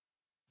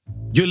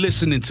You're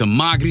listening to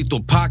My Grito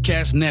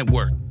Podcast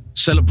Network,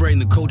 celebrating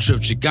the culture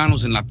of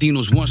Chicanos and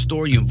Latinos one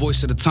story and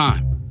voice at a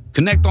time.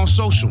 Connect on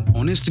social,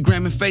 on Instagram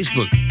and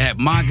Facebook at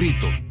My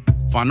Grito.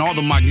 Find all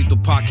the My Grito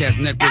Podcast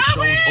Network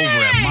shows over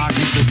at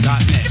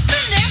mygrito.net.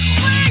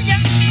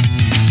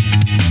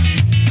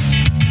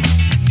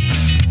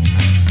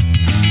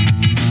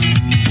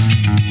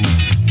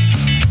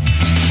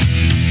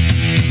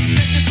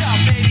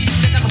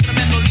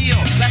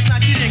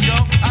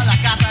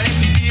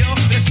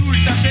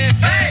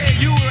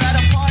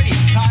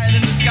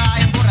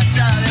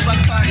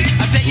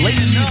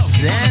 Ladies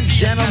and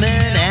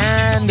gentlemen,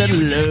 and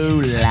low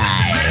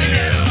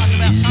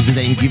lives.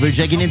 Thank you for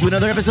checking into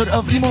another episode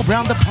of Emo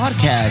Brown the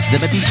Podcast, the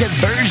Metiche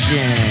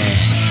version.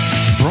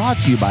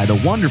 Brought to you by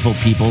the wonderful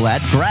people at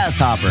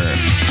Grasshopper.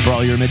 For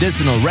all your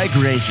medicinal,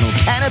 recreational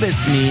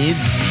cannabis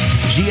needs,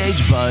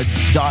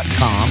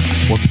 ghbuds.com,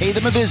 or pay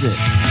them a visit.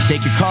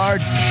 Take your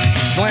card,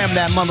 slam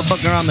that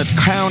motherfucker on the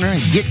counter,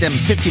 and get them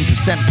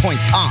 15%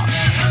 points off.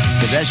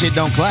 If that shit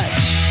don't clap,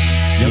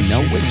 you know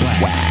it's whack.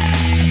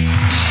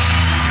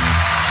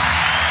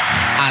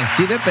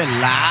 Así de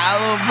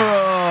pelado,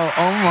 bro.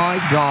 Oh my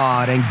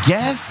God. And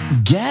guess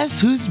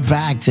who's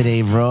back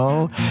today,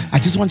 bro? I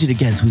just want you to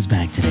guess who's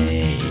back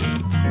today.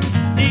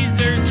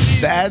 Caesar.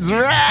 That's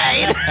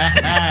right.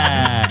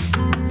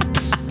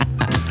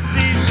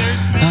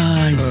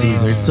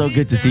 Caesar. It's so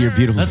good to see your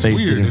beautiful That's face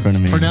weird. sitting in front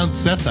of me. It's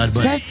pronounced Cesar, but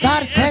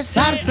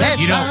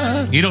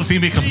Cesar. you don't see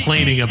me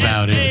complaining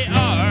about it.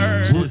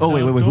 Oh,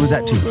 wait. Who's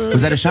that to?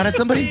 Was that a shot at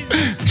somebody?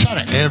 Shout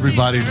out to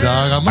everybody,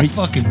 dog. I'm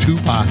fucking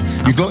Tupac.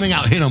 You're going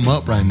out, hit them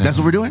up right now. That's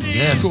what we're doing?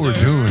 Yeah, that's what we're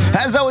doing.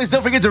 As always,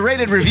 don't forget to rate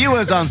and review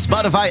us on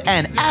Spotify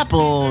and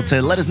Apple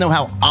to let us know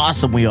how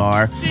awesome we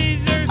are.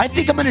 I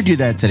think I'm going to do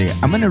that today.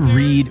 I'm going to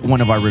read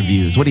one of our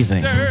reviews. What do you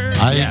think?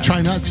 I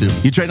try not to.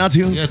 You try not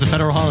to? Yeah, it's a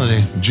federal holiday.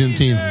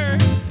 Juneteenth.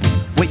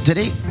 Wait,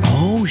 today?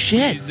 Oh,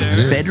 shit.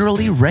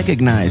 Federally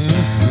recognized.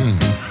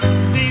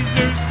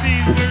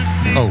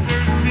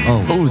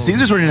 Oh,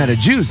 Caesar's running out of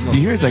juice. You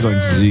hear it's like going,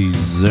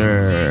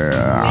 Caesar.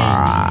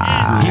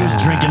 He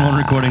was drinking while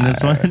recording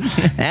this one.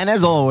 And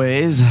as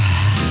always,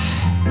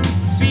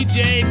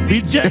 BJ.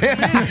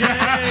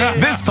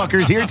 this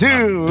fucker's here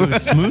too.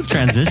 Smooth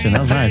transition. That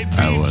was nice.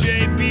 I was.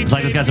 It's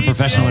like this guy's a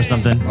professional or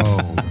something.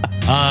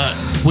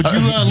 Would you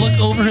look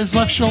over his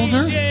left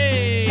shoulder?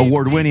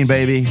 Award-winning,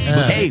 baby.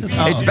 Hey,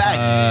 it's back.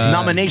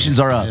 Nominations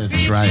are up.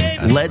 That's right.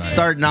 Let's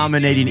start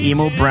nominating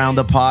Emo Brown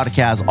the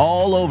Podcast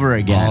all over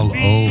again.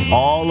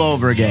 All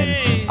over again.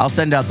 I'll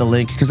send out the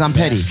link because I'm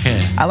petty.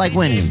 I like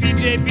winning.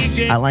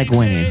 I like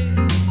winning.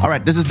 All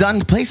right, this is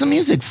done. Play some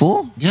music,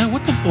 fool. Yeah,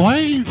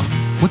 why?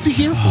 What's he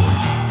here for?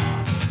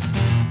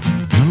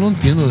 No lo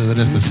entiendo de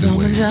veras este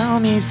Someone güey. tell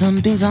me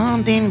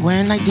something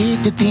when I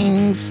did the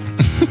things.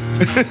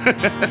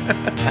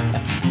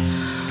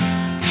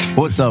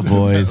 What's up,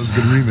 boys? That was a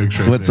good remix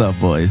right What's there. up,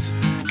 boys?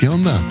 ¿Qué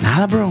onda?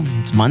 Nada, bro.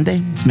 It's Monday.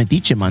 It's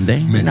Metiche Monday.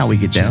 You know how we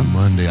get down.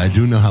 Monday. I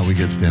do know how we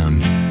gets down.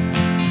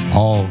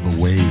 All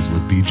the ways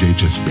with BJ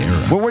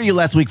Jaspera. Where were you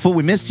last week, fool?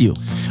 We missed you.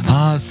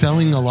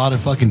 Selling a lot of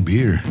fucking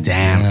beer.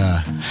 Damn.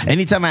 Yeah.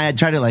 Anytime I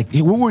try to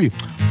hey, where were you?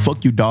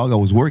 Fuck you, dog. I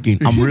was working.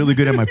 I'm really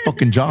good at my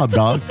fucking job,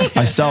 dog.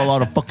 I sell a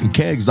lot of fucking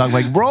kegs, dog.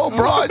 Like, bro,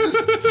 I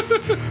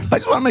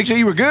just want to make sure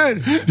you were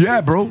good. Yeah,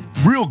 bro.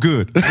 Real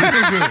good.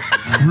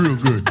 Real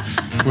good.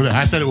 Well,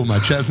 I said it with my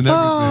chest and everything.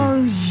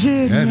 Oh,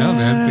 shit, Yeah, no,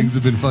 man. Things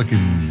have been fucking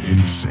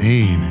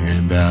insane.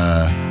 And,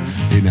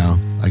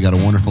 I got a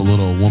wonderful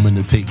little woman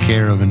to take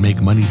care of and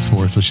make monies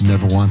for, so she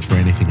never wants for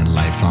anything in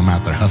life. So I'm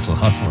out there hustling.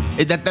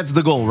 That's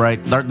the goal,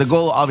 right? The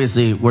goal,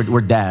 obviously,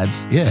 we're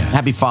dads. Yeah.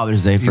 Happy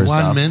Father's Day, first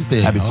off.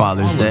 Igualmente. Happy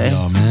Father's All of Day.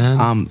 y'all,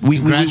 man.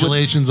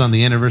 Congratulations on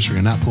the anniversary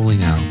and not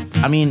pulling out.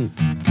 I mean,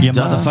 Yeah,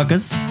 duh.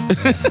 motherfuckers.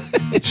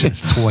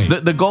 Just toy.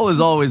 The goal is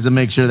always to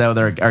make sure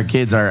that our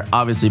kids are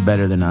obviously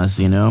better than us,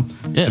 you know?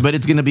 Yeah. But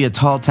it's going to be a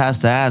tall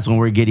task to ask when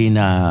we're getting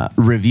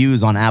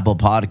reviews on Apple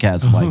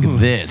Podcasts like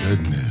this.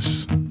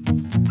 Goodness.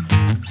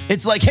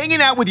 It's like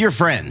hanging out with your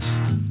friends.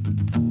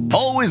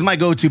 Always my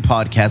go-to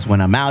podcast when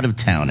I'm out of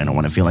town and I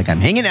want to feel like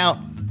I'm hanging out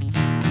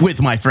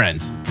with my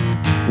friends.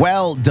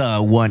 Well,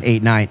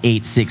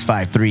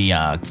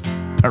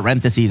 1-898-653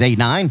 parentheses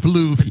 89.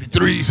 Blue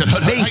 53.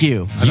 Thank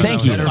you. I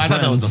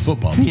thought that was a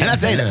football. And I'd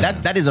say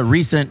that is a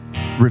recent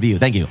review.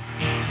 Thank you.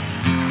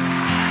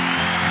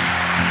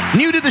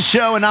 New to the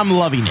show, and I'm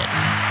loving it.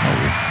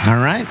 All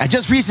right. I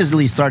just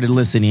recently started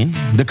listening.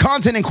 The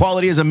content and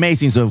quality is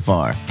amazing so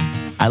far.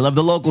 I love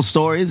the local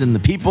stories and the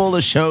people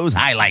the show's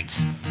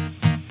highlights.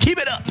 Keep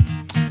it up.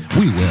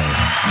 We will.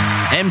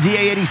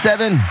 MDA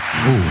 87.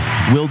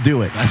 We'll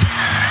do it.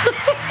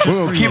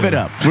 We'll keep it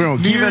up. We'll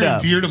keep it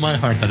up. Dear to my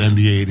heart, that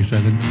MDA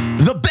 87.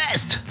 The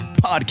best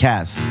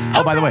podcast.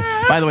 Oh, by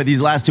the way,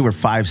 these last two were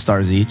 5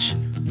 stars each.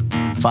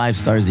 5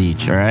 stars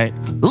each, all right?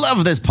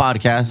 Love this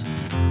podcast.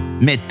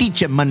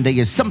 Metiche Monday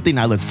is something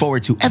I look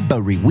forward to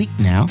every week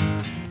now.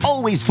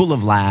 Always full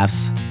of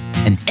laughs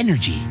and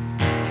energy.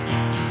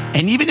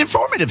 And even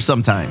informative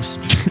sometimes.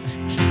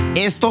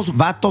 Estos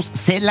vatos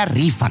se la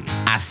rifan.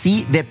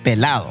 Así de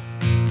pelado.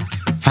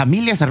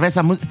 Familia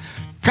Cerveza.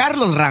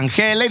 Carlos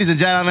Rangel, ladies and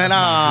gentlemen.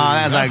 Oh,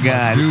 that's our my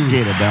guy. dude.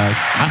 Get it, dog.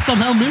 I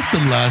somehow missed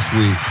him last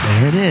week.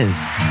 There it is.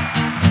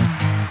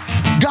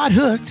 Got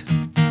hooked.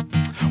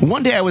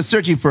 One day I was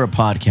searching for a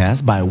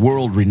podcast by a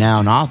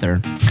world-renowned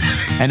author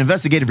and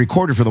investigative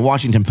recorder for the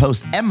Washington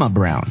Post, Emma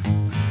Brown,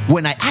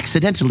 when I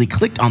accidentally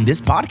clicked on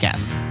this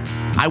podcast.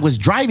 I was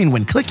driving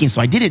when clicking,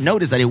 so I didn't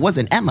notice that it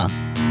wasn't Emma.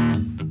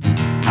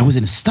 I was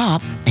in a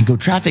stop and go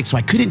traffic, so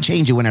I couldn't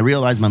change it when I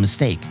realized my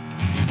mistake.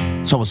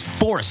 So I was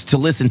forced to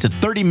listen to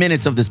 30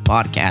 minutes of this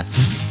podcast.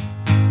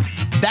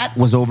 That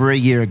was over a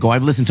year ago.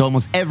 I've listened to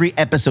almost every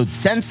episode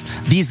since.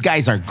 These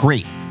guys are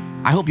great.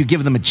 I hope you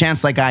give them a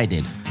chance like I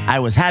did. I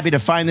was happy to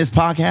find this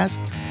podcast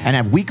and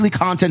have weekly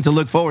content to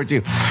look forward to.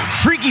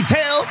 Freaky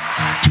Tales.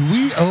 Do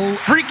we owe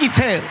Freaky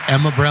Tales.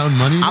 Emma Brown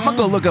money? I'm going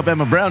to go look up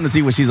Emma Brown to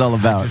see what she's all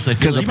about. Just like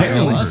Because she might owe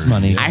apparently, us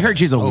money. I heard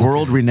she's a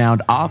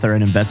world-renowned author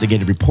and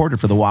investigative reporter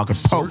for the Washington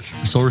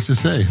Post. Sources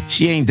say.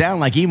 She ain't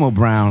down like Emo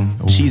Brown.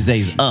 She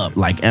zays up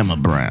like Emma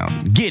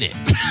Brown. Get it.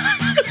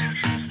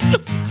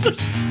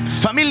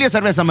 Familia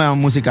Cerveza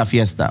Música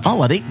Fiesta.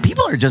 Oh,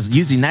 people are just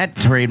using that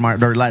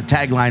trademark or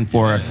tagline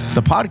for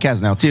the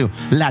podcast now, too.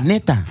 La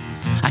neta.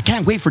 I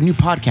can't wait for new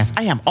podcasts.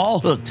 I am all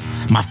hooked.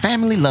 My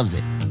family loves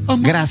it.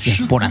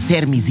 Gracias por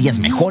hacer mis días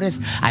mejores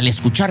al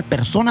escuchar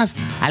personas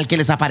al que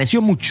les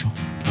apareció mucho.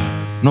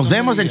 Nos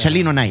vemos en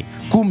Chalino Night.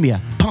 Cumbia,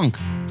 punk,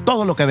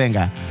 todo lo que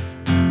venga.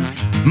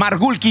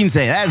 Margul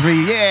 15. That's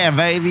right. Yeah,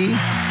 baby.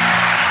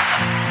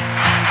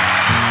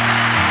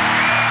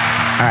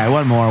 All right,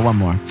 one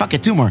more. Fuck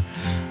it, two more.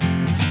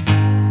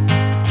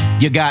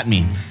 You got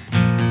me.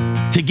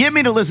 To get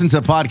me to listen to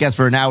a podcast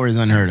for an hour is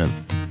unheard of.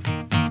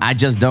 I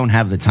just don't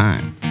have the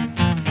time.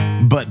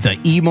 But the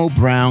Emo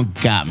Brown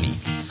got me.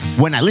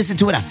 When I listen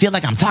to it, I feel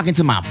like I'm talking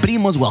to my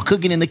primos while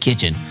cooking in the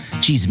kitchen.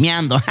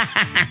 Chismeando.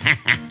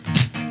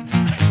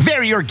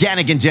 Very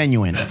organic and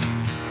genuine.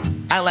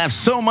 I laugh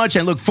so much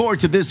and look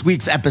forward to this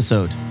week's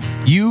episode.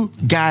 You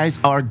guys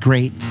are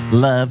great.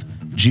 Love,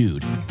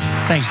 Jude.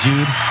 Thanks,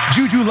 Jude.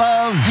 Juju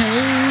Love.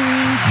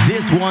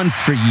 This one's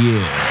for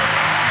you.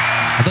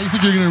 I thought you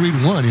said you were going to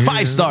read one.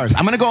 5 stars.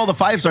 I'm going to go all the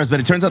 5 stars, but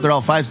it turns out they're all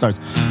 5 stars.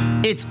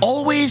 It's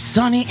always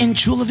sunny in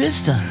Chula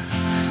Vista.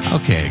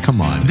 Okay,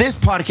 come on. This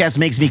podcast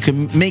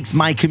makes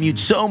my commute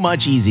so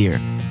much easier.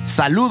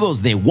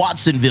 Saludos de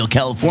Watsonville,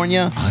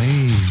 California.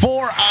 Ay.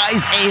 4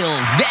 Eyes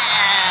Ales.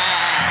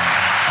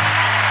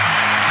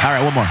 All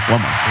right, one more.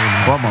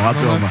 I'll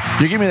throw one more.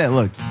 You give me that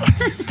look.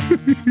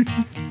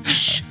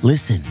 Shh,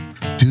 listen.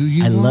 Do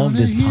you I love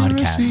this wanna hear a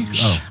podcast.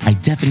 secret? I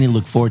definitely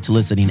look forward to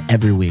listening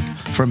every week,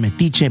 from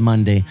Metiche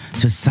Monday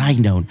to Side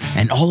Note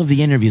and all of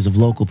the interviews of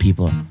local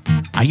people.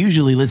 I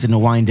usually listen to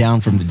wind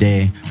down from the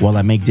day while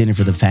I make dinner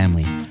for the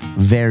family.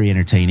 Very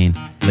entertaining.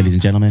 Ladies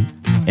and gentlemen,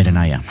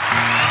 Erenaya.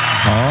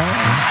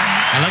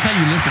 I like how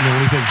you listened there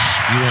when he said shh.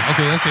 You went,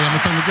 okay, I'm going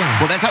to tell him again.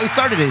 Well, that's how he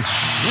started it.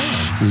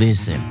 Shh.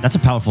 Listen. That's a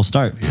powerful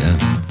start.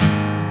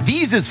 Yeah.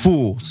 These is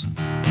fools.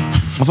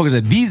 Motherfucker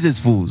said, these is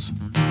fools.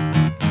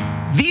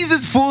 These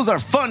is fools are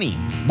funny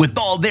with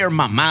all their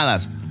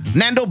mamadas.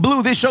 Nando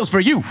Blue, this show's for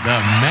you. The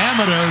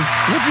Mamadas.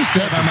 What'd you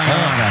say about my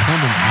mamada?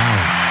 Coming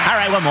out. All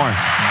right, one more.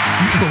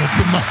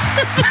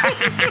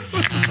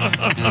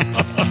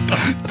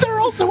 They're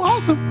also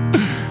awesome.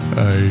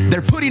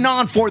 They're putting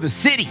on for the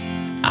city.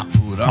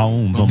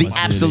 The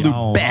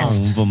absolute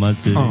best.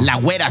 La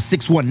Güera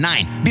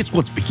 619. This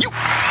one's for you.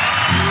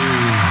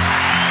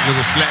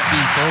 Little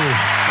slappy todos.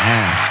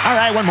 All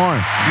right, one more.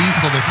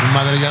 Hijo de tu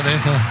madre, ya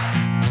deja.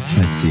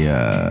 Let's see,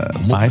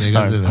 5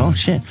 stars. Oh,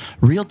 shit.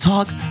 Real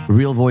talk,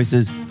 real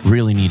voices,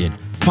 really needed.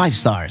 5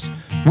 stars.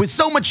 With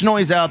so much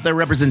noise out there,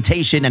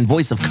 representation and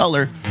voice of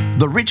color,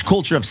 the rich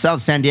culture of South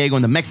San Diego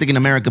and the Mexican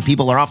American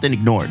people are often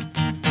ignored.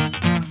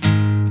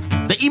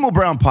 The Emo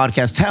Brown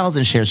podcast tells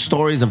and shares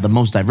stories of the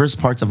most diverse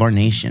parts of our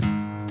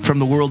nation. From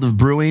the world of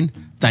brewing,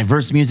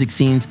 diverse music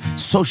scenes,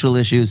 social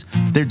issues,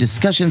 their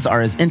discussions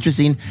are as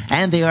interesting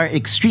and they are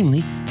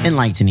extremely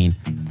enlightening.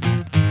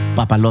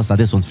 Papalosa,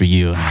 this one's for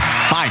you.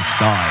 5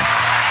 stars.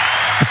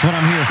 That's what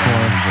I'm here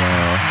for.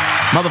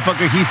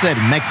 Motherfucker, he said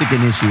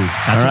Mexican issues.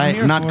 That's all what I'm right?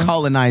 here Not for.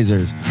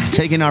 colonizers.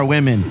 Taking our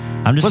women.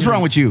 What's gonna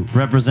wrong with you?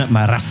 Represent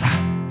my raza.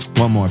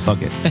 One more,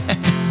 fuck it.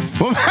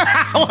 One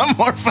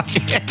more, fuck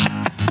it.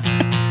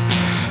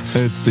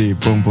 Let's see.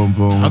 Boom, boom,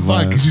 boom. I'm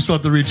fine, because you still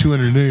have to read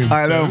 200 names.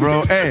 I know,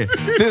 bro. Hey,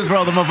 this is for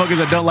all the motherfuckers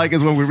that don't like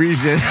us when we read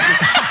shit.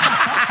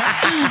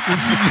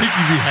 This is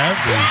making me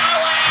happy.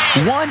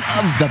 One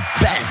of the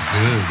best.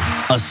 Good.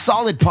 A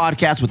solid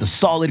podcast with a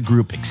solid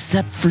group,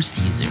 except for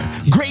Caesar.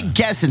 Great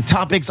guests and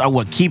topics are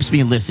what keeps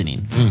me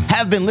listening.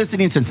 Have been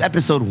listening since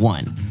episode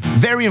 1.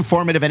 Very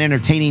informative and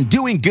entertaining.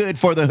 Doing good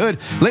for the hood.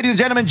 Ladies and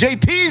gentlemen, Jay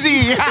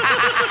Peasy.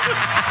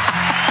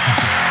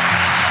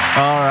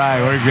 All right,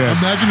 we're good.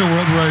 Imagine a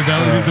world where I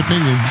value his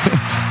opinion.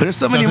 There's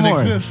so many Doesn't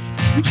more. exist.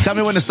 Tell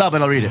me when to stop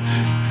and I'll read it.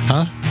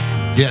 Huh?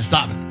 Yeah,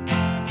 stop it.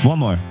 One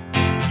more.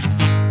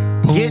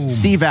 Boom. Get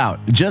Steve out.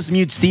 Just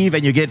mute Steve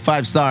and you get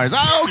 5 stars.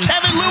 Oh,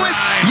 Kevin Lewis,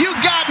 you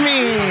got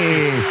me.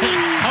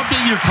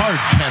 Update your card,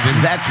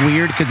 Kevin. That's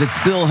weird because it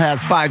still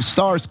has 5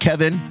 stars,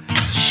 Kevin.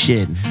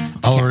 Shit.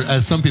 Or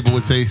as some people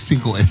would say,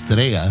 5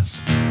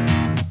 estrellas.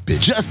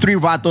 Just 3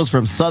 vatos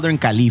from Southern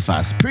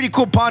Califas. Pretty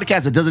cool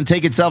podcast. It doesn't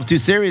take itself too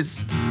serious.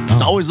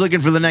 It's always looking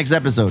for the next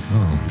episode.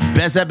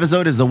 Best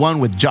episode is the one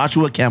with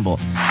Joshua Campbell.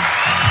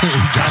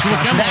 Joshua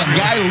Campbell. That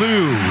guy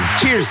Lou.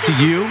 Cheers to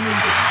you.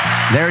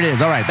 There it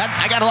is. All right.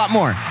 I got a lot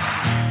more.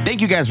 Thank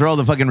you guys for all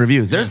the fucking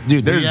reviews.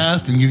 We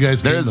asked and you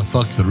guys came the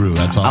fuck through.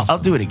 That's awesome.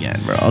 I'll do it again,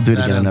 bro. I'll do it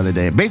again another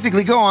day.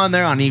 Basically, go on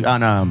there on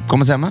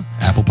 ¿cómo se llama?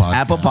 Apple Podcast.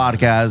 Apple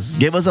Podcasts.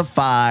 Give us a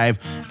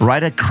 5.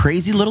 Write a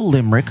crazy little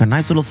limerick, a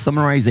nice little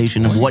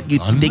summarization of what you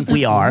think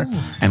we are,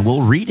 and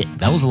we'll read it.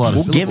 That was a lot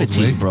of We'll give it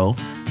to you, bro.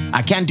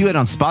 I can't do it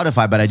on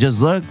Spotify, but I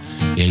just looked.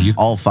 Yeah, you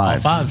all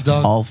 5s. All 5s,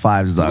 dog. All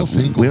 5s, dog.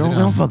 Cinco, We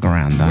don't fuck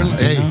around, dog.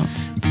 Hey,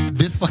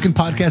 this fucking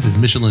podcast is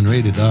Michelin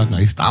rated, dog.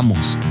 Ahí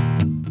estamos.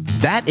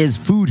 That is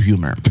food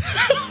humor.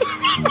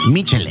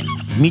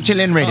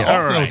 Michelin rated.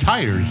 All Also, right.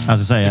 tires. I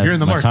was to say, if you're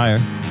in the market.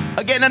 tire.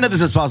 Again, none of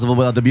this is possible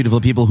without the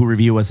beautiful people who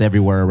review us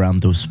everywhere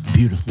around this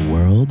beautiful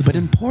world. But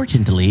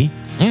importantly,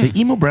 the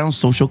Emo Brown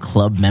Social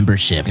Club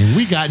membership. And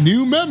we got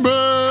new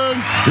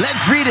members.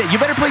 Let's read it. You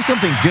better play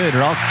something good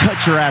or I'll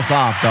cut your ass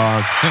off,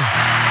 dog.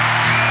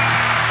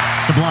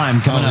 Sublime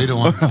coming Oh, up. they don't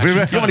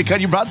want. You want to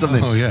cut? You brought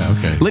something. Oh, yeah,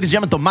 okay. Ladies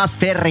and gentlemen, Tomas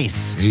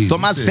Ferres. Hey,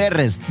 Tomas that's it.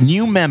 Ferres,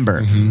 new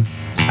member.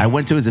 I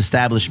went to his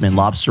establishment,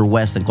 Lobster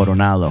West in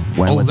Coronado.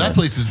 Oh, that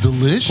place is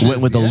delicious.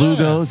 Went with the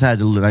Lugos, had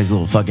a nice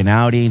little fucking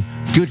outing.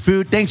 Good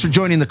food. Thanks for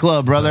joining the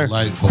club, brother.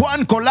 Delightful.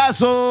 Juan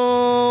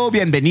Colazo,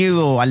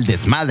 bienvenido al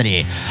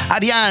desmadre.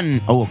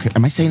 Ariane, oh, okay.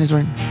 Am I saying this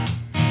right?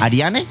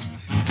 Ariane?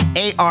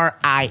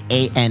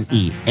 Ariane.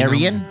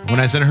 Ariane? When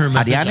I sent her a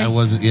message, Ariane? I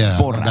wasn't, I went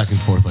Porras. back and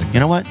forth like You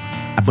know what?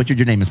 I butchered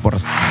your name, it's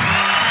Porras.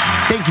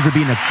 Thank you for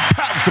being a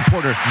proud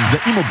supporter of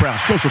the Emo Brown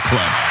Social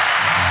Club.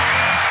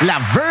 La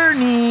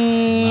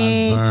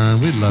Vernie.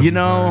 We love You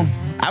know,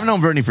 I've known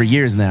Vernie for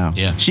years now.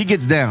 Yeah. She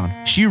gets down.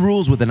 She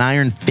rules with an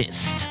iron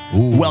fist.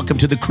 Ooh, Welcome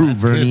to the crew,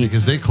 That's good Vernie.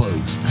 because they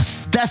closed.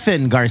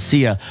 Stefan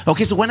Garcia.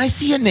 Okay, so when I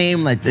see a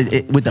name like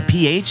with the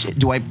PH,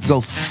 do I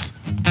go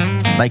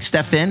like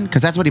Stefan?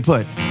 Because that's what he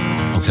put.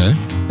 Okay.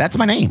 That's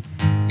my name,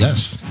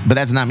 Yes. but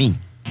that's not me.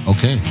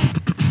 Okay.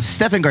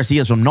 Stefan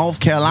Garcia is from North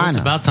It's Carolina.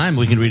 about time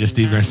we can read a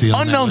Steve Garcia. on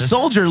that Unknown list.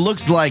 Soldier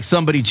looks like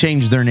somebody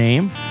changed their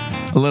name.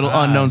 A little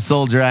Unknown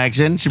Soldier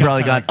action. She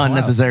probably got all right.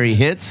 unnecessary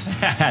hits.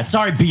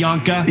 Sorry,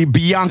 Bianca.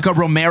 Bianca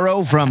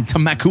Romero from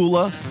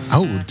Temecula.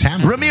 Oh,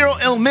 Tamara. Ramiro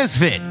El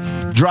Misfit,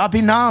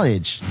 dropping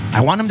knowledge. I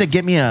want him to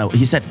get me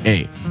he said,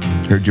 hey,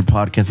 heard your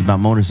podcast about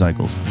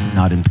motorcycles.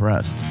 Not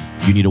impressed.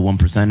 You need a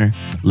 1%er?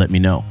 Let me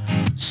know.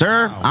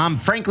 Sir, I'm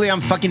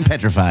fucking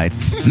petrified.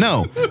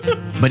 No.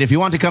 But if you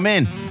want to come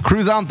in,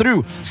 cruise on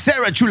through.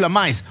 Sarah Chula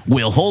Mais,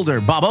 Will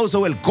Holder,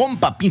 Baboso El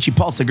Compa, Pinche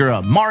Paul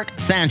Segura, Mark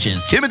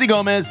Sanchez, Timothy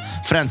Gomez,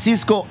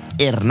 Francisco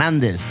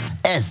Hernandez,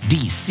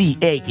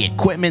 SDCA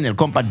Equipment, El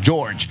Compa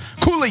George,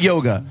 Kula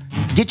Yoga,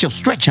 Get Your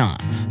Stretch On,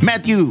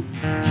 Matthew,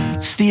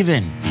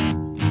 Steven,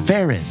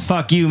 Ferris,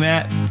 Fuck you,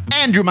 Matt.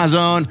 Andrew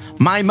Mazon,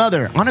 my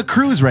mother, on a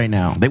cruise right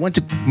now. They went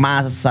to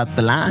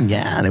Mazatlan.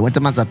 Yeah, they went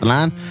to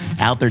Mazatlan,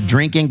 out there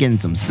drinking, getting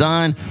some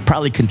sun,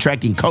 probably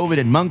contracting COVID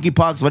and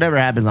monkeypox, whatever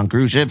happens on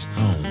cruise ships.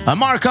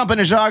 Amar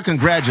Companajar,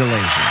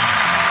 congratulations.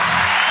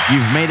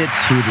 You've made it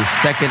to the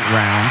second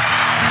round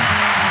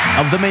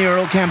of the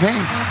mayoral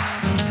campaign.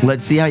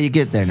 Let's see how you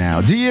get there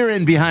now.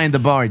 Deerin behind the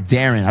bar,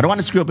 Darren. I don't want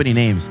to screw up any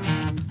names.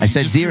 I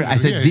said Deerin. I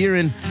said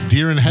Deerin.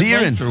 Deerin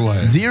headlights or what?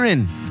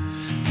 Deerin.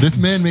 This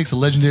man makes a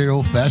legendary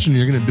old fashioned.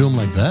 You're going to do him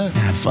like that?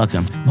 Ah, fuck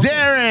him.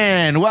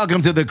 Darren,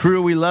 welcome to the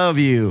crew. We love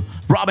you.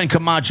 Robin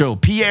Camacho,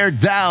 Pierre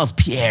Dowles,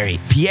 Pierre.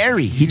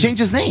 He changed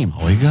his name.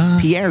 Oh, my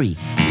God. Pierre.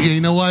 Yeah, you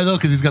know why, though?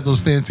 Because he's got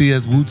those fancy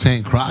ass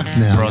Wu-Tang Crocs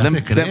now. Bro, Ya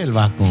se cree el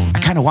vato. I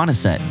kind of want a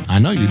set. I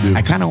know you do.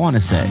 I kind of want a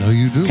set. I know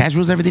you do. Cash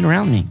rules everything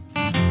around me.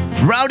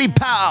 Rowdy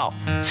Powell,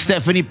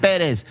 Stephanie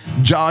Perez,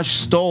 Josh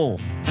Stoll,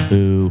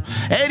 who,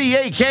 Eddie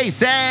A.K.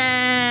 Sam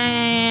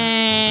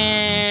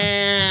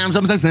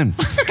Simpson.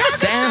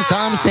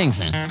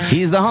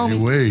 He's the homie.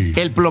 Güey.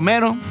 El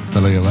Plomero, Te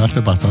lo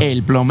llevaste pasando.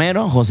 El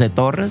Plomero, Jose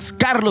Torres,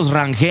 Carlos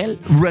Rangel,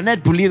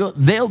 Renet Pulido.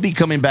 They'll be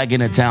coming back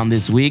into town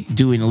this week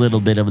doing a little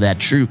bit of that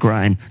true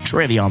crime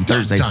trivia on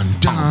Thursdays dun,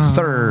 dun. on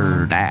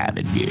 3rd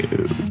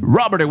Avenue.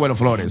 Robert Aguero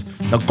Flores,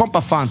 the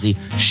Compa Fonzie,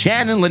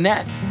 Shannon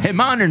Lynette,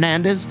 Herman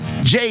Hernandez,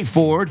 Jay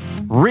Ford,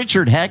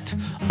 Richard Hecht,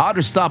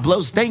 Otter Stop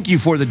Blows. Thank you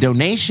for the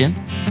donation.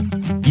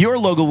 Your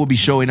logo will be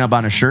showing up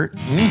on a shirt.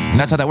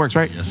 That's how that works,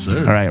 right? Yes, sir.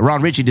 All right.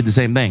 Ron Ritchie did the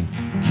same thing.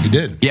 You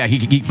did? Yeah, he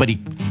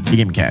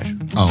gave me cash.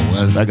 Oh,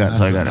 well, I got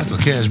it. that's a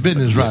cash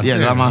business right there.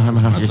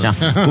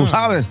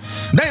 Yeah,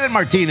 David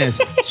Martinez,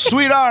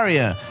 Sweet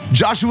Aria,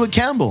 Joshua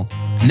Campbell,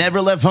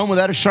 never left home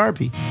without a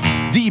Sharpie.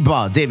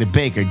 D-Ball, David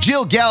Baker,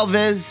 Jill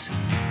Galvez,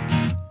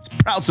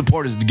 proud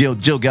supporters of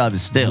Jill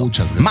Galvez still.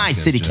 Muchas gracias, My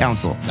city Jill.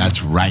 council.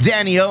 That's right.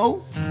 Danny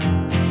O,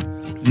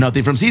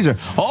 Nothing from Caesar.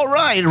 All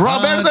right,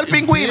 Roberto El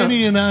Pingüino.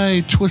 Danny and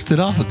I twisted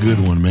off a good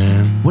one,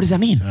 man. What does that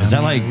mean? Is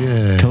that like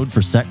code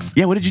for sex?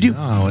 Yeah, what did you do?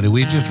 Oh,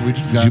 we just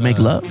got. Did you make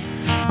love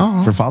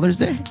for Father's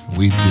Day?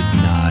 We did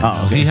not.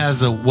 Oh, okay. He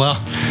has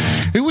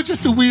it was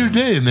just a weird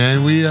day,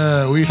 man. We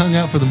hung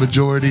out for the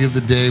majority of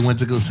the day, went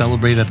to go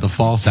celebrate at the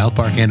fall South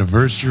Park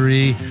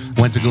anniversary,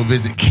 went to go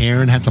visit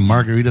Karen, had some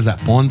margaritas at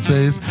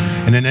Ponce's,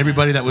 and then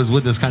everybody that was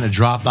with us kind of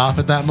dropped off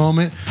at that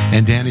moment,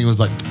 and Danny was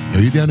like, "Are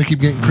you down to keep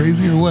getting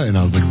crazy or what?" And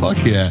I was like,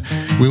 "Fuck yeah."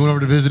 We went over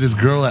to visit his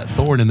girl at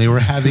Thorn, and they were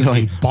having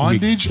a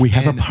bondage. We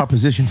have a and-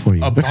 proposition for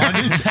you. a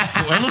bondage.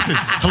 Well, listen,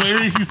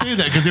 hilarious you say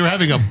that because they were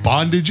having a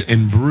bondage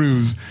and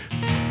bruise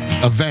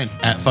event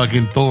at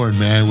fucking Thorn,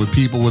 man, with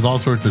people with all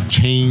sorts of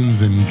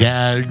chains and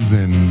gags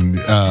and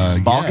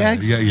Ball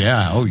gags?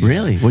 Yeah. Oh, yeah.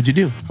 Really? What'd you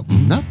do?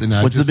 Nothing.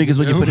 What's the biggest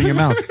one you put in your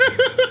mouth?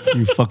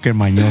 You fucking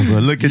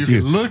mañoso. Look at you.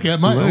 Can look at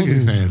my Look at-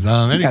 OnlyFans. You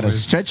got a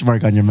Anyways. stretch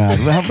mark on your mouth.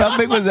 How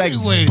big was that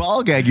Wait.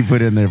 ball gag you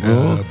put in there,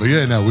 bro? But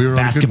yeah, no, we were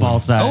Basketball on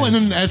a good one. size. Oh, and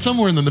then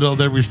somewhere in the middle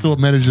there, we still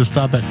managed to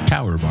stop at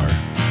Tower Bar.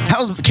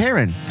 How's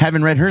Karen?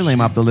 Haven't read her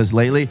name off the list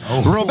lately.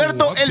 Oh,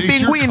 Roberto El update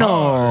your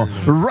Pingüino.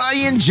 card.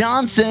 Ryan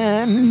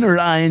Johnson,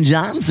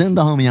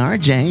 the homie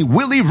RJ.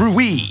 Willie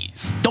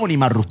Ruiz. Tony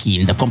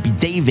Marroquin, the compi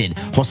David.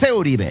 Jose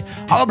Uribe.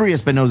 Aubrey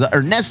Espinoza.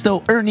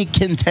 Ernesto Ernie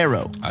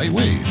Quintero. Ay,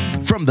 wait.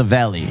 From the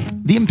Valley,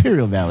 the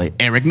Imperial Valley.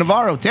 Eric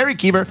Navarro. Terry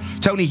Keever.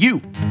 Tony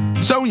Yu.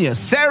 Sonia.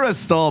 Sarah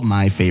Stoll.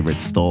 My favorite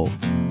Stoll.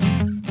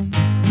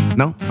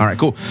 No? All right,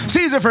 cool.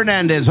 Cesar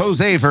Fernandez,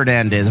 Jose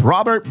Fernandez,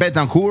 Robert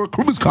Betancourt,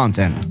 Cruz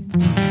Content,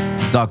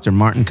 Dr.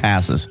 Martin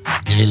Casas.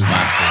 El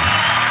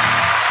vato.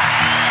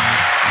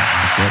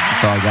 That's it.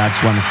 That's all I got.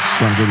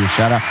 Just want to give you a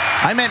shout out.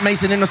 I met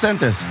Mason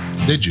Inocentes.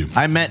 Did you?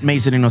 I met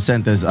Mason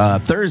Inocentes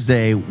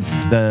Thursday.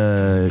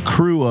 The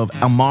crew of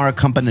Amar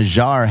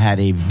Campanajar had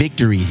a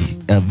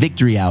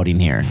victory outing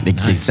here.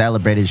 They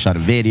celebrated, shot a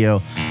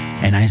video,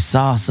 and I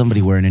saw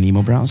somebody wearing an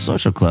Emo Brown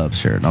Social Club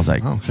shirt. And I was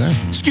like, Okay.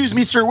 "Excuse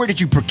me, sir, where did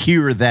you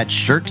procure that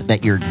shirt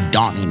that you're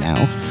donning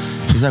now?"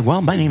 He's like,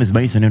 "Well, my name is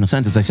Mason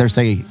Inocentes." I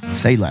started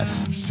say less.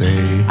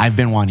 Say. I've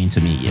been wanting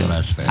to meet you.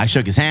 That's fair. I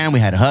shook his hand. We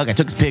had a hug. I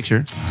took his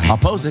picture. I'll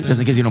post it just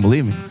in case you don't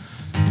believe me.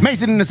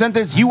 Mason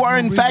Inocentes, you are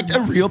in fact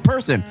a real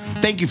person.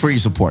 Thank you for your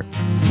support.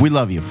 We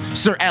love you.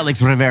 Sir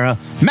Alex Rivera,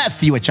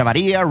 Matthew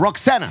Echevarria,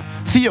 Roxana,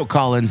 Theo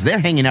Collins, they're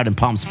hanging out in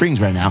Palm Springs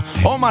right now.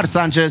 Omar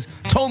Sanchez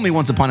told me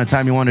once upon a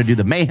time he wanted to do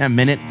the Mayhem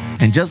Minute,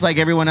 and just like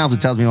everyone else who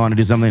tells me they want to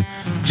do something,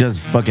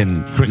 just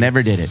fucking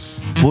never did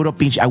it. Puro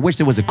pinche. I wish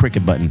there was a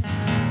cricket button.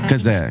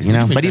 Because, but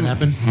That even...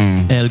 happened?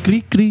 El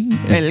cri cri.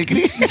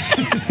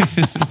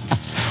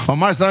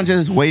 Omar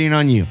Sanchez waiting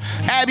on you.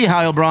 Abby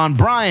Heilbron,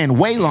 Brian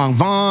Waylong,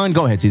 Vaughn.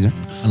 Go ahead, Caesar.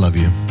 I love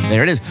you.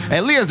 There it is.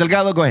 Elias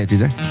Delgado. Go ahead,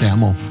 Caesar. Te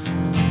amo.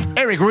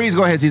 Eric Ruiz.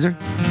 Go ahead, Caesar.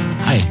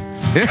 Hi.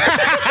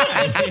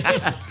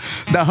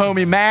 The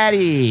homie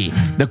Maddie.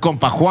 The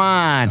compa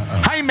Juan.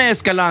 Jaime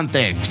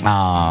Escalante.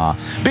 Aw.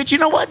 Bitch, you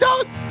know what,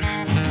 dog?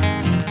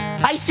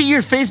 I see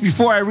your face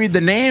before I read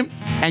the name,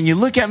 and you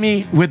look at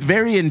me with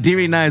very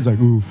endearing eyes like,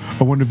 ooh,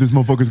 I wonder if this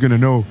motherfucker's gonna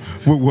know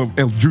what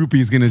El Droopy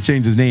is gonna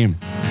change his name.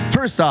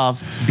 First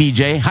off,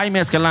 BJ, Jaime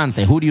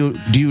Escalante.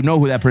 Do you know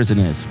who that person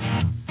is?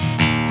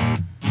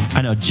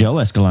 I know Joe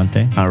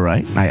Escalante. All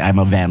right. I'm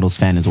a Vandals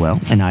fan as well,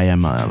 and I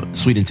am a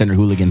Sweet and Tender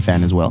Hooligan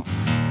fan as well.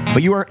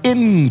 But you are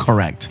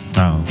incorrect.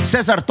 Oh.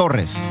 Cesar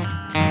Torres.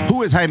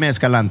 Who is Jaime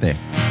Escalante?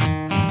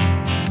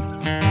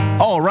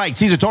 All right,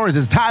 Cesar Torres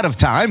is out of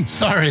time.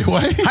 Sorry,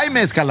 what?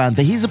 Jaime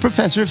Escalante, he's a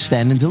professor of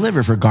Stand and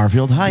Deliver for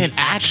Garfield High, an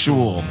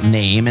actual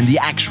name and the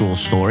actual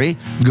story.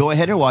 Go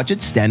ahead and watch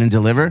it, Stand and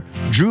Deliver.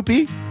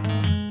 Droopy,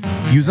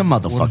 use a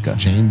motherfucker.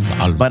 James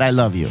Alba. But I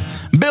love you.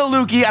 Bill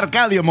Lukey,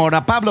 Arcadio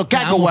Mora, Pablo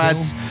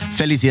Cacahuatz.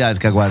 Felicidades,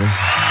 Cacahuatz.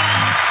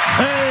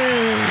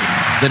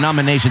 The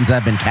nominations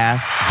have been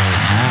cast,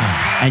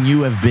 and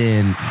you have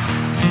been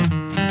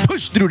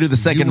pushed through to the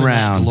second You and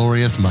that round.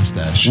 glorious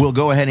mustache. We'll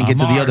go ahead and get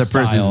to the Amar other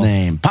person's style.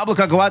 name. Pablo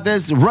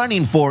Cacahuatez,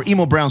 running for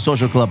Emo Brown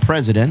Social Club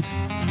president.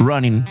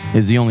 Running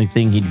is the only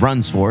thing he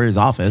runs for, his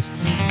office.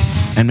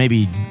 And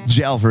maybe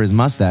jail for his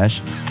mustache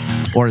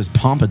or his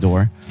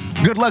pompadour.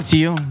 Good luck to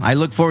you. I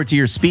look forward to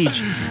your speech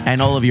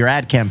and all of your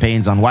ad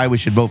campaigns on why we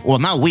should vote. Well,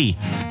 not we.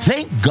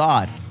 Thank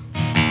God.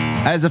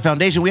 As a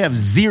foundation, we have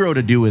zero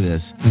to do with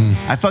this.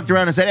 I fucked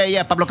around and said, hey,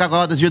 yeah, Pablo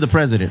Cacahuatez, you're the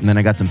president. And then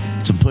I got some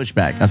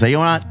pushback. I said, you know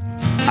what?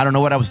 I don't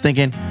know what I was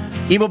thinking.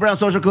 Emo Brown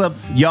Social Club,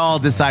 y'all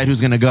decide who's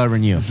going to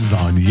govern you. This is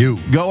on you.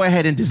 Go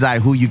ahead and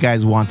decide who you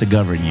guys want to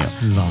govern you.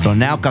 is on So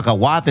now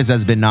Cacahuatez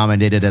has been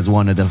nominated as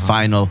one of the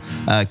final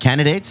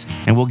candidates,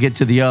 and we'll get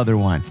to the other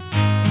one.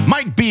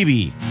 Mike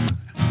Beebe,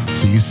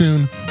 See you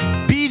soon.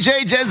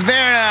 BJ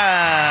Jesvera,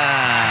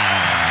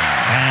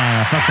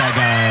 Fuck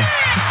that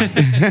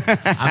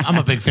I'm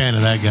a big fan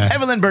of that guy.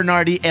 Evelyn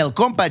Bernardi, El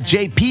Compa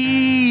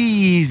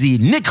JPZ,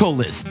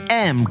 Nicholas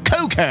M.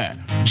 Coker,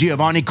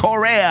 Giovanni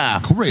Correa.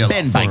 Correa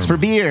Ben Law Bikes Firm.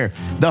 for Beer.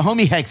 The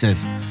homie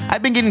Hexes.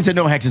 I've been getting to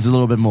know Hexes a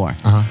little bit more.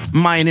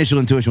 My initial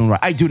intuition was right.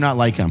 I do not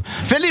like him.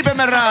 Felipe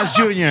Meraz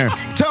Jr.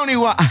 Tony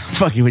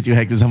fucking with you,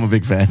 Hexes. I'm a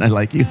big fan. I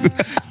like you.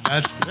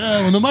 That's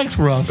when the mics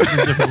were off.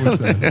 Something different was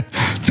said.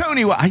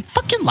 Tony I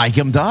fucking like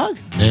him, dog.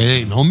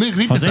 Hey, no me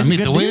grites Jose's a a mí.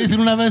 good Te voy a dude. decir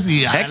una vez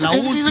y a Hexes, la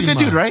he's a good última.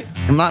 dude, right?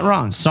 I'm not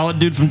wrong. Solid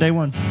dude from day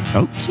one.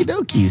 Okie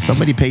dokie.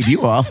 Somebody paid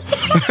you off.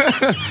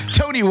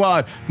 Tony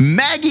Watt,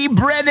 Maggie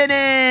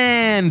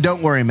Brennan.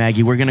 Don't worry,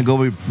 Maggie. We're going to go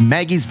with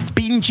Maggie's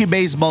pinche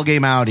baseball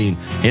game outing.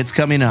 It's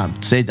coming up.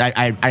 So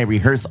I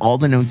rehearse all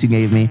the notes you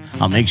gave me.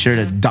 I'll make sure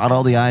to dot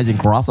all the I's and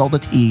cross all the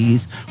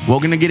T's. We're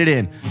going to get it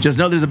in. Just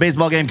know there's a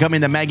baseball game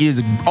coming that Maggie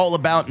is all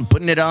about and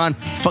putting it on.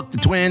 Fuck the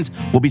Twins.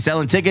 We'll be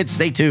selling tickets.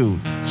 Stay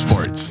tuned.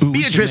 Sports.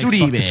 Beatrice Fuck the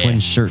Uribe. twin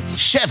shirts.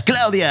 Chef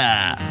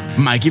Claudia,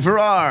 Mikey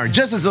Farrar,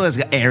 Justin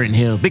Zaleska, Aaron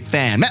Hill, big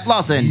fan, Matt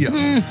Lawson,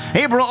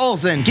 April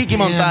Olsen, Kiki Damn,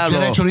 Montalvo.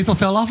 Jedi Chorizo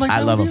fell off like I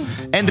that love with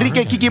him. you?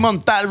 Enrique Kiki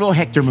Montalvo,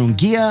 Hector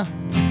Munguia.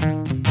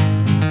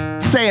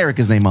 Say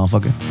Erica's name,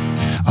 motherfucker.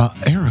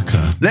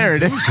 Erica. There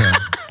it is. Who's that?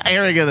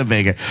 Erica the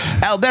Baker.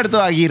 Alberto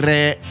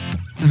Aguirre,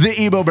 the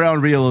Evo Brown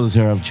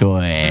realtor of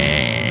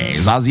choice.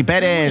 Ozzy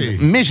Perez,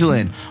 Hey.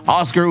 Michelin,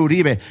 Oscar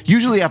Uribe.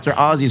 Usually after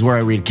Ozzy's where I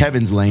read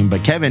Kevin's name,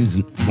 but Kevin's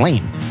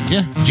lame.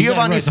 Yeah. Giovanni You got it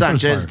right the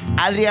Sanchez, first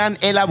part. Adrian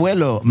El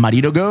Abuelo,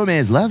 Marito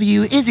Gomez, love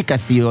you, Izzy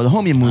Castillo, the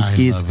homie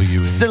Muskis, love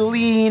you, Izzy.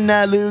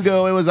 Selena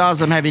Lugo. It was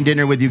awesome having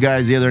dinner with you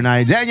guys the other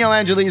night. Daniel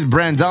Angeles,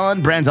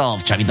 Brandon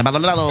Brandolph, Chavita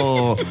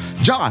Baldonado,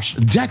 Josh,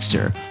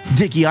 Dexter,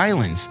 Dickie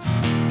Islands.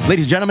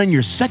 Ladies and gentlemen,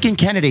 your second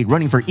candidate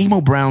running for Emo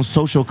Brown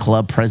Social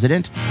Club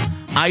president,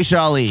 Aisha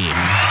Ali.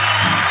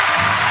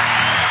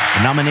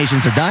 The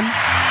nominations are done.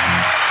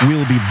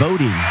 We'll be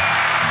voting.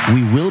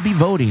 We will be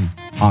voting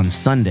on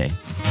Sunday.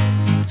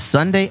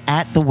 Sunday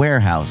at the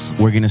warehouse.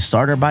 We're going to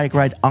start our bike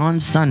ride on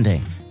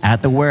Sunday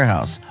at the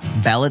warehouse.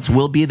 Ballots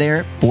will be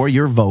there for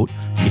your vote.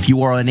 If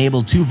you are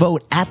unable to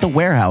vote at the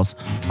warehouse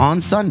on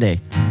Sunday,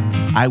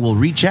 I will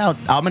reach out.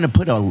 I'm going to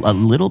put a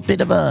little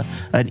bit of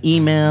an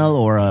email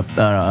or a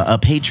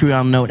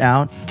Patreon note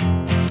out.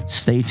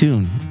 Stay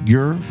tuned.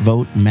 Your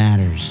vote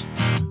matters.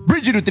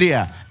 Bridget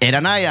Utria,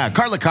 Eranaya,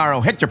 Carla Caro,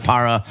 Hector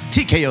Para,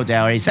 TKO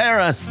Dowie,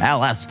 Sarah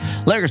Salas,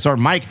 Legasor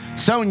Mike,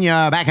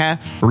 Sonia Baca,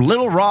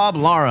 Little Rob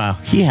Lara.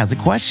 He has a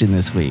question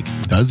this week.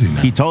 Does he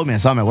now? He told me. I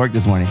saw him at work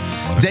this morning.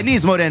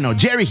 Denise Moreno,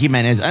 Jerry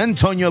Jimenez,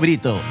 Antonio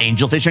Brito,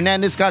 Angelfish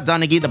Hernandez, Scott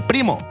Donaghy, the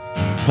Primo,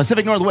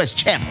 Pacific Northwest,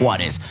 Champ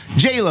Juarez,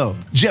 J-Lo,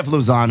 Jeff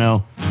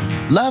Lozano.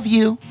 Love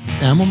you.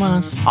 Amo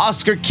más.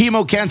 Oscar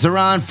Kimo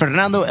Cantaran,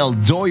 Fernando El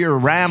Doyer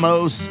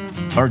Ramos,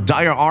 or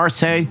Dyer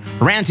Arce,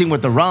 Ranting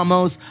with the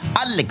Ramos,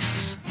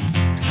 Alex,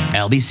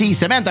 LBC,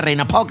 Samantha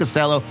Reina, Paul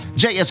Costello,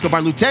 Jay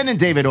Escobar, Lieutenant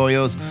David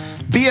Hoyos,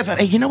 BFF.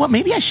 Hey, you know what?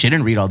 Maybe I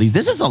shouldn't read all these.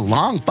 This is a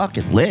long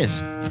fucking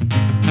list.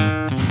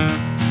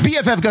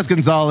 BFF Gus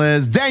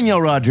Gonzalez,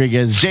 Daniel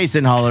Rodriguez,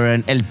 Jason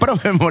Holleran, El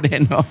Profe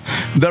Moreno,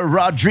 the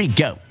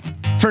Rodrigo,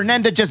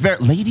 Fernanda Jesper,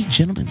 Lady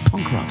Gentleman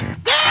Punk Rocker.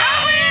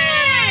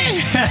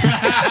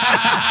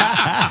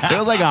 It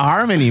was like a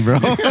harmony, bro.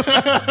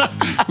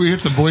 We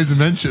hit some boys and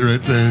men shit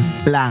right there.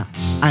 La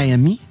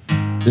Ayami,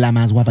 la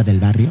más guapa del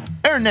barrio.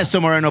 Ernesto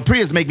Moreno,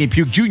 Prius Make Me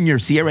Puke Jr.,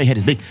 Sierra Head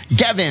is Big,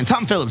 Gavin,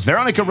 Tom Phillips,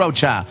 Veronica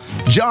Rocha,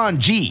 John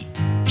G,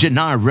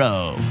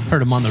 Gennaro.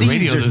 Heard him on the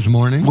radio this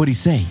morning. What'd he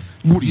say?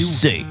 What'd he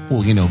say?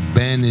 Well, you know,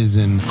 Ben is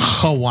in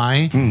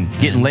Hawaii.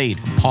 Getting laid.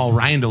 Paul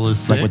Reindl is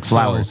sick. Like with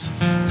flowers.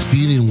 So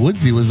Stephen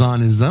Woodsy was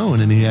on his own,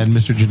 and he had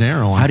Mr.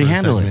 Gennaro on. How'd he for a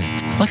handle it?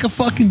 segment. Like a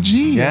fucking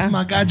G. Yeah? That's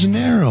my guy,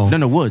 Gennaro.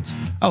 No, Woods.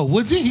 Oh,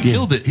 Woodsy? He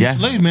killed it. He's Yeah?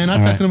 slayed, man. I All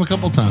texted right. him a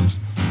couple times.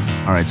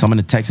 All right, so I'm going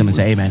to text him and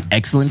say, hey, man,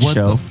 excellent What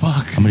show. the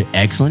fuck? I'm going to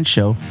excellent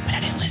show, but I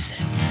didn't listen.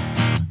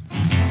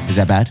 Is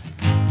that bad?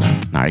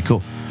 No. All right,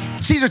 cool.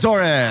 Cesar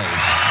Torres.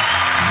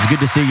 It's good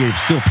to see you're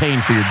still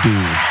paying for your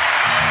dues.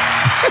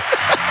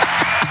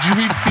 Did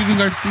you read Steven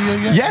Garcia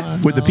yet?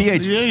 Yeah, with the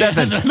PH.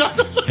 Stefan. Yeah,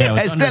 it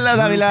was Estela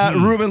under Davila,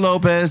 Drew P. Ruben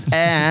Lopez,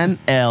 and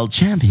El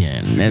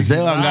Champion.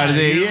 Esteban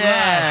Garcia. you're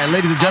Yeah,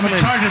 ladies and gentlemen,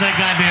 Charge of that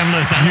goddamn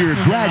list.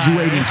 your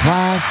graduating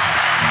class,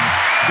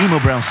 Emo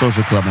Brown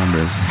Social Club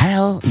members.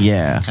 Hell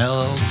yeah.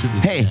 Hell to the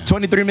Hey,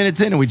 23 minutes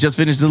in and we just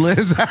finished the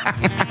list.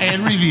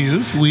 and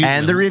reviews. We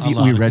And the review- a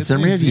lot we of read good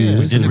some things,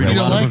 reviews. Yeah. Did If read you a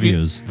don't lot of like it,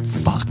 reviews.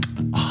 fuck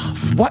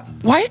off. What?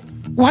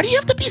 Why do you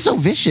have to be so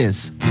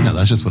vicious? You know,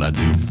 that's just what I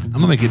do. I'm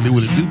gonna make it do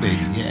what it do, baby.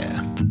 Yeah.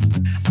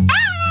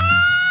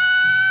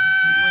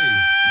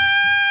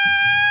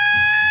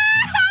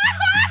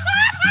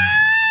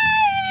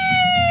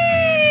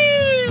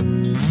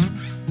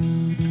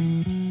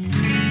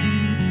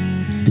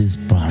 This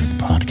part of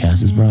the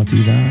podcast is brought to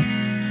you by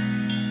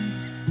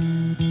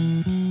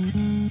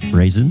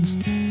Raisins?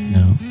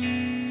 no.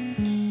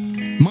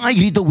 My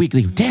Grito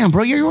Weekly. Damn,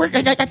 bro,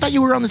 I thought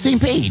you were on the same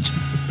page.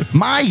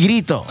 My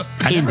Grito.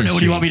 I never know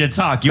when you want me to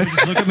talk. You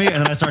just look at me and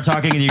then I start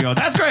talking and you go,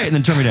 that's great, and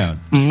then turn me down.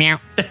 Meow.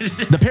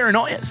 The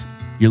Paranoias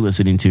you're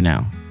listening to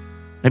now.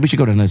 Maybe we should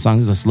go to another song.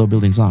 This is a slow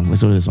building song.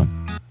 Let's go to this one.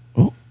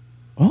 Oh.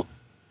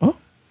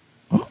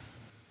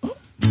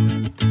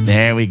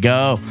 There we we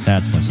go.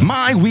 That's what's up.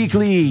 My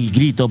weekly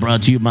Grito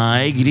brought to you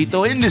by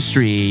Grito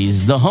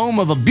Industries, the home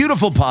of a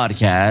beautiful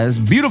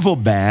podcast, beautiful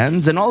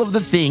bands, and all of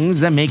the things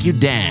that make you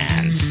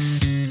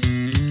dance.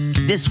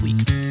 This week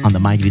on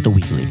the My Grito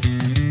Weekly,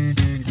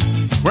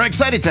 we're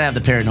excited to have the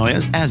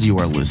Paranoias, as you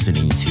are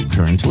listening to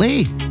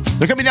currently.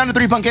 They're coming down to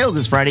Three Punk Ales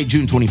this Friday,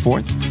 June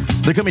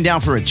 24th. They're coming down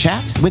for a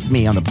chat with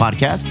me on the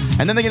podcast,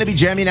 and then they're going to be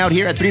jamming out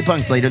here at Three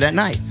Punks later that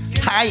night.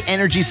 High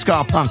energy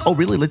ska punk. Oh,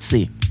 really? Let's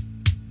see.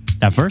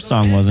 That first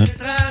song wasn't.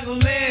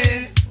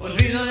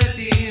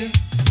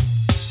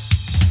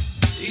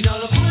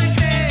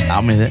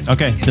 I'm with it.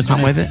 Okay, this one.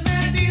 I'm with it.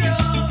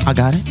 I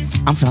got it.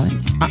 I'm fine.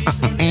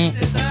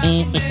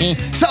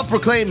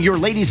 Self-proclaim your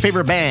lady's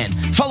favorite band.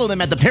 Follow them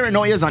at the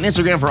Paranoias on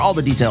Instagram for all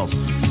the details.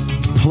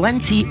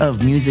 Plenty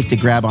of music to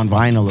grab on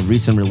vinyl of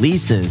recent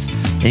releases,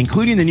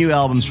 including the new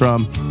albums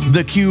from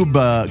The Cube,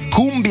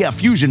 Cumbia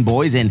Fusion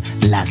Boys and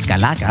Las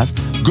Calacas,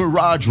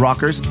 Garage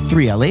Rockers,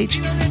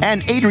 3LH,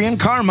 and Adrian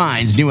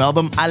Carmine's new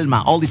album,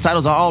 Alma. All these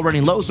titles are all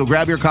running low, so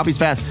grab your copies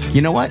fast.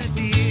 You know what?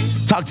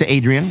 Talk to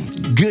Adrian.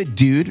 Good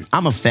dude.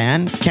 I'm a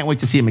fan. Can't wait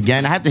to see him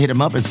again. I have to hit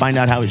him up and find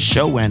out how his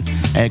show went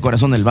at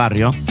Corazón del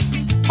Barrio.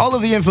 All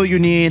of the info you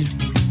need,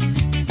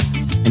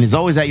 and it's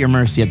always at your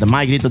mercy at the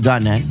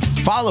mygrito.net.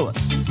 Follow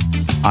us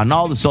on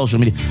all the social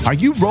media. Are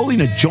you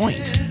rolling a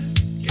joint?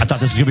 I thought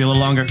this was going to be a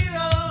little longer.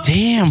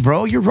 Damn,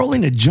 bro, you're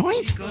rolling a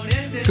joint?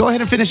 Go ahead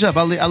and finish up.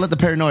 I'll let the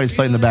Paranoias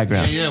play in the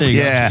background. There you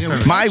go.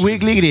 Yeah. My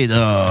weekly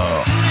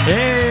grito.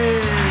 Hey!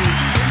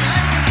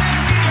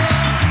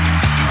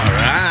 All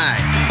right.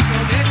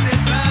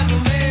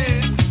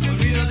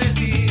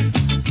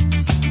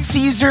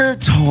 Cesar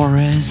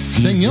Torres.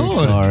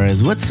 Senor.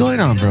 Torres. What's going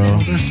on, bro?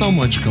 There's so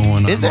much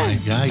going on. Is there? My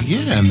guy.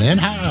 Yeah, man.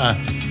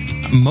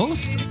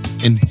 Most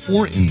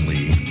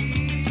importantly,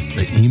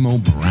 the Emo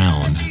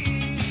Brown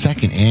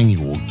second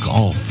annual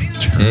golf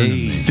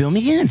tournament. Fill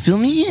me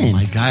in.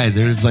 My guy,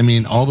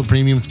 all the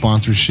premium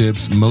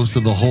sponsorships. Most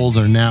of the holes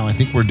are now, I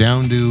think we're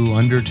down to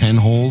under 10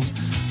 holes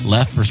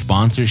left for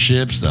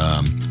sponsorships.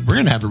 We're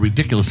going to have a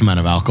ridiculous amount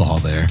of alcohol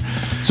there.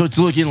 So it's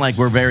looking like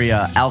we're very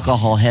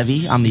alcohol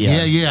heavy on the...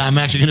 Yeah. I'm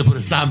actually going to put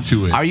a stop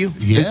to it. Are you?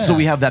 Yeah. So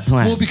we have that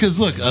plan. Well, because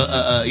look,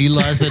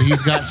 Eli said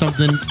he's got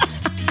something...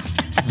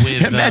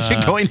 With,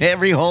 Imagine going to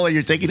every hole and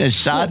you're taking a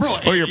shot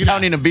Well, bro, or you're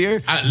pounding a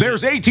beer.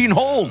 There's 18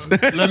 holes.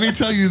 Let me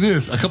tell you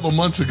this. A couple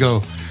months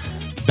ago,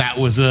 that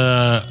was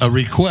a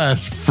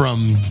request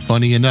from,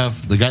 funny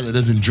enough, the guy that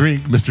doesn't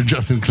drink, Mr.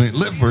 Justin Clint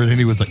Litford. And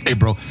he was like, hey,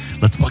 bro,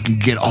 let's fucking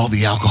get all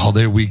the alcohol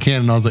there we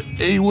can. And I was like,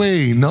 hey,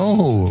 wait,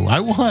 no. I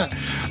want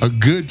a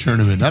good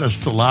tournament, not a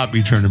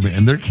sloppy tournament.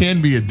 And there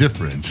can be a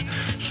difference.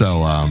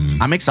 So,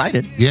 I'm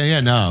excited.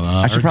 No.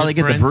 I should probably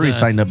get the brewery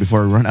signed up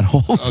before we run out of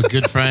holes. A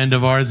good friend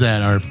of ours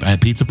at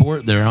Pizza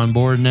Port, they're on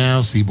board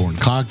now. Seaborn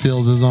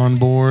Cocktails is on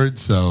board.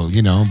 So,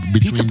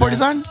 Pizza Port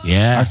is on?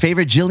 Yeah. Our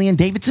favorite Jillian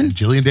Davidson?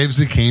 Jillian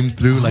Davidson came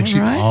through like she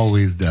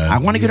always does. I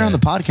want to get her on the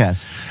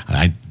podcast.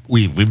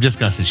 We've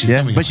discussed it. She's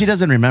coming but on. she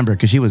doesn't remember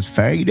because she was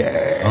faded.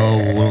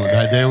 Oh, well,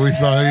 that day we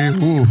saw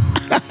you,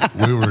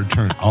 we were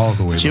turned all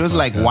the way. She was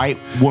like white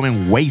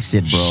woman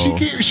wasted, bro.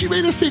 She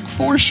made us take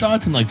 4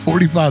 shots in like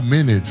 45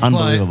 minutes.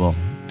 Unbelievable.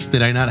 But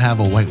did I not have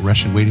a white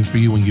Russian waiting for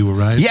you when you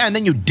arrived? Yeah, and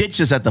then you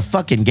ditched us at the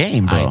fucking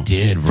game, bro. I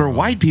did, bro. For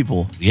white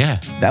people. Yeah.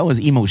 That was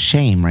emo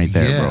shame right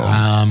there,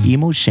 bro.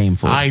 Emo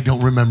shameful. I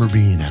don't remember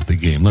being at the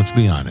game. Let's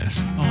be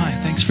honest. Oh, hi.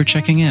 Thanks for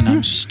checking in.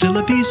 I'm still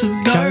a piece of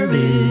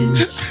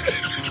garbage.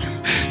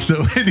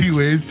 So,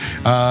 anyways,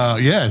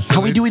 yes. How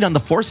are we doing on the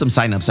foursome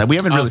signups? We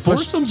haven't really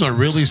pushed. Foursomes are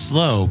really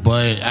slow,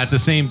 but at the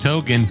same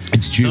token,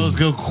 It's June. those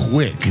go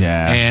quick.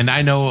 Yeah. And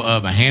I know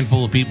of a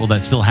handful of people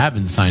that still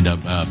haven't signed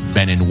up,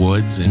 Ben and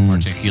Woods in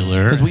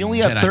particular. Because we only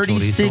have Jedi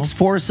 36 Chorizo.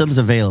 foursomes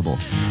available.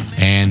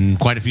 And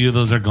quite a few of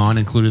those are gone,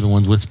 including the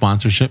ones with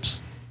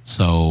sponsorships.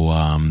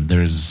 So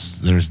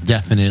there's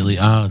definitely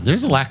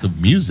there's a lack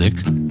of music.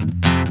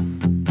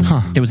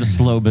 It was a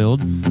slow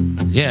build.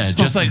 Yeah,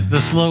 just like the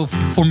slow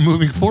for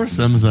moving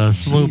foursomes, a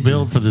slow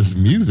build for this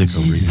music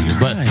over here.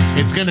 But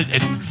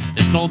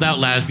it's sold out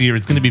last year.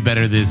 It's gonna be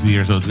better this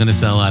year, so it's gonna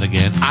sell out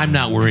again. I'm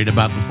not worried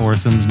about the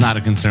foursomes. Not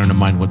a concern of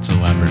mine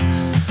whatsoever.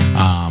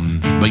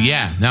 But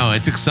yeah, no,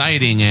 it's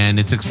exciting, and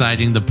it's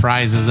exciting the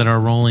prizes that are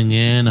rolling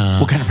in.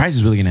 What kind of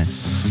prizes are we looking at?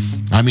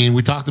 I mean,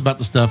 we talked about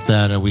the stuff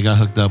that we got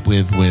hooked up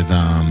with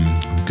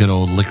good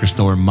old liquor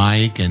store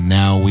Mike, and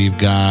now we've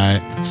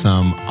got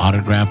some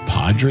autographed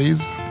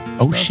Padres.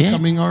 Oh, shit.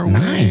 Coming our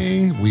Nice.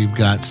 way. We've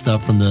got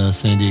stuff from the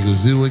San Diego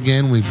Zoo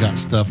again. We've got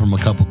stuff from a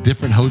couple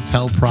different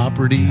hotel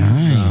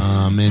properties,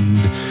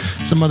 and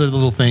some other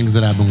little things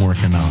that I've been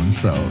working on.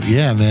 So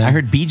yeah, man. I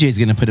heard BJ's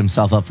going to put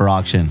himself up for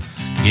auction.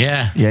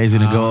 Yeah. Yeah, he's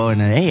going to go and,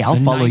 hey, I'll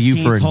follow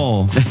you for... 19th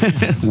hole.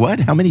 What?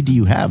 How many do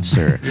you have,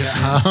 sir?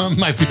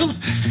 I feel...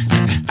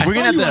 We're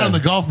gonna have you to- on the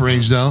golf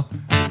range, though.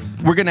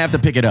 We're going to have to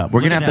pick it up.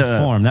 We're going to have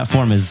to... That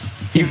form is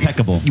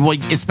impeccable. Well,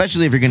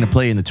 especially if you're going to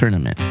play in the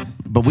tournament.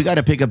 but we got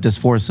to pick up this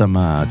foursome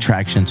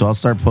traction. So I'll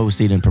start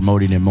posting and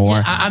promoting it more.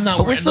 Yeah, I'm not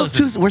But we're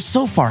worried. we're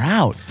so far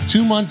out.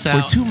 2 months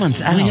out. We're 2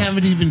 months out. We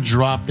haven't even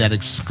dropped that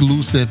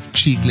exclusive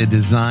Chicle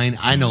design.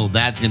 I know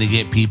that's going to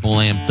get people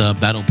amped up.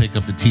 That'll pick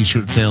up the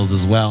t-shirt sales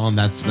as well, and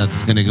that's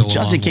going to go.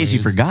 Just in case you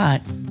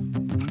forgot.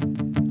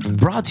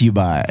 Brought to you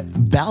by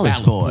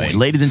Ballast Point. Point.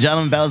 Ladies and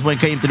gentlemen, Ballast Point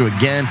came through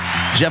again.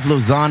 Jeff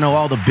Lozano,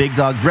 all the big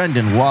dog,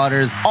 Brendan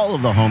Waters, all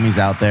of the homies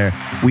out there.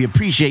 We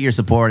appreciate your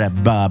support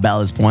at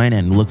Ballast Point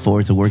and look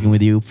forward to working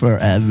with you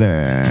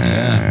forever.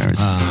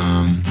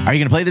 Are you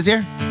going to play this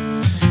year?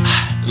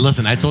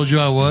 Listen, I told you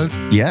I was.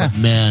 Yeah. But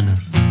man,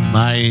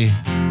 my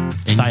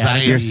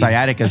anxiety. Your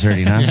sciatica's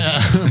hurting, huh?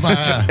 my,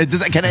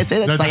 Can I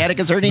say that?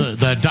 Sciatica's hurting?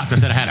 The doctor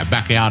said I had a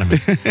backiotomy.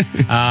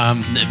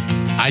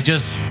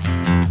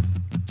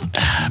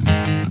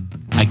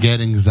 I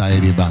get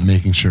anxiety about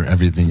making sure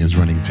everything is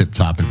running tip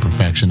top in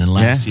perfection. And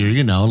last year,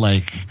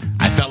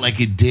 I felt like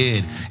it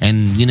did.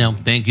 And,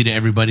 thank you to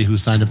everybody who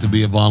signed up to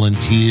be a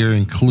volunteer,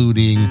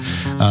 including,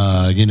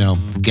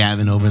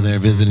 Gavin over there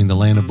visiting the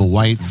land of the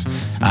whites.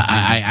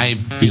 I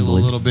feel a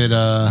little bit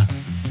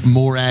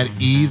more at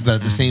ease, but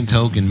at the same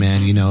token,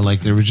 man,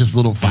 there were just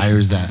little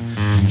fires that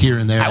here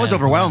and there. I was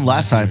overwhelmed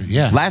last time.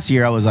 Yeah. Last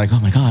year, I was like, oh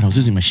my God, I was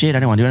losing my shit. I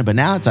didn't want to do it. But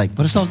now it's like,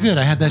 But it's all good.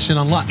 I had that shit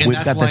on lock. And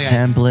we've got the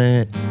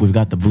template. We've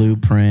got the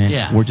blueprint.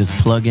 Yeah. We're just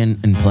plugging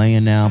and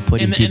playing now,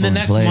 putting in people the in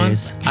next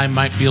place. month, I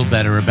might feel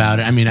better about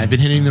it. I mean, I've been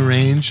hitting the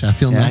range. I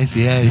feel nice.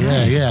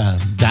 Yeah.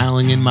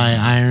 Dialing in my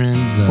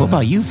irons. What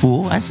about you,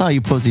 fool? I saw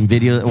you posting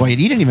videos. Wait,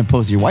 you didn't even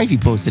post it. Your wifey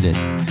posted it.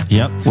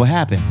 Yep. What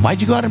happened?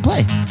 Why'd you go out and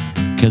play?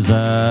 Because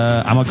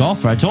I'm a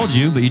golfer. I told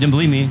you, but you didn't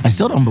believe me. I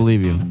still don't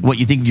believe you. What,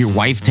 you think your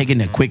wife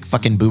taking a quick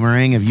fucking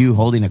boomerang of you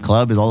holding a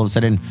club is all of a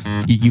sudden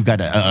you've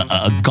got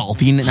a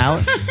golfing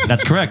out?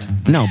 That's correct.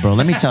 No, bro,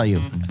 let me tell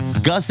you.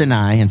 Gus and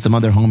I and some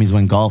other homies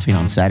went golfing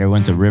on Saturday.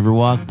 Went to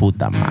Riverwalk.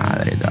 Puta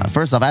madre.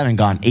 First off, I haven't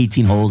gone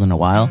 18 holes in a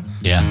while.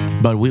 Yeah.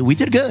 But we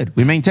did good.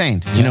 We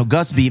maintained.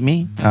 Gus beat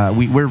me.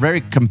 We're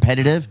very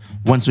competitive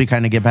once we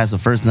kind of get past the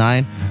first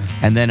 9.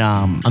 And then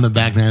on the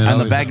back 9? On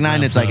the back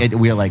 9, it's like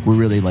we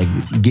really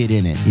get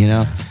in it,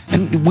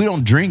 And we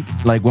don't drink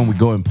like when we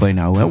go and play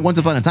now. Once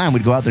upon a time,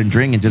 we'd go out there and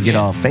drink and just get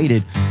all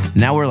faded.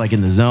 Now we're like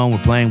in the zone. We're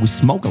playing. We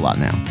smoke a lot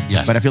now.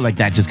 Yes. But I feel like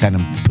that just kind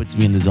of puts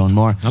me in the zone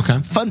more. Okay.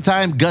 Fun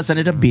time. Gus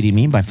ended up beating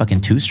me by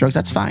fucking 2 strokes.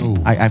 That's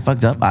fine. I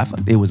fucked up.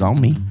 It was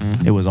on me.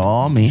 It was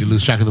all me. Did you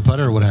lose track of the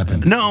putter or what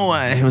happened? No,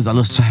 I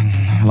lost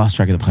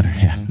track of the putter.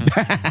 Yeah.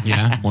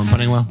 Yeah. Weren't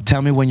putting well?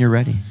 Tell me when you're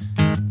ready.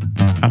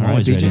 I'm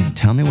always BJ, ready.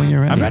 Tell me when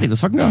you're ready. I'm ready.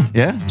 Let's fucking go.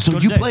 Yeah? So go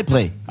you today.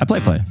 play. I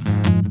play.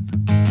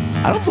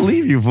 I don't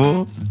believe you,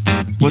 fool.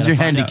 What's your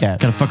handicap?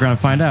 Gotta fuck around and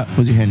find out.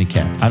 What's your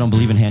handicap? I don't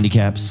believe in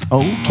handicaps.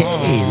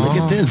 Okay, look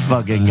at this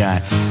fucking guy.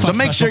 So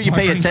make sure you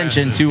pay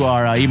attention to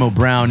our Emo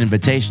Brown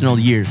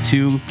Invitational Year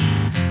 2.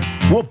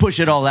 We'll push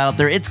it all out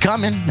there. It's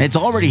coming. It's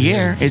already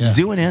here. It's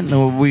doing it.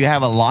 We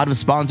have a lot of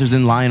sponsors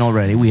in line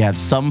already. We have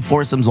some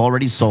foursomes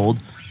already sold.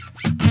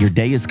 Your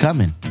day is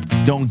coming.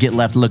 Don't get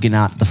left looking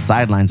out the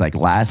sidelines like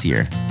last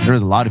year. There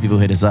was a lot of people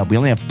who hit us up. We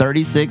only have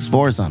 36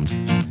 foursomes.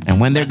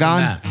 And when they're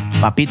gone,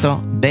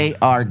 papito, they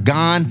are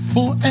gone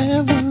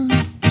forever.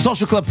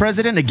 Social Club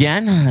President,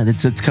 again,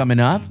 it's coming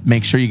up.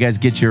 Make sure you guys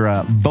get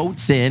your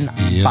votes in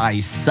by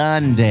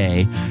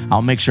Sunday.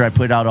 I'll make sure I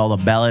put out all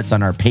the ballots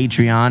on our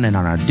Patreon and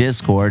on our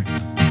Discord.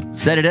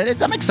 Set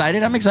it. I'm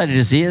excited. I'm excited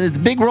to see it. It's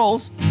big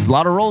roles. There's a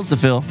lot of roles to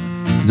fill.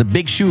 It's a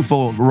big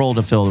role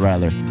to fill,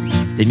 rather.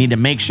 They need to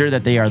make sure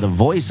that they are the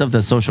voice of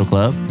the social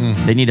club.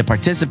 They need to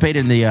participate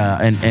in the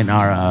in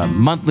our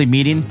monthly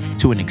meeting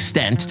to an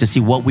extent to see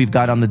what we've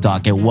got on the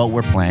docket, what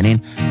we're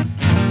planning.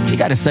 You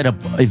got to set up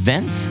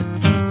events,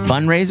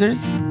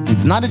 fundraisers.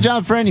 It's not a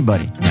job for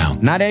anybody. No.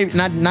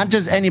 Not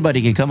just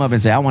anybody can come up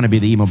and say, I want to be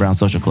the Emo Brown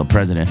Social Club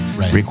president.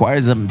 Right.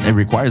 It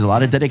requires a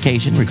lot of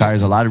dedication,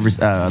 requires a lot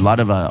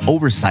of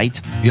oversight.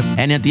 Yep.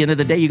 And at the end of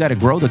the day, you got to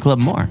grow the club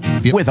more.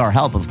 Yep. With our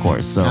help, of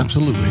course. So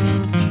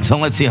Absolutely. So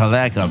let's see how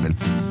that coming.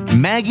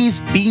 Maggie's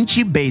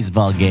Pinchy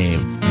baseball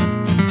game.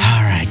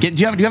 All right. Do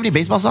you have any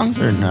baseball songs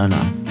or no?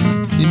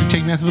 You can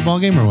take me out to the ball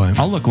game or what?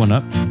 I'll look one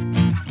up.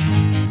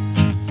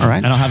 All right.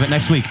 And I'll have it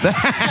next week.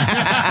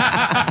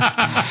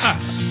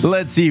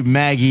 Let's see,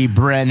 Maggie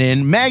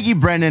Brennan. Maggie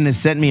Brennan has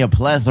sent me a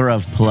plethora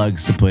of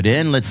plugs to put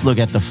in. Let's look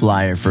at the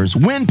flyer first.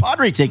 Win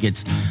Padre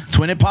tickets.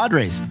 Twin at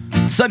Padres.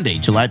 Sunday,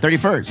 July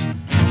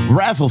 31st.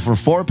 Raffle for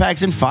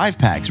 4-packs and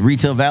 5-packs.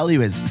 Retail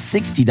value is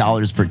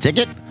 $60 per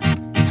ticket.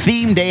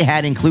 Theme day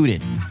hat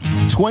included.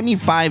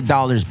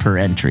 $25 per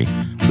entry.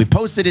 We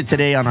posted it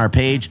today on our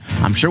page.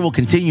 I'm sure we'll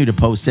continue to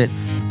post it.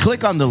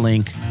 Click on the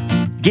link.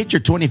 Get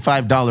your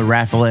 $25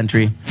 raffle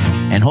entry.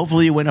 And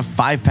hopefully you win a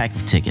 5-pack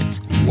of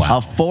tickets. Wow.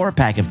 A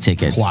 4-pack of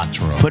tickets.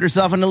 Quattro. Put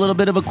herself in a little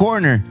bit of a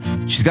corner.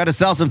 She's got to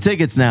sell some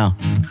tickets now.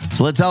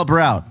 So let's help her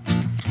out.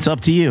 It's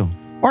up to you.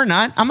 Or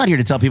not. I'm not here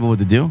to tell people what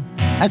to do.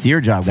 That's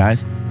your job,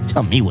 guys.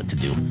 Tell me what to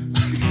do.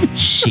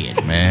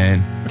 Shit,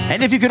 man.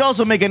 And if you could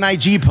also make an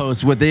IG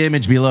post with the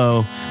image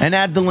below and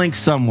add the link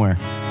somewhere.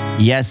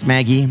 Yes,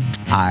 Maggie,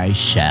 I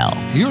shall.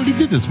 You already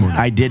did this morning.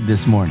 I did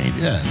this morning.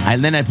 Yeah.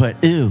 And then I put,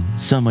 ew,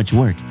 so much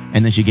work.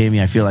 And then she gave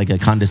me, I feel like, a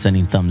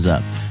condescending thumbs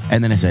up.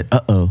 And then I said,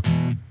 uh-oh,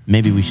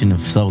 maybe we shouldn't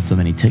have sold so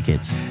many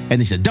tickets. And then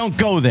she said, don't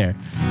go there.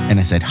 And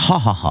I said, ha,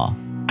 ha, ha.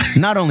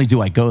 Not only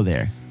do I go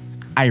there,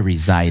 I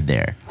reside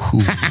there.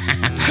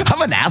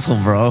 I'm an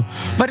asshole, bro.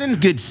 But in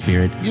good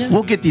spirit, Yeah.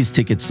 we'll get these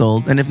tickets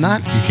sold. And if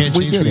not, You can't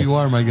we change get who it. you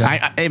are, my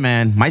guy. Hey,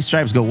 man, my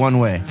stripes go one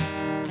way.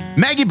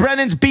 Maggie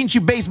Brennan's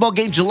Pinchu Baseball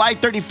Game, July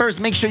 31st.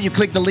 Make sure you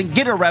click the link.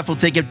 Get a raffle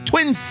ticket.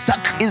 Twin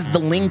Suck is the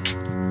link.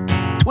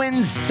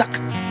 Twin Suck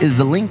is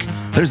the link.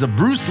 There's a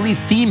Bruce Lee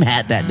theme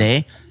hat that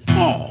day.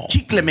 Oh.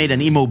 Chicle made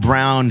an Emo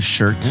Brown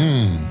shirt.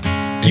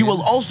 You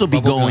will also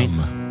be going...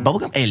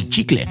 Bubblegum? El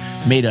Chicle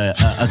made a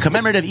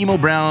commemorative Emo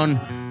Brown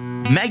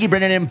Maggie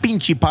Brennan and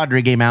Pinchi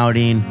Padre game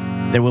outing.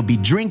 There will be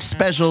drink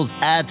specials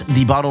at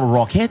the Bottle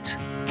Rocket.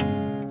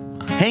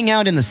 Hang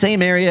out in the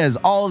same area as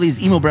all these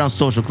Emo Brown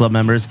Social Club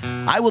members.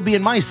 I will be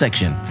in my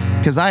section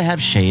because I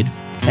have shade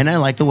and I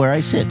like to where I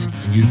sit.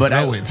 You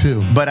throw it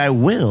too. But I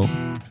will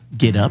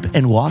get up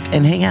and walk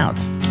and hang out.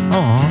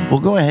 Aw. We'll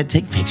go ahead,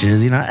 take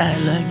pictures,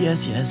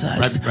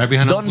 yes. Right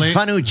behind Don the plate?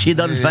 Fanucci,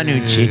 Don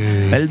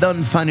Fanucci. El Don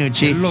It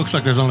Fanucci. looks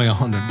like there's only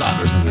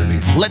 $100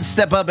 underneath. Let's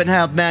step up and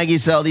help Maggie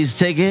sell these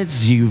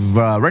tickets. You've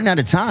run out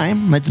of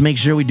time. Let's make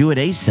sure we do it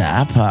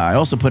ASAP. I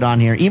also put on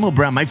here Emo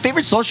Brown, my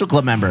favorite social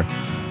club member.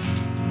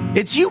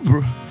 It's you,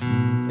 bro.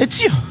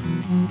 It's you.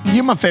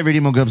 You're my favorite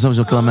Emo Club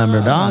social club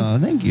member, dog.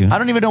 Oh, thank you. I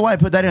don't even know why I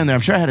put that in there.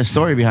 I'm sure I had a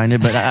story behind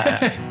it, but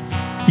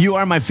you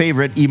are my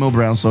favorite Emo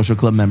Brown social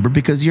club member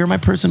because you're my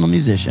personal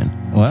musician.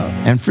 Well,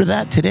 And for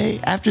that, today,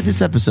 after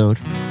this episode,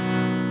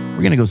 we're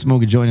going to go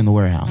smoke a joint in the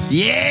warehouse.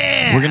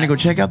 yeah. We're going to go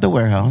check out the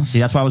warehouse. See,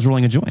 that's why I was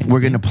rolling a joint. We're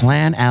going to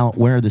plan out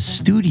where the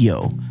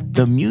studio,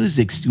 the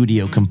music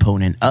studio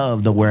component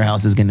of the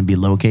warehouse is going to be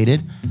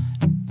located.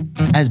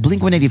 As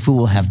Blink-182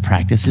 will have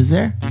practices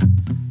there.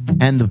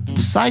 And the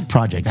side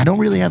project, I don't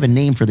really have a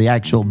name for the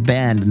actual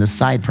band and the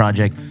side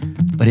project,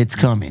 but it's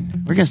coming.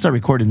 We're going to start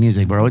recording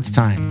music, bro. It's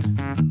time.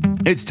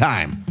 It's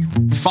time.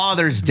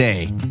 Father's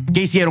Day.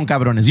 Que hicieron,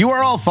 cabrones? You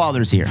are all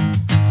fathers here.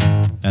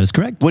 That is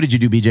correct. What did you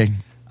do, BJ?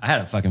 I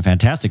had a fucking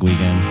fantastic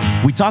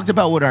weekend. We talked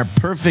about what our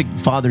perfect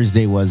Father's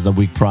Day was the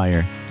week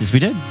prior. Yes, we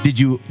did. Did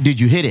you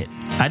hit it?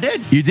 I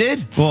did. You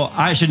did? Well,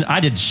 I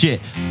did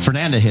shit.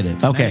 Fernanda hit it.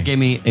 Okay. Fernanda gave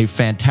me a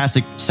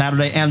fantastic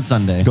Saturday and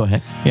Sunday. Go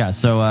ahead. Yeah,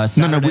 so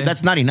Saturday. No,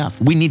 that's not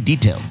enough. We need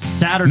details.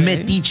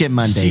 Saturday. Metiche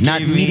Monday, she not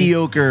gave me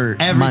mediocre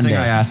everything Monday.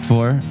 I asked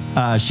for.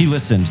 She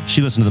listened.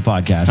 She listened to the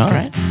podcast. All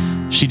right.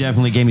 She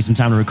definitely gave me some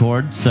time to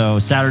record. So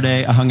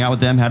Saturday, I hung out with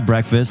them, had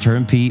breakfast. Her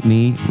and Pete,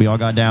 me, we all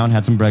got down,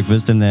 had some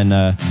breakfast, and then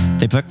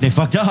they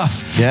fucked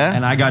off. Yeah?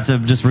 And I got to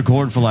just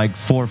record for like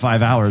 4 or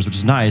 5 hours, which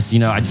is nice. You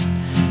know,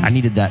 I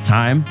needed that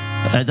time.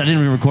 I didn't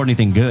even record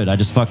anything good. I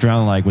just fucked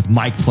around like with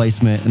mic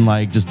placement and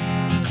like just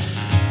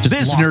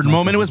This lost nerd myself.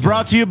 moment was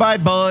brought to you by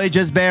Boy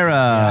Jasbera.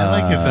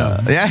 I like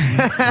it though. Yeah.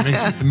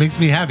 It makes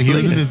me happy. He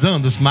was in his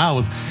zone. The smile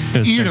was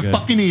was ear so to good.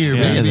 fucking ear,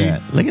 Yeah.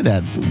 baby. Look at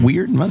that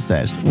weird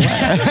mustache.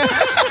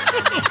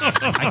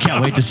 I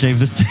can't wait to shave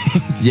this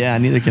thing. Yeah,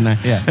 neither can I.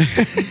 Yeah.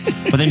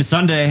 But then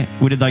Sunday,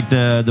 we did like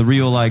the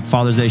real like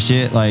Father's Day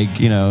shit. Like,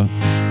 you know,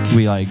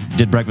 we like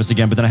did breakfast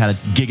again, but then I had a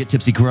gig at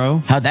Tipsy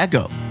Crow. How'd that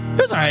go?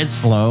 It was all right. It's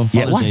slow.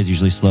 Yeah, Father's why? Day is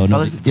usually slow.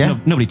 Nobody, Father's- yeah.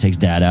 nobody takes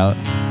dad out.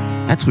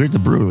 That's weird. The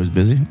brewer was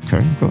busy.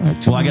 Okay, go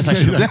ahead. Well, I guess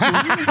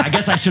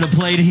I should have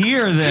played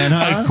here then,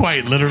 I huh?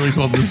 quite literally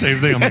told him the same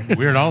thing. I'm like,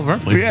 weird, all of our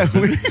places.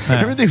 Yeah,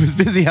 everything was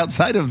busy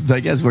outside of,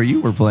 I guess, where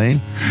you were playing.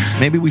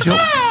 Maybe we should.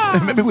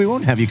 Maybe we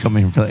won't have you come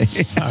in and play.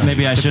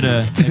 Maybe I should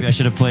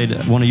have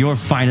played one of your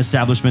fine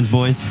establishments,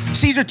 boys.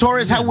 Caesar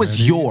Torres, how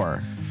was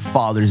your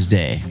Father's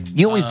Day?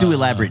 You always do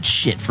elaborate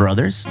shit for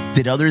others.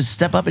 Did others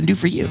step up and do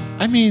for you?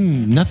 I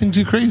mean, nothing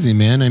too crazy,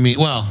 man. I mean,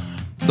 well,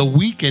 the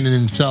weekend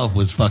in itself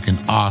was fucking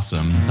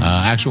awesome.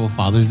 Actual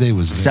Father's Day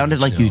was very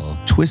Sounded like chill. you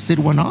twisted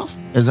one off.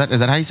 Is that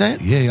how you say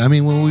it? Yeah, I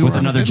mean, well, we With were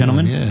on a another good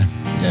gentleman? one,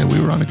 yeah, we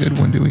were on a good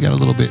one, dude. We got a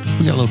little bit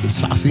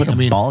saucy. Put a I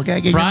mean, ball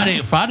gag in your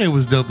mouth? Friday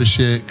was dope as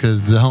shit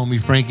because the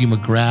homie Frankie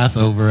McGrath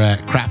over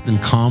at Craft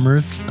and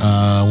Commerce,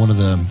 one of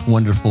the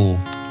wonderful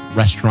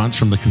restaurants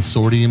from the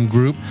Consortium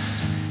Group,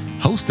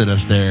 hosted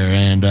us there,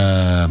 and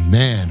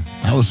man,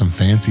 that was some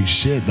fancy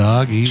shit,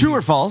 dog. True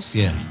or false?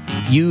 Yeah.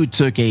 You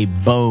took a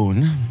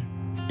bone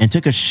and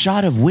took a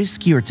shot of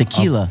whiskey or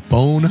tequila.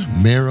 Bone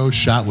marrow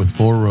shot with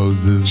 4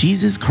 roses.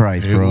 Jesus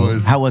Christ, bro.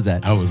 How was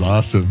that? That was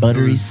awesome.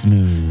 Buttery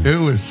smooth. It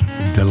was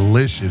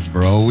delicious,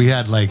 bro. We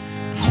had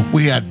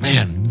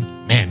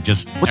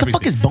just What the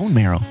fuck is bone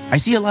marrow? I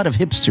see a lot of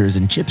hipsters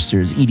and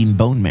chipsters eating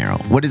bone marrow.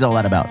 What is all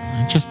that about?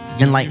 just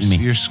Enlighten me.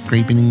 You're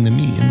scraping the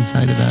meat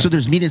inside of that. So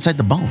there's meat inside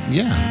the bone.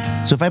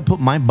 yeah, So if I put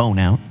my bone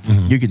out,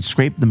 you can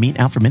scrape the meat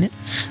out for a minute?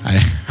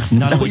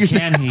 Not that what only you're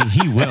can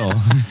he will.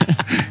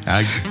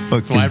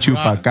 that's why I brought,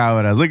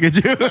 chupacabras. Look at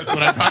you. that's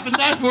what I brought the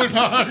knife for,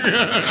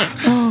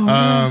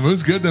 dog. It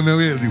was good though, man.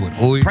 We had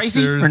oysters.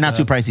 Pricey or not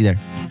too pricey there?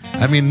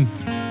 I mean,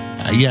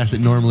 Yes,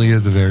 it normally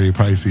is a very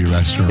pricey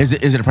restaurant. Is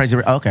it a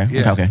pricey? Okay.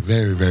 Yeah, Okay.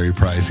 very, very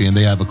pricey. And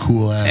they have a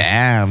cool ass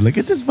Damn, look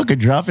at this fucking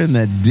drop in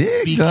the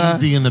dick. dog.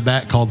 speakeasy in the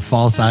back called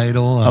False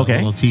Idol. A Okay.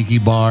 little tiki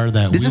bar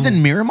that This is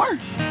in Miramar?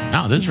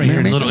 No, this is right here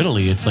in Little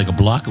Italy. It's like a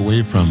block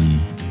away from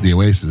the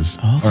Oasis.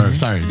 Or,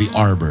 sorry, the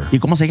Arbor. ¿Y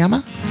cómo se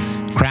llama?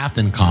 Craft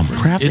and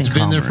Commerce. Craft It's and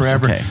been there Commerce,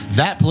 forever. okay.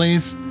 That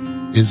place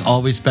is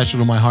always special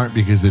to my heart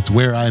because it's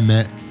where I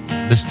met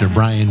Mr.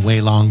 Brian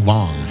Weilong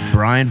Vong.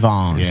 Brian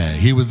Vong. Yeah,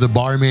 he was the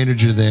bar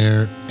manager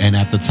there, and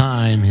at the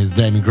time, his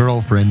then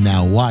girlfriend,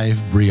 now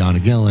wife,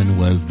 Brianna Gillen,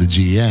 was the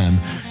GM,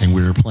 and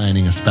we were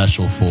planning a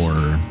special for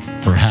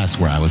Hess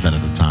where I was at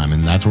the time,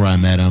 and that's where I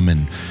met him.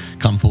 And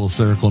come full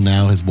circle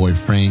now, his boy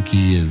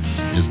Frankie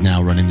is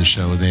now running the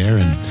show there,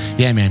 and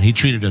yeah, man, he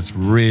treated us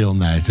real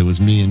nice. It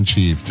was me and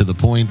Chief to the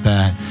point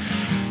that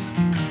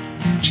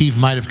Chief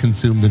might have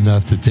consumed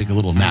enough to take a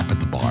little nap at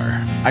the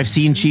bar. I've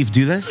seen Chief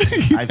do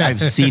this.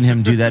 I've seen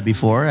him do that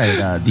before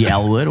at the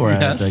Elwood or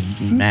at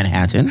the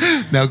Manhattan.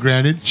 Now,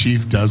 granted,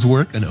 Chief does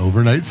work an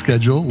overnight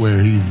schedule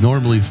where he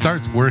normally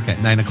starts work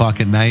at 9 o'clock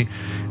at night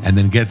and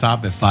then gets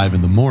up at 5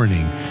 in the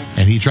morning.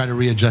 And he tried to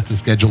readjust the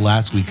schedule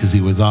last week because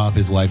he was off.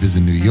 His wife is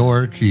in New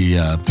York. He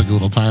took a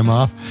little time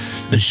off.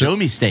 The Show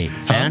Me State.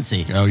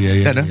 Fancy. Oh,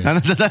 yeah.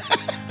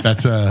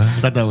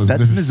 That was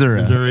That's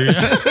Missouri.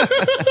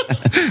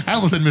 I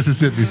almost said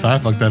Mississippi, so I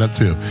fucked that up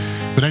too.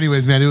 But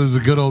anyways, man, it was a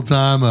good old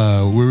time.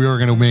 We were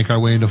going to make our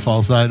way into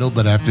False Idol,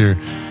 but after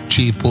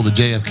Chief pulled the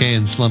JFK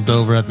and slumped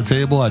over at the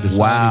table, I decided,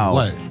 Wow.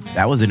 what?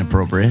 That was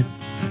inappropriate.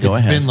 Go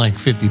It's ahead. been like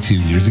 52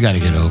 years. You got to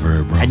get over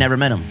it, bro. I never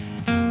met him.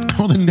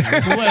 Well, then,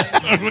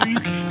 what do you...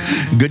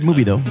 Good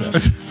movie, though.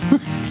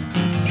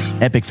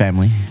 Epic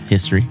family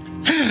history.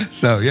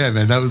 So yeah,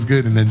 man, that was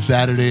good. And then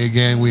Saturday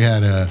again, we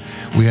had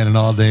an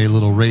all day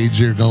little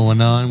rager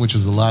going on, which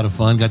was a lot of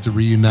fun. Got to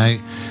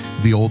reunite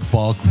the old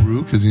fall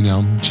crew because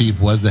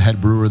Chief was the head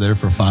brewer there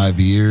for 5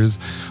 years.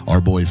 Our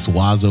boy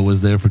Swazo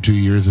was there for 2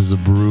 years as a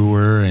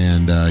brewer,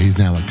 and he's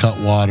now at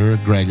Cutwater.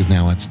 Greg is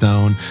now at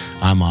Stone.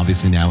 I'm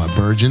obviously now at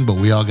Virgin, but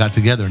we all got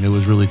together and it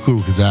was really cool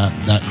because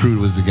that crew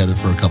was together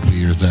for a couple of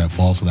years there at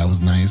Fall, so that was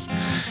nice.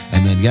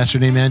 And then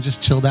yesterday, man,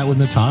 just chilled out with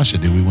Natasha,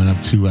 dude. We went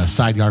up to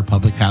Side Yard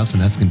Public House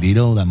in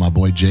Escondido that my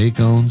boy Jake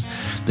owns.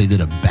 They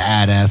did a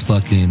badass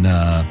fucking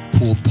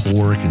pulled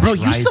pork and Bro,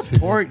 you trice.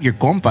 support your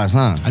compas,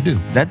 huh? I do.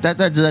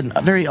 That's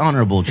a very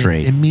honorable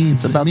trait. it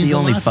means- it's about it means the a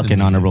only lot to fucking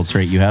me. honorable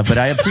trait you have. But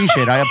I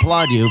appreciate, I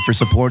applaud you for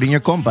supporting your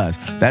compas.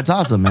 That's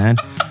awesome, man.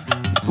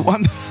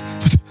 One-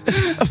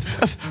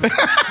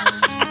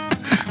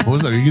 What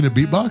was that? Are you gonna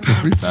beatbox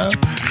or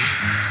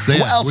freestyle? So,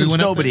 Well, we since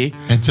went up nobody- there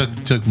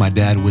and took my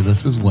dad with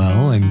us as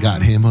well, and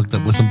got him hooked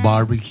up with some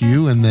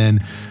barbecue, and then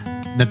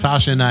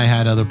Natasha and I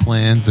had other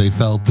plans. They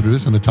fell through,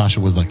 so Natasha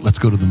was like, "Let's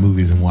go to the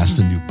movies and watch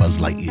the new Buzz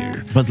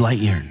Lightyear." Buzz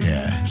Lightyear.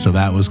 Yeah, so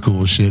that was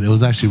cool shit. It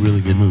was actually a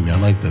really good movie. I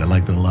liked it. I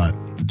liked it a lot.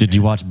 Did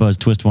you watch Buzz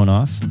twist one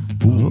off?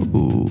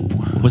 Ooh.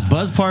 Was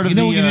Buzz part of You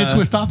know, the... we need to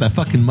twist off that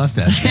fucking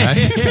mustache,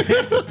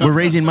 right? We're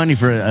raising money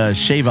for a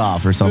shave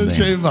off or something.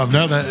 Shave off.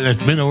 No,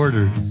 that's been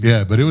ordered.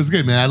 Yeah, but it was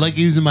good, man. I like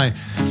using my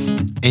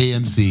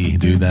AMC,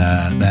 dude.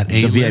 That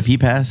The A-list. VIP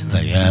pass?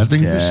 Yeah,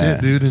 things are Yeah.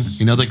 shit, dude.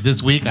 And, like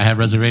this week, I have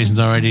reservations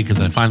already because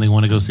I finally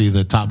want to go see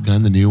the Top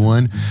Gun, the new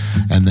one.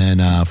 And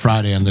then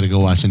Friday, I'm going to go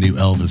watch the new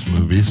Elvis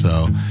movie.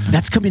 So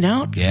That's coming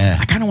out? Yeah.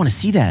 I kind of want to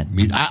see that.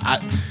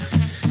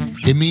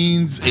 it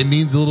means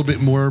a little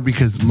bit more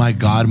because my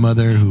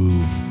godmother,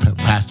 who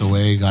passed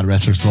away, God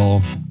rest her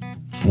soul,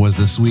 was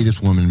the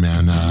sweetest woman,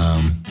 man.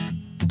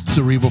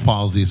 Cerebral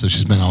palsy, so she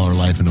spent all her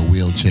life in a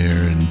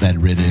wheelchair and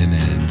bedridden,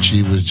 and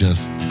she was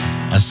just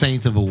a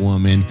saint of a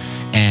woman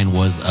and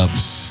was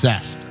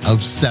obsessed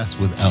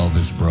with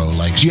Elvis, bro.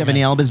 Like, Do you have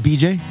any Elvis,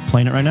 BJ?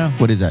 Playing it right now?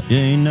 What is that? You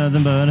ain't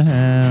nothing but a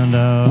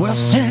handout. Well,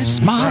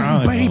 since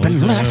my baby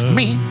left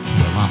me.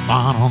 I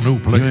found a new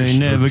place. You ain't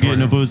never to getting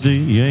a live. pussy.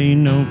 You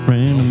ain't no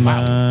friend of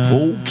mine.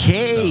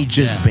 Okay,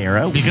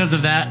 Gisbera. Because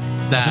of that,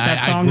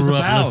 that song I is grew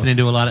up about. listening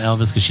to a lot of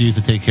Elvis because she used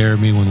to take care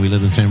of me when we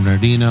lived in San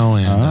Bernardino.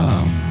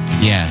 And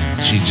yeah,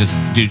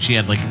 she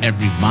had like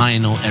every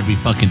vinyl, every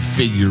fucking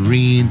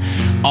figurine,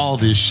 all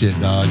this shit,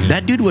 dog. And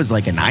That dude was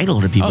like an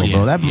idol to people, Oh, yeah.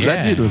 bro. That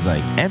Yeah. dude was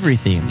like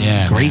everything.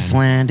 Yeah,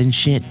 Graceland and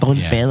shit. Todo el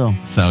yeah. pedo.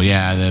 So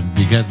yeah,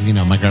 because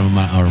my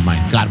grandma or my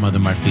godmother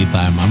Martita,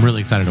 I'm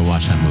really excited to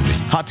watch that movie.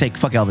 Hot take.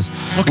 Fuck Elvis.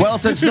 Well,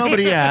 since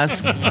nobody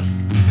asked,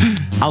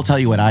 I'll tell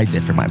you what I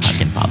did for my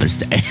fucking Father's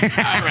Day.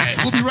 All right,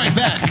 we'll be right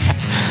back.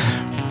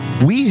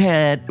 We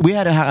had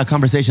a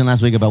conversation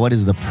last week about what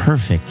is the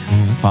perfect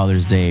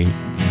Father's Day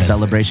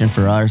celebration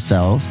for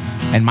ourselves,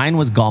 and mine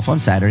was golf on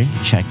Saturday.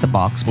 Check the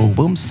box. Boom,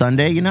 boom.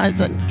 Sunday,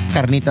 it's a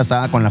carnita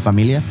asada con la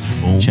familia.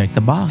 Check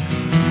the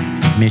box.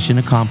 Mission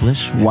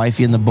accomplished.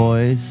 Wifey and the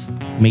boys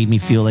made me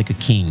feel like a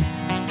king.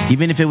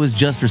 Even if it was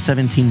just for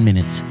 17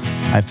 minutes,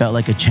 I felt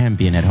like a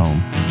champion at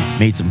home.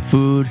 Made some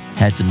food,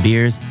 had some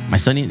beers. My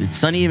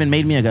Sonny even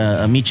made me a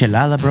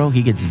michelada, bro.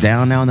 He gets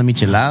down now on the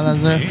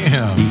micheladas.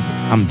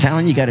 Damn. I'm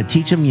telling you, got to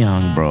teach him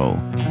young, bro.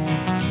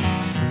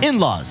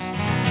 In-laws.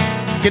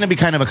 Gonna be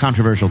kind of a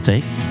controversial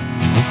take.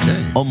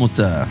 Okay. Almost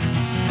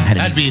Had to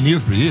That'd be new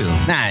for you.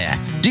 Nah,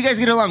 yeah. Do you guys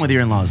get along with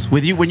your in-laws?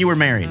 With you when you were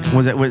married?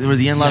 Was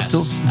the in-laws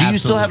Yes, cool? Do you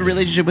still have a absolutely.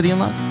 relationship with the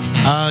in-laws?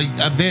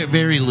 Very,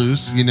 very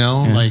loose, you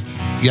know. Like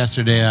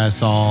yesterday, I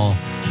saw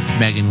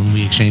Megan when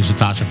we exchanged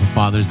Natasha for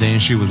Father's Day,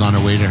 and she was on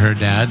her way to her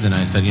dad's, and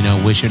I said, you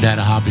know, wish your dad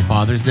a happy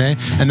Father's Day.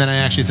 And then I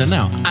actually said,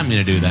 no, I'm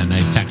going to do that, and I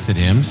texted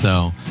him.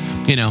 So,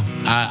 you know,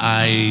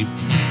 I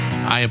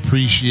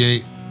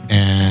appreciate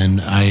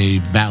and I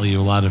value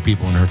a lot of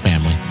people in her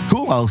family.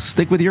 Cool. I'll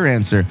stick with your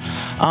answer.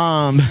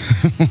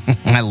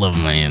 I love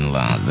my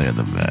in-laws. They're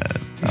the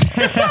best.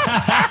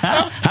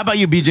 How about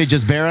you, BJ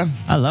Jasbera?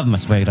 I love my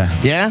suegra.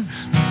 Yeah?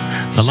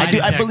 The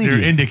lie I believe detector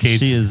you.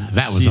 indicates She is.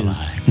 that was she a is-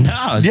 lie.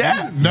 No.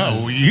 Yeah?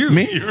 No, you.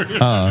 Me?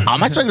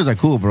 My suegros are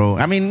cool, bro.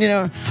 I mean, you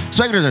know,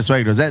 suegros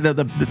are suegros.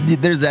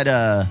 There's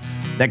that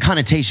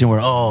connotation where,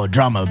 oh,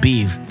 drama,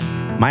 beef.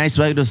 My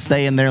suegros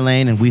stay in their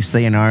lane and we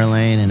stay in our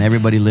lane and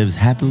everybody lives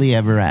happily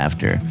ever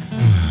after.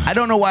 I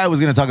don't know why I was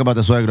going to talk about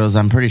the suegros.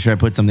 I'm pretty sure I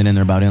put something in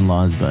there about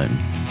in-laws, but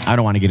I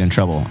don't want to get in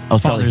trouble. I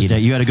was probably Father's Day.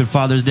 heated. You had a good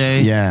Father's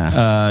Day.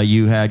 Yeah.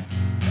 You had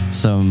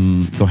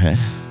some. Go ahead.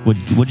 What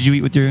did you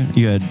eat with your?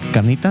 You had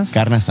carnitas.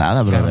 Carne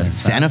asada, brother. Carne asada.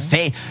 Santa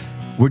Fe.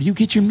 Where do you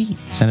get your meat?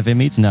 Santa Fe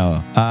meats?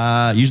 No.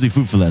 Usually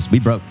food for less. We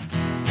broke.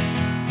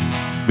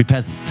 We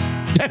peasants.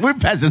 We're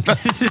peasants.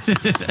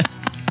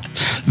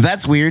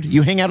 That's weird.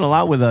 You hang out a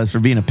lot with us for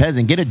being a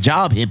peasant. Get a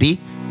job, hippie.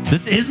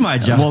 This is my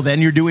job. Well,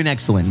 then you're doing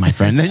excellent, my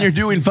friend. Then you're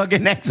doing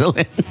fucking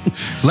excellent.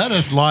 Let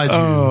us lie to you.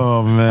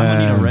 Oh, I'm man.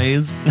 gonna need a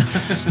raise.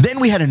 Then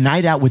we had a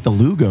night out with the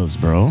Lugos,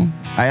 bro.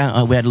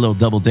 We had a little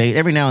double date.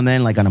 Every now and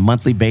then, like on a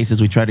monthly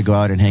basis, we try to go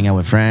out and hang out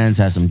with friends,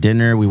 have some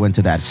dinner. We went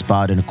to that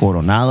spot in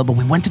Coronado, but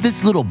we went to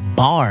this little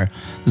bar,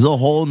 this little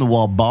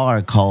hole-in-the-wall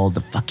bar called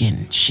the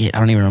fucking shit. I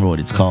don't even remember what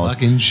it's called.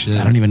 fucking shit.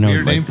 I don't even know.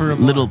 Weird name for a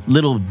bar.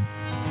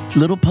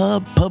 Little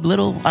pub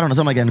little, I don't know,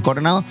 something like that in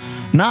Coronado.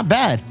 Not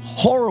bad.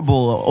 Horrible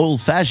old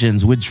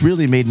fashions, which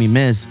really made me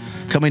miss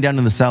coming down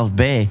to the South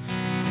Bay.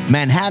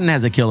 Manhattan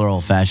has a killer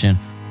old fashioned.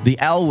 The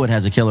Elwood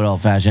has a killer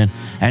old fashioned,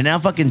 and now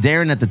fucking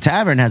Darren at the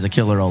Tavern has a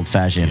killer old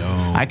fashioned.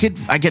 I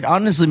could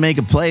honestly make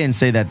a play and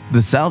say that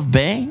the South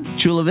Bay,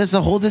 Chula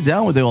Vista holds it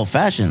down with the old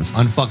fashions,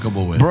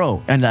 Unfuckable with.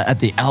 bro. And at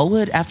the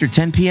Elwood after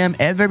 10 p.m.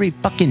 every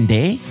fucking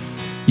day,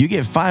 you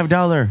get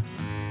 $5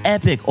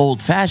 epic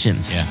old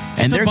fashions. Yeah,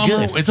 and it's they're a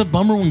bummer. good. It's a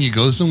bummer when you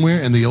go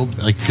somewhere and the old,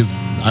 like, because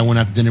I went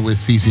out to dinner with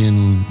Cece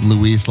and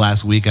Luis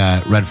last week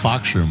at Red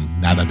Fox Room.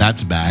 Now that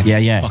that's back,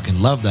 Yeah. fucking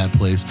love that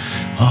place.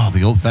 Oh,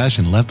 the old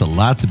fashioned left a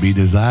lot to be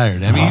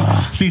desired. I mean,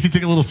 Cece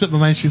took a little sip of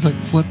mine. She's like,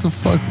 "What the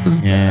fuck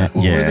was Yeah, that?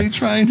 What yeah. were they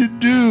trying to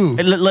do?"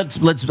 And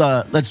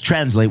let's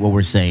translate what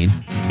we're saying.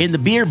 In the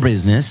beer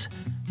business,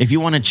 if you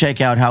want to check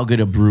out how good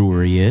a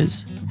brewery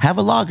is, have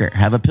a lager,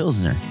 have a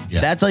pilsner. Yeah.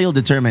 That's how you'll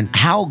determine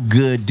how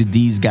good do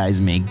these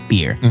guys make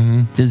beer.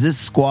 Does this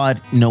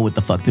squad know what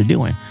the fuck they're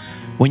doing?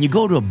 When you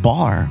go to a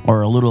bar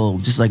or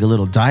just like a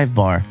little dive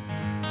bar,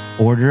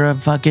 order a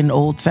fucking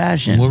old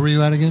fashioned. Where were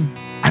you at again?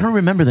 I don't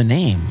remember the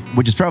name,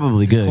 which is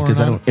probably good because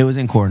Coronado? it was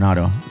in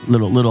Coronado,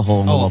 little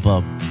hole in the little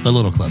pub. The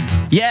Little Club.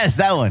 Yes,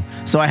 that one.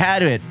 So I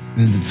had it.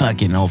 And the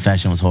fucking old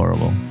fashioned was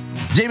horrible.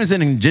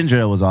 Jameson and ginger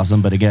ale was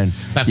awesome, but again,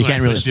 That's you what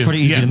can't I really switched to. pretty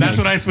easy Yeah, to that's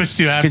make. what I switched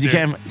to after. because you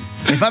can't.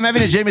 If I'm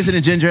having a Jameson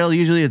and ginger ale,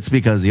 usually it's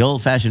because the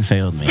old fashioned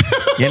failed me.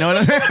 You know what I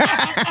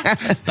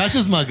mean? That's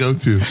just my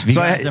go-to. Have you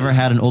So guys I- ever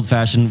had an old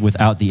fashioned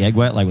without the egg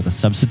white, like with a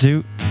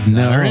substitute?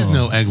 No, There is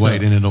no egg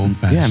white in an old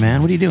fashioned. Yeah,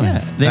 man. What are you doing?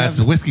 They That's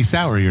have- a whiskey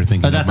sour you're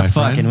thinking Oh, of, that's my a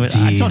fucking. friend.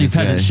 I told you Jesus,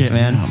 peasant guys. shit,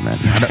 man. Oh, man.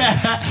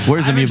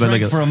 Where's the I mute? haven't But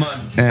drank look for a at,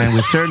 month. and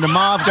we've turned them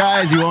off,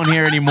 guys. You won't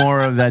hear any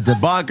more of that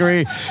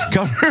debauchery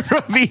coming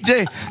from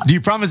VJ. Do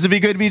you promise to be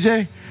good,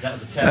 VJ? That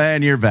was a test.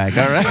 And you're back.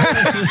 All right.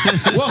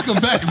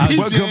 Welcome back, BJ.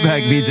 Welcome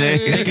back,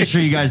 VJ. Making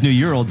sure you guys knew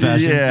your old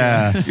fashions.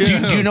 Yeah.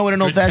 Do you know what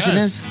an old fashioned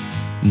is?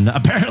 No,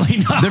 apparently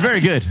not. They're very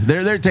good.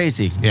 They're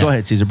tasty. Yeah. Go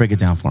ahead, Caesar. Break it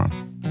down for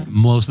them.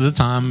 Most of the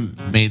time,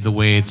 made the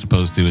way it's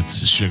supposed to.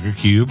 It's a sugar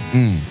cube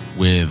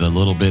with a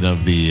little bit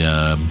of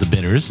the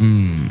bitters.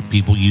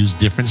 People use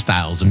different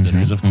styles of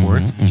bitters, of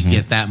course. You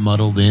get that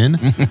muddled in,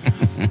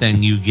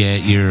 then you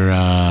get your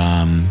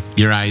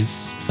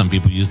ice. Some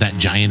people use that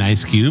giant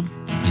ice cube.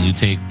 And you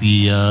take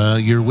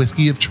your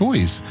whiskey of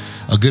choice.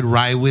 A good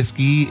rye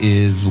whiskey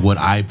is what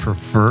I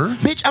prefer.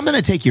 Bitch, I'm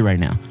gonna take you right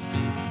now.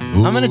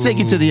 I'm gonna take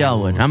you to the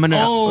Elwood. I'm gonna,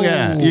 Oh.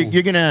 yeah.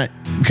 You're gonna,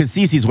 because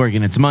Cece's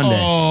working. It's Monday.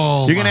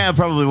 Oh, you're gonna my- have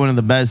probably one of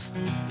the best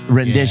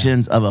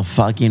renditions of a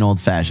fucking old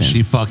fashioned.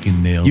 She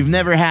fucking nailed You've it.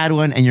 never had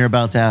one, and you're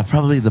about to have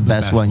probably the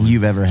best best one one.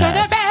 you've ever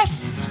had.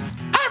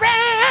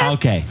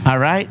 Okay. All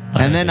right,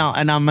 and then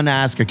I'm gonna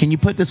ask her, can you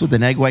put this with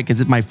an egg white?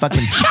 Because my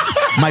fucking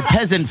my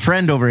peasant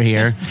friend over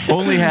here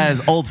only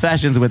has old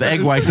fashions with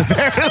egg whites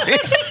apparently.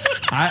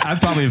 I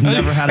probably have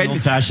never had an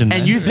old fashioned.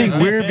 And you think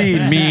we're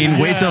being mean?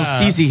 Wait till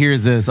Cece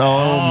hears this.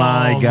 Oh,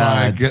 my my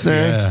God, God, sir.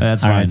 yeah.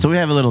 That's All fine. right, so we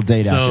have a little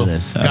date So, after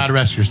this. God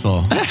rest your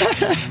soul.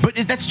 But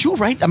that's true,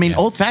 right? I mean,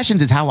 old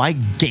fashions is how I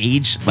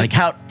gauge, like,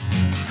 how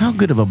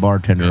good of a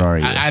bartender are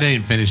you? I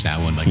didn't finish that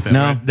one like that.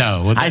 No,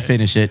 No. I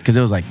finished it because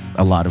it was like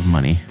a lot of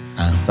money.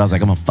 So I was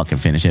like, I'm gonna fucking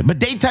finish it. But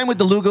daytime with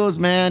the Lugos,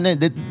 man,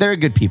 they're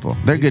good people.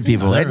 They're good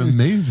people. They're And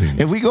amazing.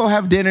 If we go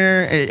have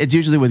dinner, it's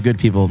usually with good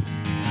people.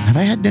 Have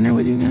I had dinner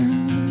with you guys?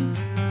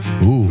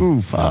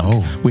 Ooh, fuck.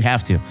 Oh. We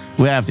have to.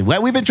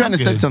 Well, we've been trying to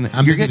set something.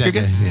 I'm You're busy good.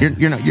 You're that good. day, yeah.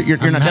 You're not. You're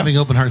I'm not having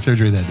open heart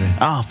surgery that day.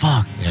 Oh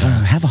fuck.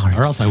 Yeah. Have a heart.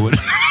 Or else I would.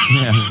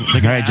 Yeah.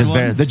 All right,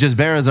 the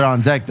Jasberas are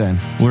on deck then.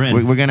 We're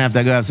in. We're gonna have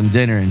to go have some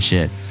dinner and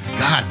shit. As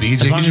God,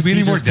 BJ, long could you as be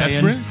any more Caesar's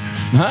paying. desperate?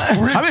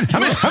 I'm in.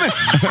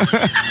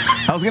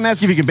 I was gonna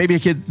ask you if you can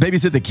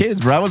babysit the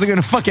kids, bro. I wasn't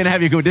gonna fucking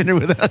have you go dinner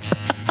with us.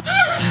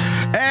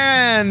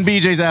 And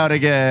BJ's out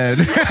again.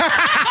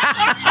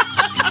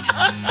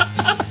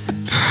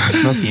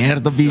 No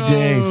cierto,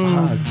 BJ.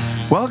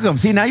 Fuck. Welcome.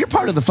 See, now you're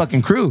part of the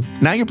fucking crew.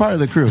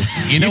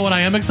 You know what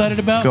I am excited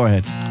about? Go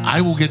ahead.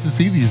 I will get to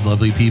see these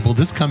lovely people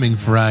this coming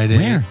Friday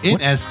Where? in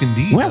What?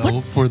 Escondido Where?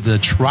 What? for the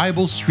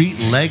Tribal Street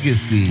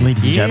Legacy.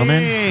 Ladies and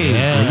gentlemen.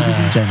 Yeah. Ladies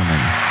and gentlemen.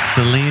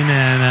 Celine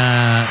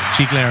and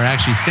Chicle are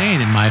actually staying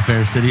in my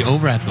fair city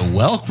over at the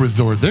Welk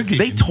Resort. They're getting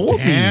They told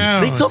me.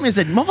 down. I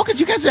said, motherfuckers,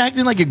 you guys are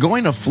acting like you're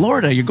going to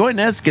Florida. You're going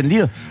to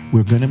Escondido.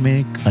 We're going to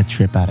make a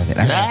trip out of it.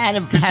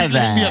 Because Chicle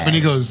hit me up and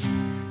he goes,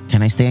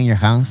 Can I stay in your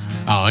house?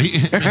 oh,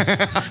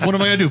 what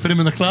am I going to do? Put him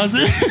in the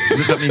closet?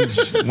 I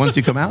mean, once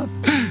you come out?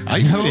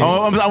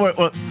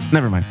 Oh,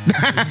 Never mind.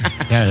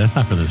 yeah, that's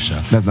not for this show.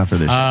 That's not for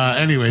this.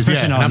 Anyways,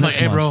 Especially yeah. not And I'm in like,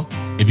 this hey, bro,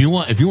 if you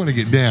want to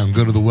get down,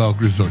 go to the Welk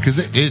Resort because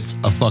it's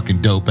a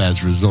fucking dope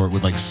ass resort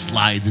with like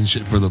slides and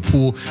shit for the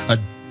pool.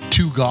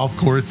 2 golf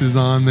courses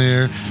on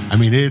there. I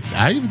mean,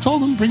 I even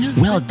told them bring your.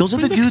 Well, those are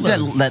the dudes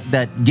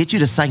that get you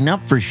to sign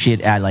up for shit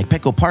at like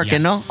Petco Park,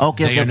 and no?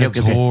 They are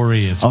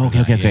notorious. for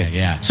that. Okay.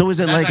 Yeah. So is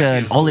it That's like actually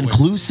an a cool way.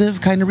 all-inclusive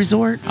kind of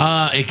resort?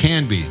 It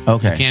can be.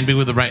 Okay. It can be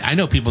with the right. I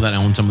know people that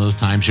own some of those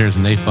timeshares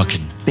and they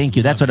fucking. Thank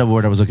you. That's what the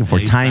word I was looking for.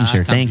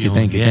 Timeshare. Thank you.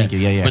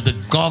 Yeah. But the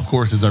golf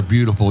courses are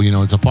beautiful. You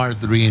know, it's a par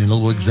 3 and a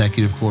little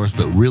executive course,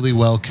 but really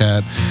well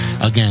kept.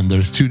 Again,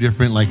 there's 2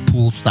 different like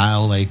pool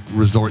style like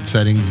resort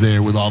settings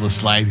there with all the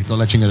slides.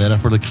 La Chingadera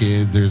for the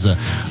kids. There's a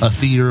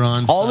theater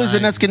on. All is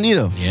in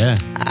Escondido. Yeah.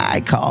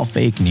 I call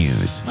fake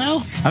news.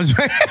 Well,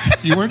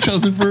 you weren't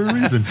chosen for a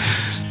reason.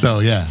 So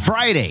yeah.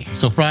 Friday.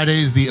 So Friday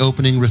is the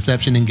opening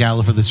reception in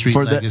Gala for the Street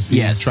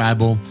Legacy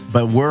Tribal.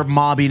 But we're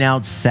mobbing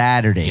out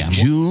Saturday, Yeah.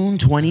 June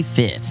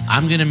 25th.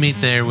 I'm going to meet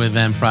there with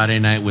them Friday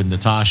night with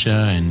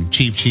Natasha and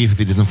Chief if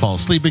he doesn't fall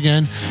asleep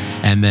again.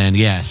 And then,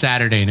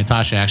 Saturday,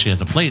 Natasha actually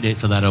has a play date,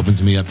 so that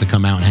opens me up to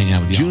come out and hang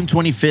out with you. June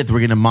 25th, we're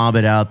going to mob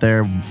it out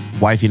there.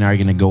 Wifey and I are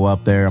going to go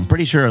up there. I'm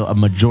pretty sure a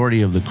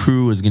majority of the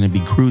crew is going to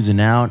be cruising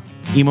out.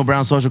 Emo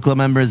Brown Social Club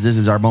members, this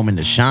is our moment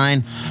to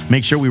shine.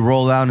 Make sure we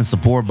roll out and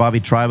support Bobby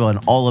Tribal and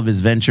all of his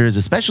ventures,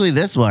 especially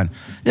this one.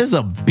 This is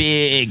a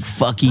big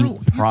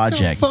fucking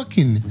project.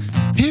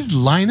 His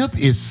lineup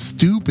is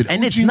stupid.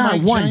 And it's OG not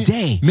Mike one Giant,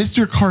 day.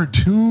 Mr.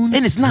 Cartoon.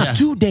 And it's not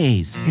 2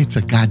 days. It's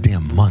a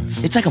goddamn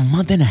month. It's like a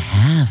month and a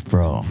half,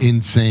 bro.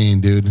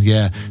 Insane, dude.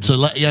 Yeah. So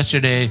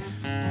yesterday,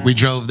 we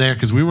drove there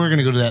because we were going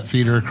to go to that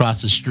theater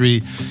across the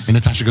street. And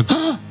Natasha goes,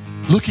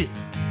 look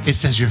it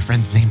says your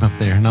friend's name up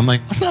there. And I'm like,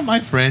 what's not my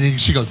friend? And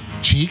she goes,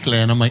 Chicle.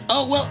 And I'm like,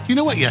 oh, well, you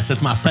know what? Yes,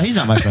 that's my No, friend. he's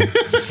not my friend.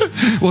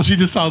 Well, she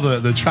just saw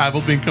the tribal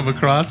thing come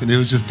across and it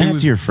was just,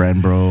 That's your friend,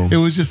 bro. it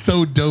was just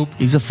so dope.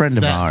 He's a friend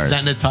of ours.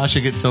 That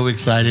Natasha gets so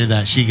excited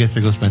that she gets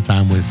to go spend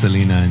time with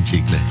Selena and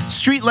Chicle.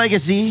 Street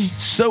Legacy,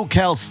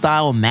 SoCal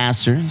Style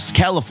Masters,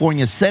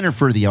 California Center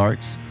for the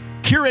Arts,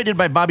 curated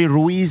by Bobby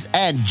Ruiz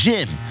and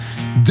Jim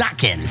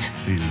Dockend.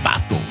 El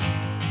Vato.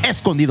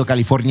 Escondido,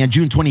 California,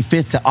 June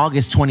 25th to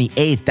August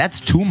 28th. That's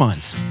 2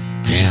 months.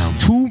 Damn.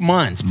 2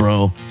 months,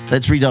 bro.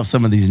 Let's read off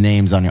some of these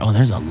names on here. Oh,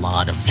 there's a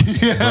lot of.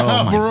 Yeah,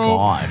 oh my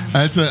God.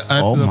 That's a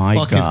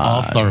fucking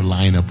all-star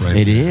lineup right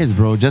It there. is,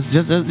 bro. Just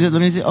let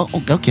me see. Oh,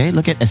 okay.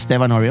 Look at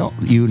Esteban Oriol.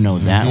 You know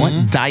that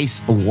one.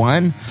 Dice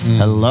 1.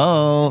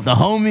 Hello. The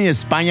homie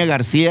España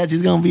Garcia.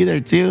 She's going to be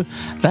there too.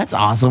 That's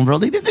awesome, bro.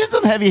 There's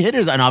some heavy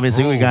hitters. And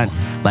obviously we got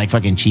like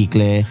fucking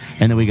Chicle.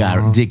 And then we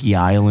got Dickie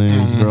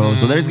Islands, bro.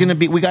 So there's going to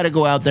be, we got to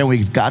go out there.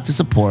 We've got to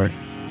support.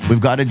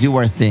 We've got to do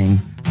our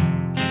thing.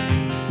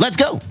 Let's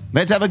go.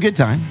 Let's have a good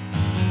time.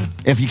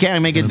 If you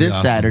can't make it this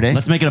awesome. Saturday,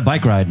 Let's make it a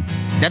bike ride.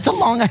 that's a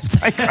long ass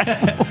bike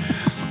ride.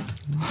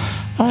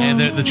 And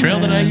the trail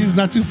that I use is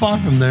not too far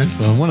from there.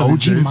 So one of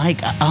these OG days. Mike.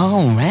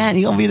 Oh man,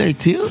 you gonna be there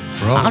too?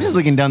 Bro. I'm just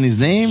looking down these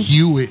names.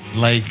 Hewitt,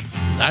 like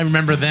I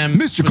remember them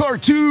Mr.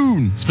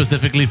 Cartoon.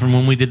 specifically from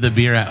when we did the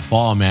beer at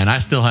Fall, man. I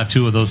still have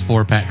 2 of those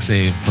 4-packs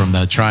saved from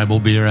the tribal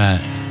beer at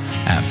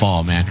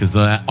Fall, man, because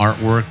that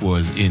artwork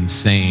was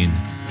insane.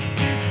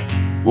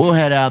 We'll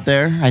head out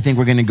there. I think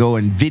we're gonna go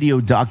and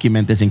video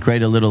document this and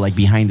create a little like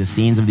behind the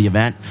scenes of the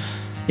event.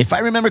 If I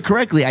remember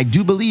correctly, I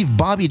do believe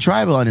Bobby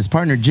Tribal and his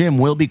partner Jim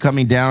will be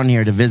coming down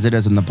here to visit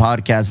us in the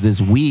podcast this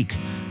week.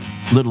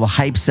 Little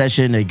hype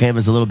session to give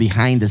us a little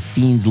behind the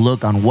scenes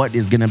look on what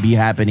is gonna be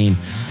happening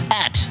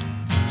at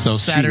So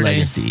Street Saturday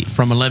Legacy.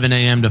 from 11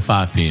 a.m. to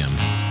 5 p.m.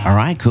 All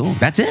right, cool.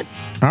 That's it.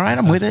 All right,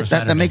 I'm with for it. That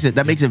Saturday.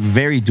 makes it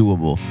very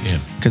doable. Yeah.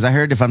 Because I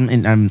heard if I'm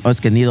in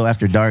Escondido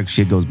after dark,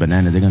 shit goes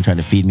bananas. They're gonna try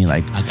to feed me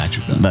like I got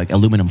you, bro. like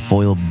aluminum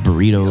foil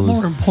burritos.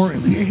 More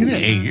importantly,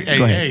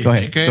 Go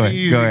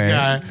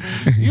ahead.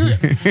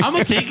 I'm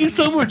gonna take you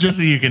somewhere just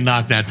so you can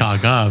knock that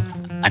talk off.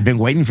 I've been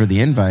waiting for the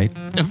invite.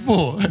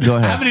 Fool. Go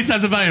ahead. How many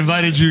times have I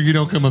invited you? You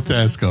don't come up to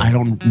Esco. I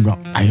don't know.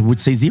 I would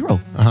say 0.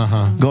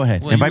 Go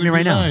ahead. Well, Invite you me would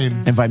right be now.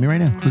 lying. Invite me right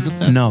now. Cruise up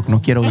to No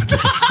quiero.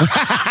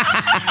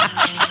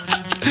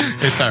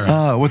 It's all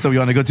right. What's up? You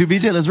want to go to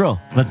BJ? Let's roll.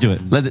 Let's do it.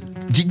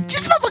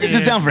 Just motherfuckers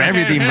just down for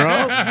everything, bro.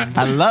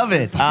 I love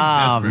it.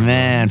 Oh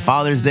man,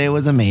 Father's Day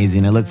was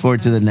amazing. I look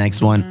forward to the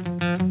next one.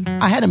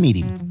 I had a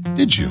meeting.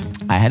 Did you?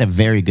 I had a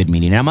very good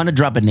meeting, and I'm gonna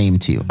drop a name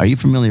to you. Are you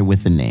familiar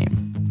with the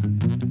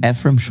name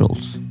Ephraim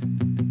Schultz?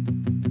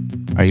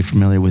 Are you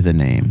familiar with the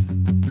name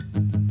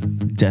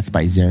Death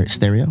by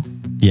Stereo?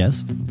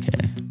 Yes.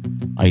 Okay.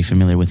 Are you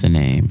familiar with the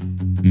name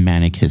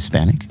Manic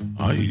Hispanic?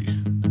 Are you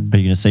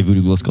going to say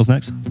Voodoo Glow Skulls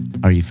next?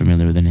 Are you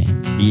familiar with the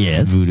name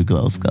Yes. Voodoo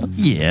Glow Skulls?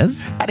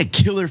 Yes. I had a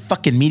killer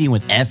fucking meeting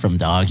with Ephraim,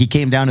 dog. He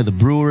came down to the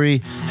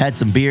brewery, had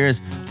some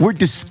beers. We're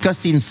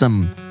discussing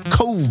some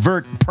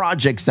covert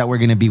projects that we're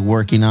going to be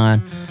working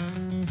on.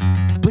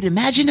 But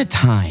imagine a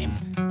time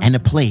and a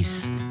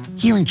place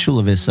here in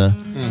Chula Vista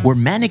where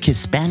Manic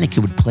Hispanic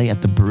would play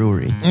at the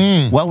brewery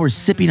while we're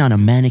sipping on a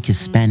Manic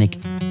Hispanic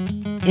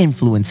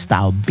influence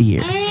style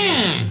beer.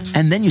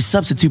 And then you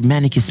substitute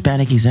Manic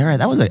Hispanic. He said, all right,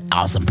 that was an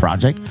awesome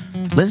project.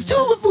 Let's do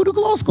it with Voodoo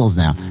Glow Skulls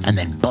now. And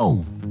then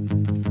boom.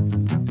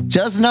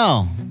 Just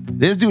know,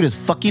 this dude is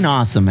fucking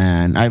awesome,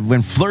 man. I've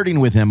been flirting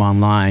with him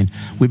online.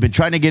 We've been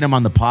trying to get him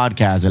on the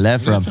podcast.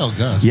 Ephraim. tell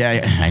Gus.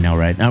 Yeah, I know,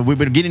 right? We've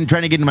been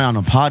trying to get him on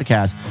a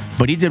podcast,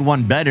 but he did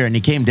one better, and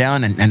he came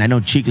down, and I know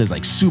Chicla's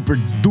like super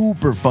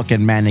duper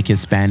fucking Manic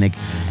Hispanic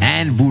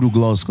and Voodoo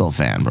Glow Skull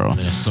fan, bro.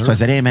 Yes, sir. So I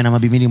said, hey, man, I'm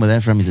going to be meeting with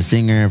Ephraim. He's a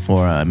singer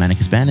for Manic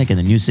Hispanic and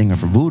the new singer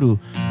for Voodoo.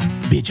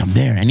 Bitch, I'm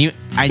there. And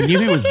I knew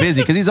he was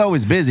busy because he's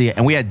always busy,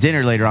 and we had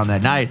dinner later on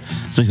that night.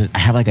 So he says, I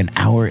have like an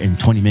hour and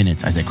 20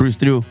 minutes. I said, cruise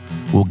through.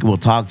 We'll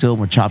talk to him.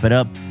 We'll chop it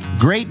up.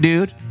 Great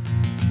dude.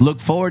 Look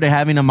forward to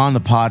having him on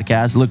the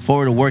podcast. Look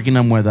forward to working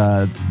him with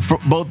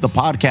both the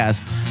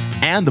podcast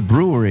and the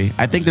brewery.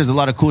 I think there's a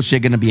lot of cool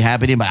shit going to be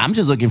happening, but I'm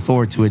just looking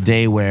forward to a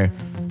day where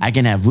I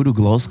can have Voodoo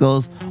Glow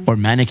Skulls or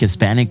Manic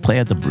Hispanic play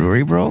at the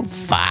brewery, bro.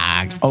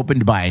 Fuck.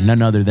 Opened by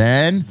none other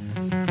than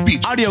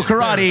Audio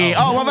Karate.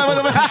 Oh,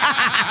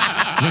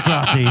 Rick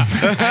Rossi.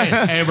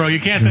 Hey, bro, you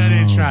can't say I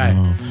didn't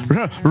try.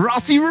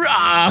 Rossi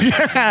Rock.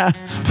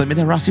 Play me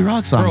that Rossi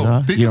Rock song, Bro,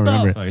 dog. think You don't about-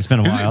 remember it. Oh, it's been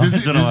a while.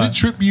 Does it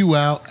trip you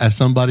out as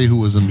somebody who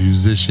was a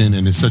musician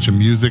and is such a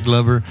music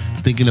lover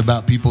thinking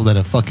about people that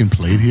have fucking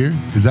played here?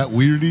 Is that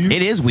weird to you?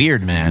 It is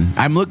weird, man.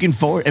 I'm looking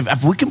forward.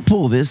 If we can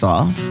pull this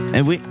off,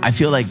 and I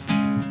feel like,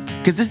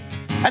 because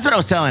that's what I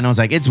was telling. I was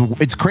like,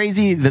 it's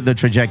crazy the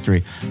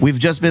trajectory. We've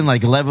just been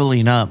like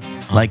leveling up.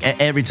 Like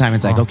every time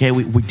it's like, okay,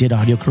 we did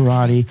Audio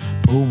Karate.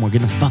 Boom, we're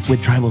gonna fuck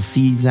with Tribal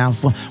Seeds now.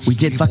 We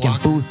did fucking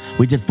Sleepwalker.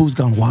 We did Food's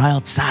Gone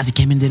Wild. Sazi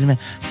came in, did it.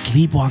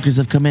 Sleepwalkers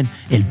have come in.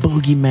 El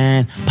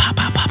Boogeyman. Pa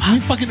pa pa I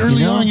mean, pa. fucking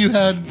early on, you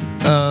had.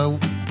 How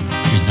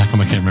come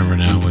I can't remember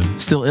now? With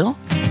Still ill.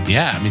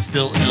 yeah, I mean,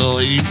 still,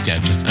 yeah,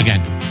 just again.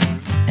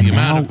 And The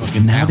amount of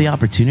fucking now talent. the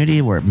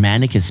opportunity where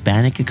Manic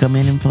Hispanic could come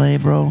in and play,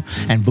 bro,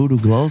 and Voodoo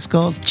Glow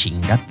Skulls,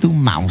 chinga tu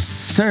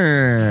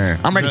mouser.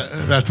 I'm ready.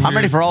 That's I'm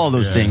ready weird. for all of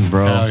those Yeah. things,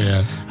 bro. Hell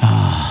yeah.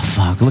 Oh,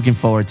 fuck. Looking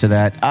forward to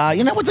that.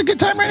 You know what's a good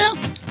time right now?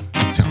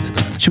 Tell me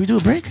about it. Should we do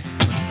a break?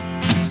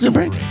 Let's do a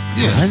break.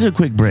 Yeah. Let's do a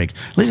quick break.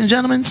 Ladies and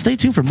gentlemen, stay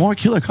tuned for more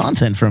killer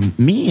content from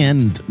me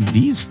and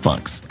these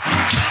fucks.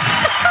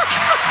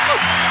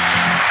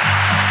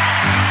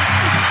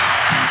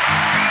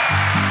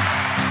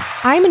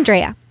 I'm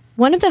Andrea,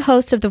 one of the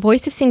hosts of the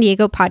Voice of San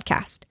Diego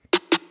podcast.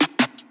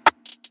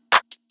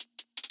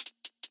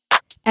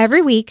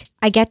 Every week,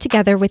 I get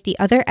together with the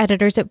other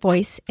editors at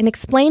Voice and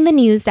explain the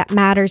news that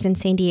matters in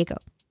San Diego.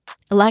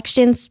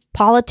 Elections,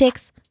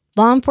 politics,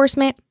 law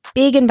enforcement,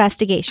 big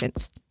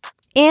investigations,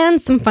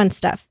 and some fun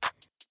stuff.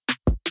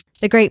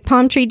 The Great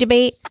Palm Tree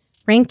Debate,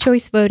 ranked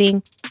choice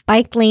voting,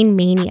 bike lane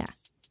mania.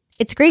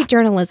 It's great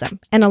journalism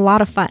and a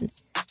lot of fun.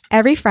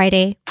 Every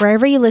Friday,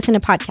 wherever you listen to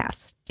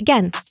podcasts.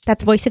 Again,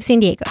 that's Voice of San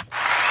Diego.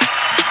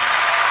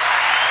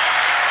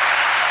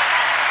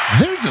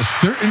 There's a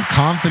certain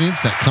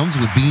confidence that comes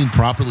with being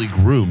properly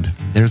groomed.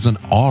 There's an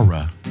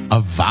aura,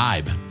 a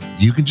vibe.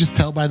 You can just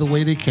tell by the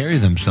way they carry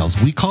themselves.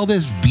 We call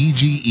this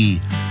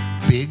BGE,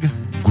 Big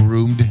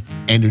Groomed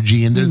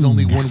Energy. And there's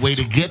only one way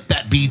to get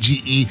that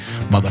BGE,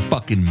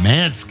 motherfucking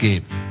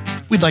Manscaped.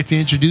 We'd like to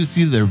introduce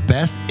you to their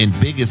best and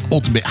biggest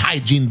ultimate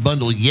hygiene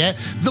bundle yet,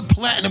 the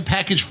Platinum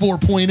Package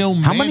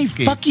 4.0 How many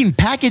Manscaped. fucking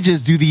packages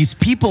do these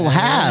people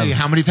have? Hey,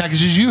 how many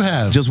packages you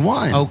have? Just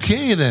one.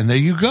 Okay, then there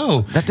you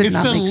go. That did it's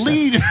not the make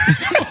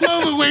lead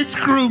all the way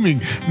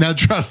grooming. Now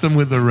trust them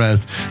with the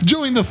rest.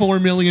 Join the 4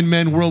 million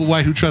men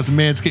worldwide who trust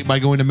Manscaped by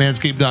going to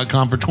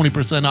manscaped.com for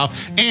 20%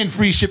 off and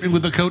free shipping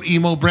with the code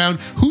Emo Brown.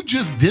 Who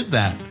just did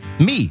that?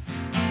 Me.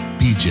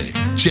 BJ.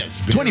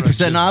 Just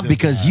 20% off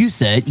because you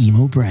said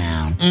Emo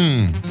Brown.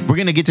 We're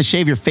going to get to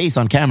shave your face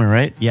on camera,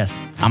 right?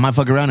 Yes. I might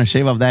fuck around and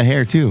shave off that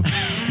hair too.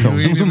 You don't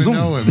even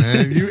know it,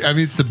 man.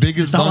 It's the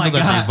biggest That's all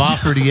bundle I that they've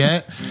offered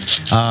yet.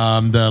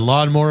 The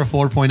Lawnmower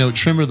 4.0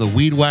 trimmer, the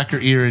Weed Whacker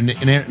ear and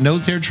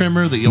nose hair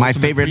trimmer, the My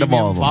Ultimate favorite of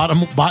Premium all of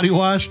them. body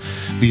wash,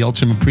 the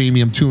Ultimate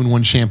Premium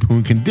 2-in-1 shampoo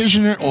and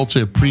conditioner,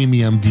 Ultra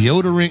Premium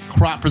deodorant,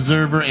 crop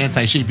preserver,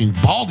 anti-shaping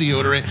ball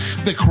deodorant,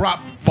 the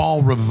crop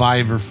ball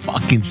reviver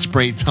fucking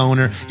spray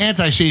toner,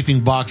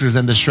 anti-chafing boxers,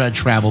 and the shred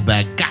travel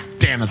bag. God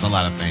damn, that's a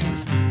lot of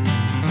things.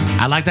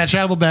 I like that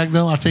travel bag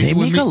though. I'll take They it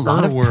with make me a lot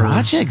of everywhere.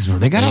 projects, bro.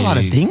 They got a lot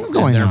of things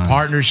going Their on.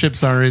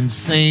 partnerships are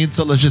insane.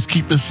 So let's just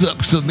keep this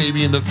up. So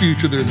maybe in the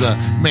future there's a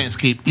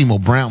Manscaped Emo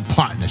Brown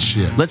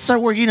partnership. Let's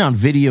start working on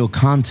video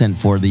content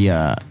for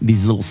the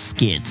these little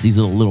skits, these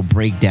little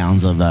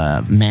breakdowns of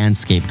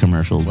Manscaped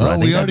commercials. Bro. I Well,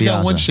 think we that'd already be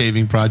got one awesome.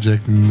 shaving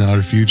project in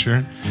our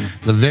future,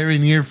 the very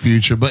near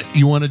future. But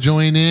you want to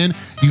join in?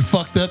 You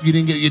fucked up. You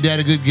didn't get your dad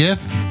a good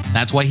gift.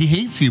 That's why he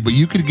hates you. But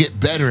you could get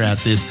better at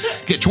this.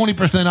 Get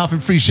 20% off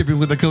and free shipping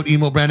with the code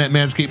EmoBrown at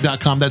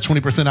Manscaped.com. That's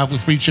 20% off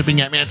with free shipping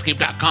at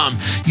Manscaped.com.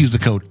 Use the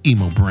code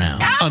EmoBrown.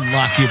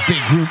 Unlock your big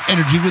room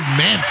energy with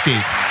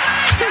Manscaped.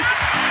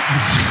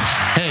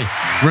 Hey,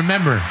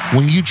 remember,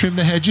 when you trim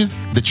the hedges,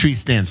 the tree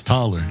stands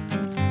taller.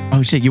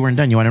 Oh shit, you weren't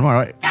done. You wanted more.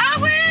 All right.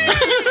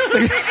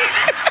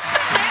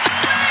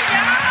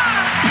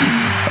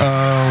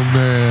 Oh,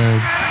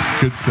 man.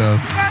 Good stuff.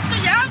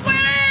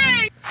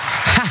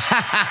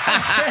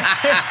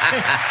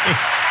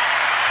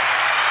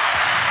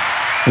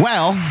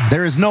 Well,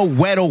 there is no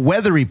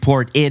weather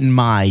report in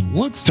my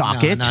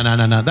docket.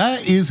 No.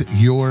 That is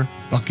your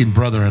fucking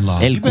brother-in-law.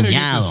 El You better get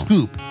the cuñado.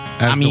 scoop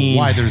as to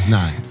why there's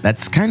none.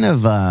 That's kind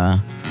of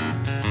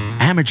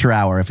amateur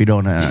hour, if you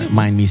don't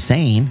mind me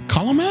saying.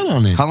 Call him out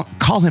on it.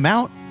 Call him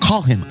out.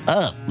 Call him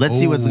up. Let's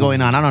see what's Oh.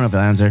 going on. I don't know if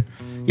he'll answer.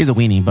 He's a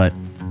weenie, but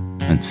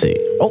let's see.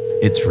 Oh,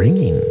 it's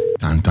ringing.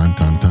 Dun, dun,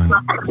 dun, dun.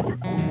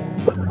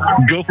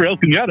 Go for El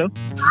Cunado.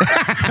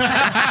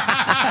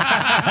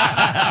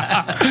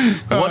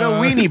 What a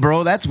weenie,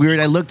 bro. That's weird.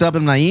 I looked up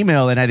in my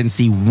email and I didn't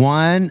see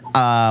one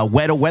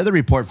weather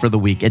report for the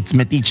week. It's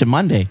Metiche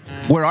Monday.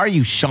 Where are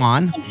you,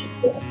 Sean?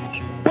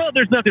 Well,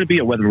 there's not going to be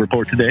a weather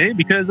report today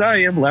because I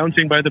am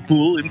lounging by the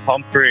pool in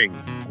Palm Springs.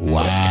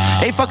 Wow.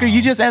 Hey, fucker,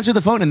 you just answer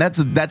the phone, and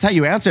that's how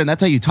you answer, and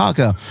that's how you talk.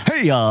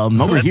 Hey,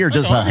 over here,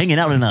 just hanging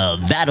out in a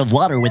vat of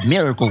water with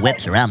Miracle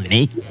Whips around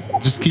me.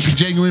 Just keep it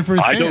genuine for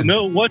his I fans. don't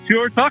know what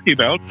you're talking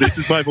about. This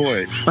is my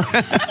voice.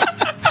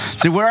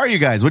 So where are you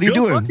guys? What are you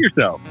Go doing? fuck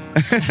yourself.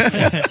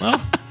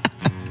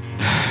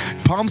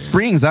 Palm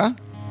Springs, huh?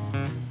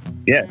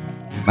 Yeah.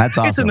 That's It's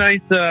a awesome. nice,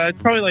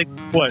 it's probably like,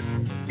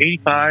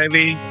 85,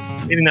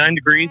 89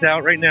 degrees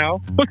out right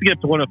now. Supposed to get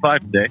up to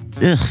 105 today.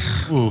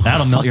 Ugh,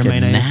 That'll melt your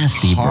fucking mayonnaise.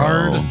 nasty, bro.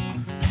 Hard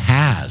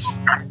pass.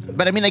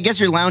 But I mean, I guess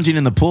you're lounging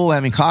in the pool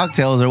having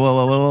cocktails, or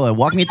whoa.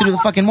 Walk me through the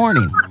fucking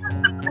morning.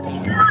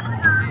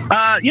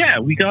 Yeah,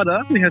 we got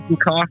up, we had some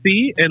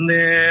coffee, and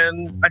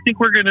then I think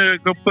we're going to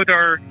go put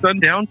our son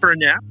down for a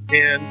nap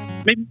and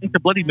maybe make a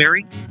Bloody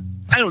Mary.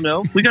 I don't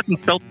know. We got some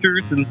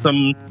seltzers and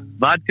some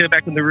vodka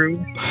back in the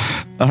room.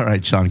 All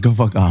right, Sean, go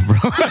fuck off, bro.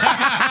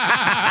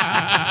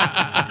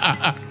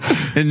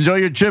 Enjoy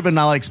your trip, and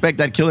I'll expect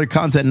that killer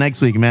content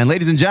next week, man.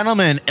 Ladies and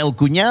gentlemen, El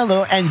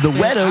Cuñado and the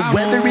weather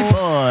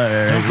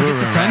report. Don't forget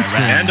the sunscreen.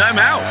 And I'm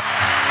out.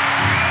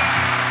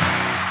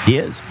 He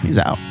is. He's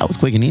out. That was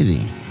quick and easy.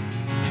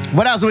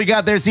 What else do we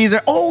got there,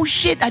 Caesar? Oh,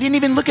 shit. I didn't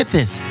even look at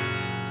this.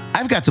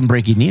 I've got some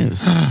breaking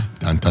news.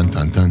 Dun, dun,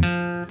 dun, dun.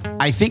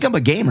 I think I'm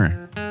a gamer.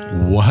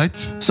 What?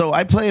 So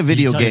I play a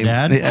video tell your game.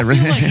 dad? I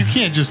feel like you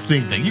can't just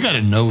think that. You got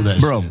to know that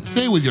Bro, shit.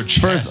 Stay with your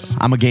chest. First,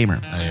 I'm a gamer.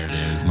 There it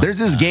is. There's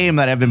this game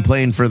that I've been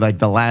playing for like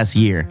the last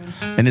year,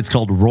 and it's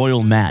called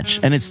Royal Match.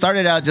 And it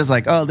started out just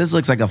like, oh, this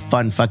looks like a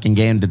fun fucking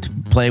game to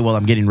play while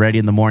I'm getting ready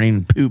in the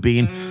morning,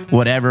 pooping,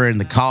 whatever, in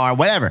the car,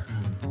 whatever.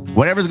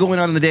 Whatever's going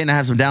on in the day and I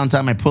have some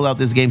downtime, I pull out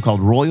this game called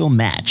Royal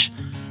Match.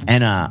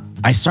 And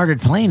I started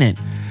playing it.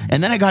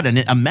 And then I got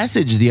a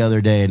message the other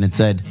day, and it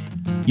said,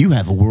 you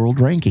have a world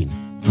ranking.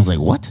 I was like,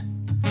 what?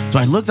 So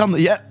I looked on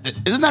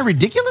isn't that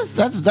ridiculous?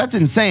 That's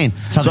insane.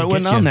 how So I they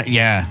went get on you. there.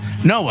 Yeah.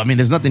 No, I mean,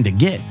 there's nothing to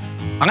get.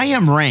 I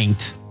am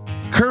ranked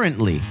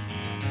currently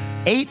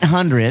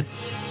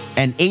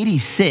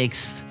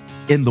 886th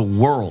in the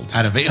world.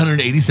 Out of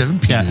 887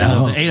 people. Yeah,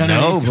 no,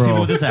 886 people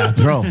with this app.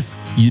 Bro,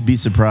 you'd be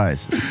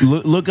surprised.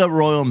 Look up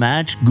Royal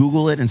Match,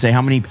 Google it, and say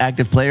how many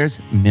active players?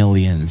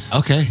 Millions.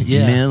 Okay,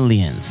 yeah.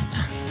 Millions.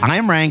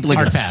 I'm ranked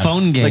like It's a a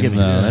phone game, Look at me.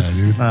 though. Yeah,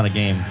 That's dude. not a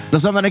game.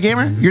 So I'm not a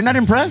gamer? You're not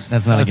impressed?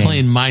 That's not a I'm game.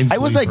 playing Minesweeper. I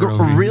was like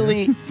over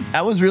here.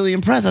 I was really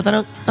impressed. I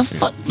thought,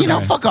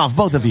 fuck off,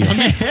 both of you.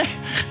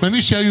 Let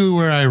me show you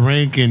where I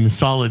rank in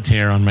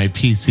solitaire on my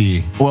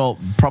PC. Well,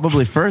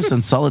 probably first,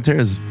 and solitaire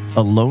is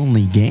a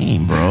lonely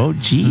game, bro.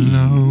 Gee.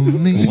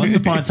 Once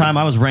upon a time,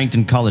 I was ranked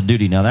in Call of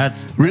Duty. Now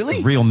that's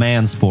Really? a real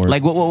man sport.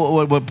 Like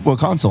what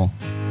console?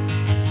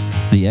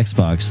 the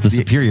Xbox, the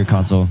superior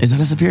console. Is that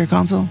a superior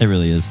console? It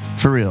really is.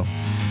 For real.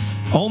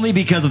 Only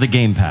because of the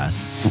Game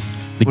Pass.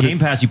 The Game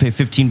Pass, you pay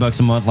 $15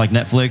 a month like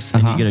Netflix,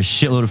 and you get a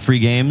shitload of free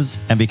games.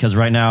 And because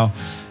right now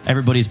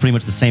everybody's pretty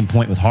much the same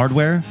point with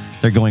hardware,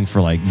 they're going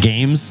for like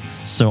games.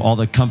 So all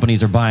the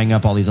companies are buying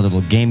up all these other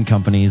little game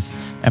companies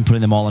and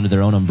putting them all under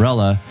their own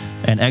umbrella.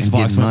 And Xbox getting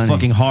went money.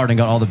 fucking hard and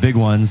got all the big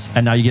ones.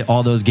 And now you get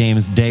all those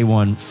games day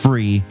one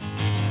free.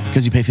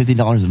 Because you pay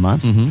 $15 a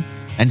month? Mm-hmm.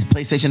 And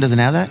PlayStation doesn't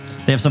have that?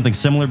 They have something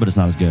similar, but it's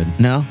not as good.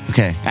 No?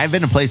 Okay. I've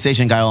been a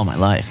PlayStation guy all my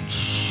life.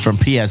 From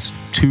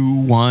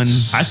PS2, 1,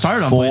 I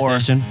started on 4.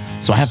 PlayStation.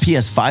 So I have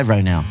PS5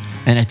 right now.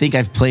 And I think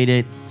I've played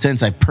it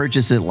since I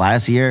purchased it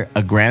last year,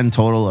 a grand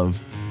total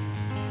of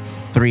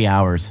 3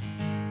 hours.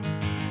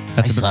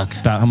 That's I suck.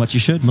 about how much you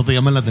should. No te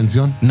llama la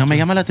atención? No me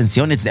llama la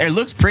atención. It's there. It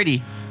looks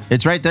pretty.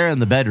 It's right there in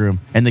the bedroom.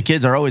 And the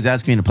kids are always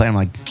asking me to play. I'm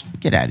like,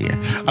 get out of here.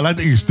 I like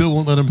that you still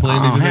won't let them play.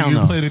 Oh, Even hell though you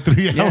no. played it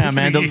 3 hours. Yeah,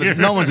 man.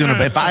 No one's going to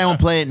play. If I don't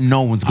play it,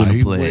 no one's going Ay,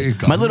 to play it.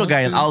 güey, My little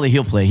guy, Ollie,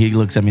 he'll play. He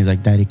looks at me. He's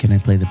like, Daddy, can I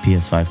play the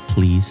PS5,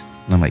 please?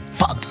 And I'm like,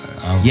 fuck.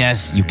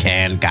 Yes, you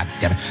can. God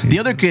damn it. The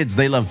other kids,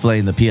 they love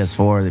playing the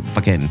PS4. They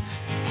fucking...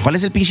 ¿Cuál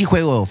es el pinche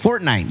juego?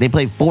 Fortnite. They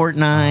play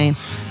Fortnite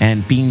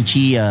and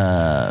pinche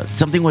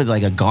something with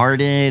like a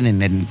garden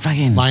and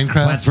fucking Minecraft.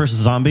 Plants vs.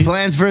 Zombies.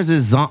 Plants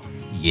vs. Zombies.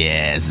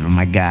 Yes,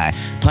 my guy.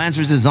 Plants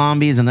vs.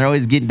 Zombies, and they're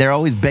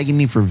always begging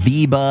me for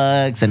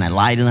V-Bucks, and I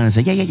lie to them and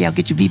say, yeah, I'll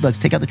get you V-Bucks.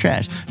 Take out the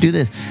trash. Do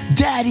this.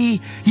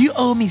 Daddy, you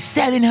owe me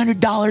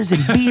 $700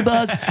 in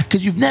V-Bucks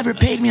because you've never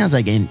paid me. I was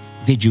like, and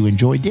did you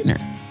enjoy dinner?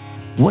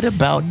 What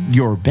about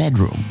your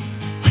bedroom?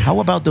 How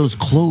about those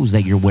clothes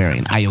that you're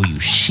wearing? I owe you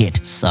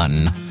shit,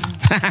 son.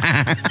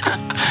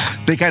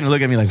 They kind of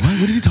look at me like,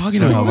 what is he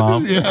talking about,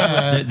 Mom?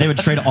 Yeah. They would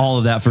trade all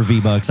of that for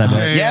V-Bucks, I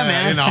bet. Yeah,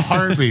 man. In a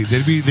heartbeat.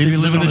 They'd be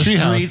living in the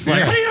treehouse. Like,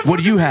 Yeah. What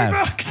do you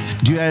have?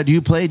 Do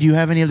you play? Do you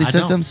have any of these I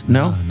don't. systems?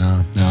 No?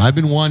 No. I've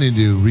been wanting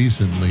to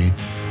recently.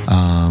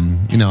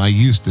 I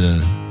used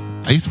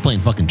to play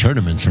in fucking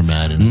tournaments for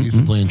Madden. I used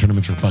to play in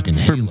tournaments for fucking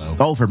Halo.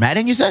 Oh, for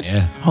Madden, you said?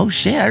 Yeah. Oh,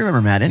 shit. I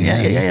remember Madden.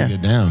 I used Yeah. to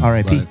get down.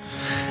 R.I.P.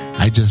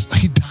 but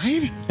he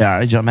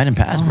died? Yeah, Madden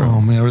passed, bro.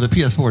 Oh, man. Or the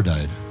PS4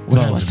 died. What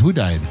happened? Who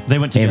died? They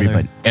went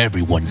together.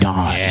 Everyone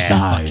dies.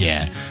 Fuck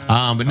yeah.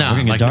 But no, We're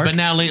gonna get dark? but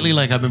now lately,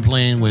 like I've been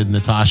playing with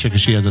Natasha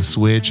because she has a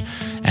Switch,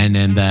 and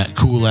then that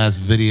cool ass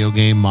video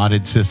game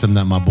modded system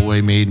that my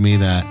boy made me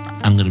that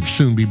I'm gonna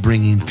soon be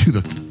bringing to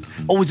the.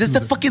 Oh, is this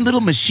the fucking little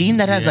machine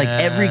that has like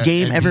every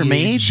game NBA ever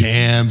made?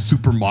 Jam,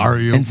 Super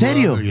Mario. En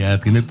serio? bro. Yeah,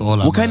 tiene toda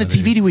la What kind of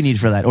madre. TV do we need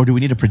for that? Or do we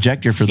need a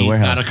projector for the He's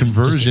warehouse? got a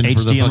conversion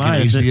Just for the HDMI,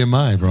 fucking is it?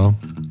 HDMI, bro.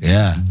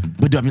 Yeah.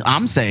 But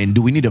I'm saying,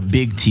 do we need a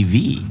big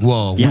TV?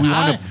 Well,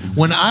 Yeah.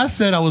 when I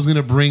said I was going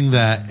to bring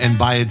that and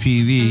buy a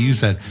TV, you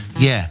said,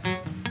 yeah,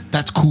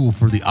 that's cool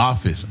for the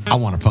office. I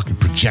want a fucking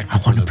projector.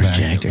 want a for the back.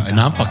 projector, And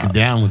I'm fucking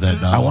down with that,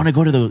 dog. I want to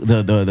go to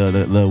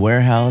the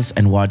warehouse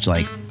and watch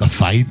like the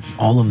fights.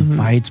 all of the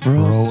fights,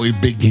 bro.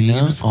 Big You know?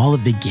 games. All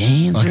of the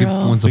games, Fucking-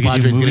 bro. once the We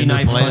could do Padres get movie into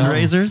the night playoffs.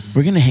 fundraisers.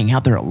 We're gonna hang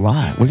out there a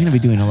lot. We're gonna be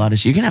doing a lot of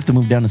shit. You're gonna have to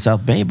move down to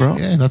South Bay, bro.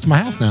 Yeah, that's my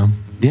house now.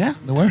 Yeah?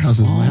 The warehouse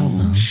is my house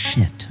now. Oh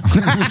shit.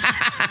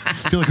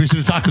 I feel like we should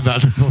have talked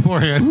about this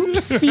beforehand.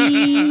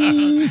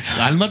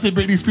 Almate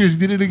Britney Spears, you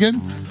did it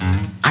again?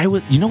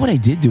 You know what I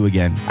did do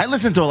again? I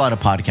listened to a lot of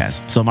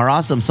podcasts. Some are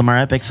awesome, some are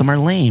epic, some are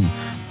lame.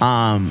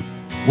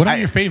 What are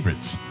your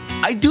favorites?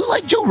 I do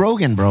like Joe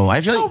Rogan, bro.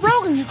 I feel like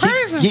Rogan, you're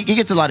crazy. He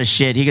gets a lot of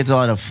shit. He gets a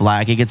lot of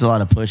flack. He gets a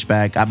lot of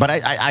pushback. But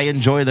I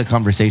enjoy the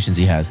conversations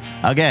he has.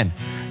 Again,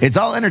 it's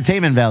all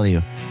entertainment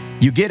value.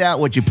 You get out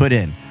what you put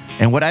in.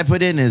 And what I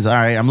put in is, all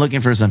right, I'm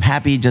looking for some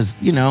happy, just,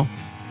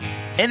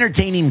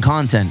 entertaining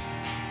content.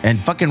 And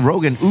fucking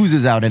Rogan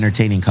oozes out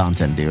entertaining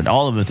content, dude.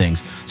 All of the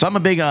things. So I'm a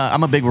big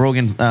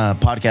Rogan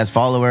podcast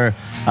follower.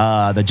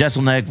 The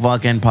Jesselneck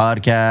fucking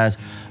podcast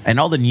and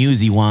all the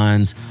newsy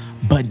ones.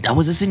 But I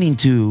was listening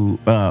to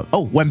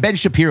when Ben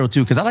Shapiro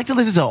too, because I like to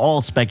listen to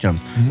all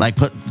spectrums, like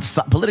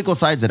political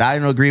sides that I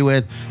don't agree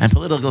with, and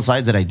political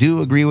sides that I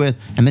do agree with,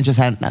 and then just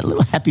have a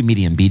little happy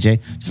medium, BJ,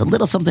 just a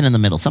little something in the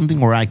middle, something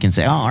where I can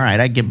say, oh, all right,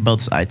 I get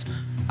both sides.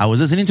 I was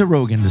listening to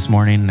Rogan this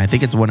morning, and I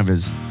think it's one of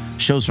his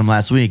shows from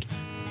last week,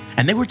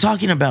 and they were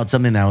talking about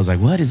something that I was like,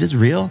 what, is this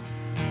real?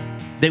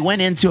 They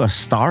went into a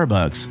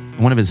Starbucks,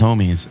 one of his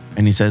homies,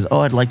 and he says,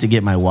 oh, I'd like to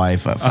get my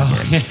wife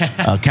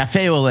a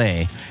cafe au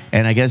lait.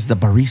 And I guess the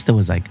barista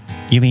was like,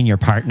 You mean your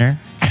partner?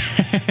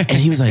 and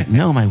he was like,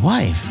 no, my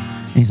wife.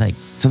 And he's like,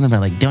 something about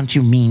like, don't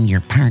you mean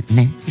your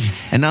partner?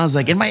 And I was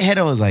like, in my head,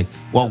 I was like,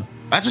 well,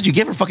 that's what you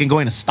get for fucking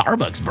going to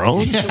Starbucks, bro.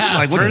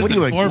 Like, what first do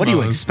you and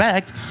foremost.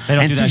 expect? They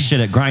don't And do that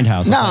shit at Grindhouse.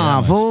 I'll tell you Nah, that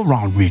much. fool,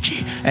 wrong,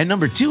 Richie. And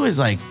number two is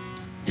like,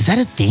 is that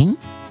a thing?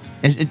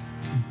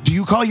 Do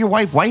you call your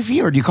wife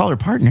wifey or do you call her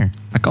partner?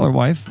 I call her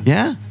wife.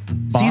 Yeah?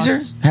 Boss.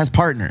 Caesar has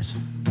partners.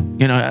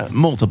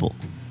 Multiple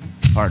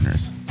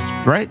partners.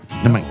 Right?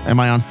 Am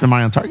I on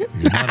target?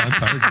 You're not on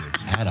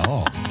target at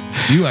all.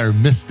 You are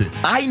missed it.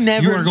 I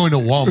never. You are going to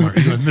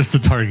Walmart. You have missed the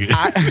target.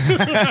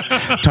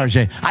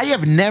 Target. I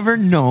have never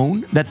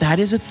known that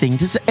is a thing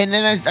to say. And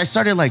then I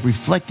started like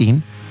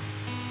reflecting.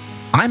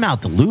 I'm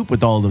out the loop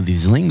with all of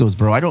these lingos,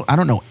 bro. I don't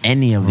know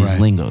any of these Right.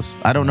 lingos.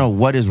 I don't know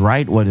what is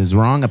right, what is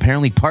wrong.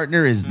 Apparently,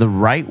 partner is the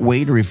right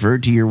way to refer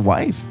to your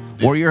wife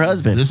or your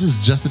husband. This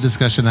is just a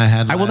discussion I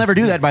had. I will last never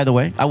do week. that, by the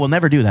way. I will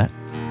never do that.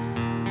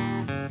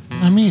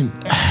 I mean,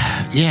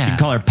 yeah.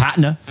 Call her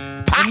Patna.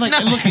 And like,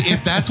 look,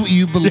 if that's what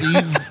you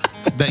believe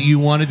that you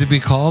want it to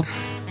be called,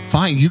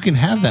 fine. You can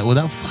have that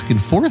without fucking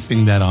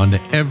forcing that onto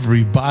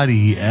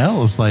everybody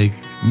else. Like,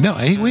 no,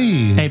 hey,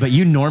 wait. Hey, but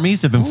you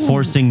normies have been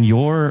forcing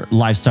your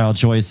lifestyle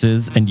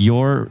choices and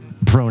your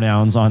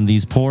pronouns on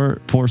these poor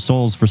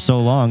souls for so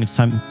long. It's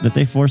time that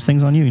they force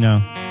things on you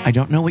now. I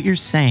don't know what you're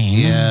saying.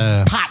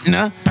 Yeah.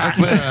 Partner. Let's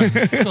go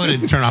ahead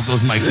and turn off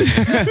those mics.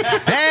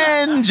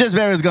 And just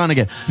Barrett's gone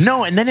again.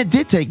 No, and then it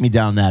did take me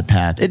down that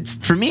path. It's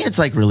for me, it's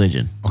like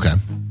religion. Okay.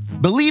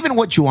 Believe in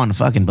what you want to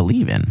fucking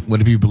believe in.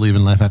 What if you believe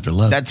in life after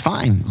love? That's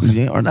fine.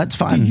 Yeah, or that's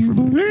fine.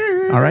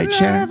 All right,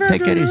 Chair.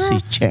 Take it easy,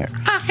 Chair.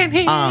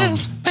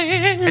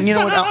 And you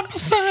know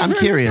what? I'm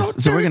curious.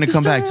 So we're going to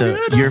come back to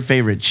your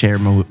favorite Chair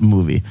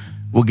movie.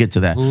 We'll get to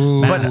that.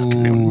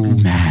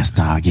 Mask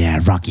Dog, yeah,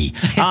 Rocky.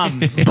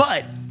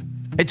 But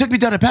it took me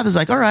down a path that's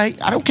like, all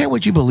right, I don't care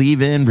what you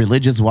believe in,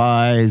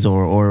 religious-wise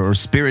or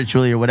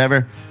spiritually or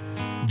whatever.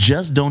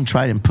 Just don't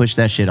try and push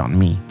that shit on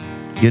me.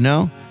 You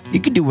know? You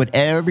can do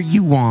whatever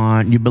you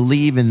want. You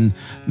believe in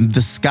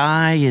the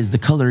sky is the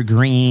color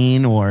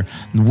green or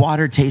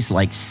water tastes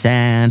like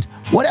sand.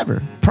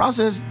 Whatever.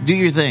 Process, do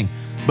your thing.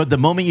 But the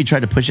moment you try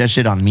to push that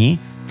shit on me,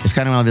 it's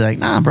kind of I'll be like,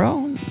 nah,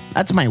 bro,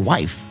 that's my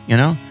wife, you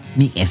know?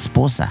 Mi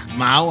esposa.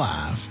 My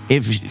wife.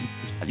 If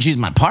she's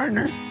my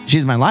partner,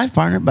 she's my life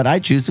partner, but I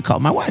choose to call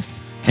my wife.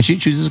 And she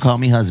chooses to call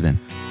me husband.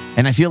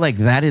 And I feel like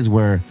that is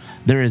where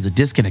there is a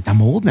disconnect.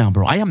 I'm old now,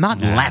 bro. I am not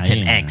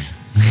Latinx.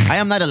 I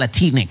am not a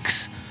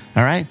Latinx.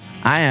 All right?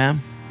 I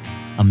am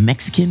a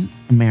Mexican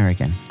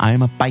American. I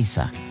am a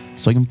paisa.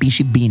 Soy un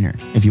pinche beaner,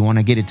 if you want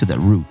to get it to the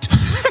root.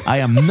 I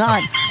am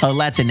not a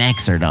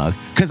Latinxer, dog,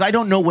 because I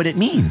don't know what it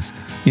means.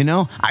 You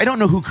know? I don't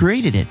know who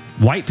created it.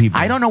 White people.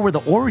 I don't know where the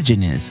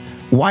origin is.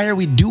 Why are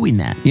we doing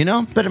that? You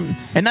know? But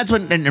and that's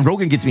when and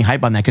Rogan gets me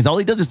hype on that because all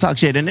he does is talk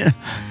shit and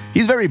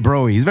he's very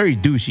broy, he's very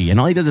douchey, and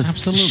all he does is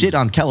Absolutely. shit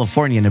on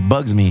California and it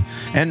bugs me.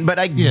 But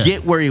I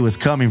get where he was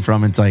coming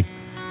from. It's like,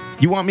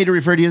 you want me to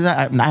refer to you as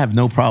that? I have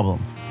no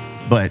problem.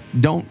 But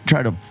don't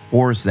try to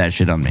force that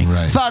shit on me.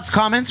 Right. Thoughts,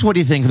 comments? What do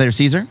you think there,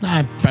 Caesar?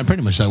 I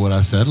pretty much said what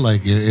I said.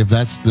 Like, if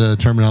that's the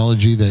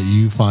terminology that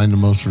you find the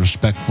most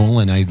respectful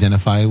and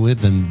identify with,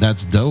 then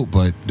that's dope.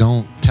 But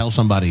don't tell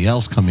somebody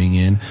else coming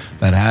in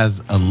that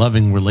has a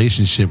loving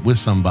relationship with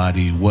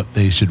somebody what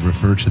they should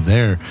refer to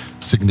their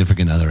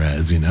significant other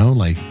as. You know,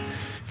 like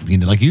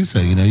you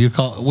said, you know, you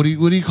call what do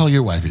you call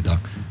your wifey, dog?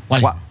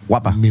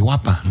 Guapa. Mi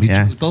guapa. Mi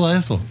Yeah. todo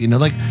eso. You know,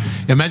 like,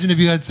 imagine if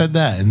you had said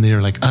that and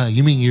they're like,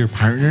 you mean your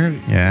partner?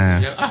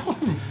 Yeah.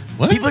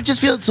 What? People just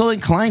feel so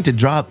inclined to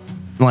drop,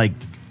 like,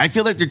 I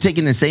feel like they're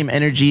taking the same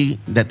energy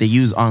that they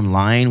use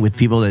online with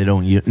people they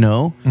don't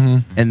know,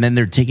 and then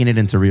they're taking it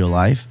into real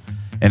life.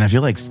 And I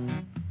feel like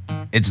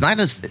it's not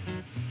as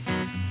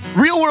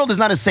real world is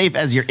not as safe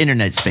as your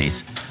internet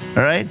space.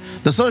 All right,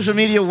 the social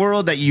media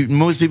world that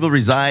most people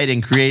reside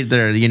and create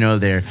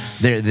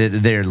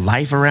their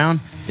life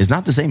around is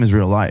not the same as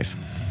real life.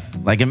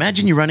 Like,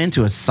 imagine you run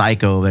into a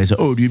psycho. They say,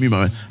 "Oh, do you mean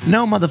my wife?"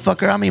 No,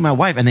 motherfucker, I mean my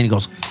wife. And then he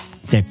goes,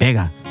 "Te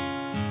pega."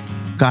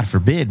 God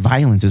forbid,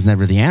 violence is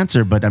never the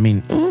answer. But I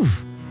mean,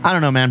 I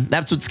don't know, man.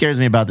 That's what scares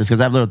me about this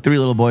because I have three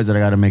little boys that I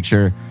got to make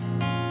sure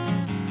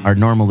are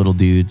normal little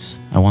dudes.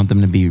 I want them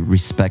to be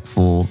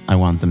respectful. I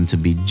want them to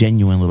be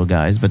genuine little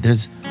guys. But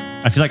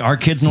I feel like our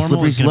kids' It's a normal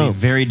slippery is going to slope. be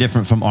very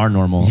different from our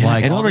normal. Yeah,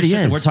 like it all the already shit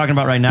that is. we're talking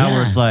about right now,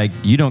 where Yeah. it's like,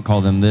 you don't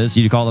call them this,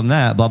 you call them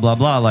that, blah, blah,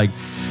 blah. Like,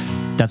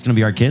 that's going to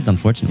be our kids,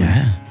 unfortunately.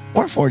 yeah.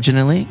 Or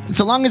fortunately,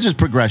 so long as there's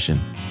progression,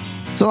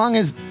 so long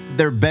as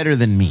they're better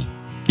than me.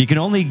 You can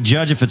only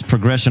judge if it's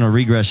progression or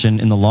regression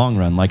in the long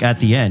run. Like, at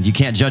the end, you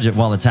can't judge it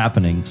while it's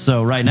happening.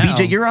 So right now,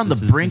 BJ, you're on the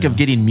this is, brink of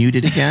getting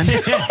muted again.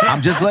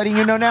 I'm just letting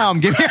you know now. I'm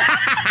giving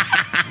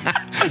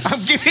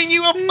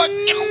you a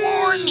fucking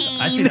warning.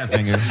 I see that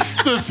finger.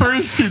 The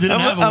first two didn't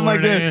have a I'm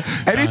like warning.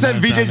 this. Anytime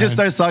VJ just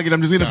starts talking,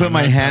 I'm just gonna put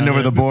my hand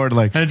over the board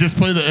like, And just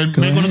play and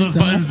make one of those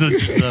buttons,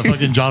 the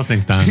fucking jaws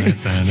thing.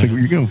 like,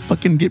 you're gonna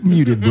fucking get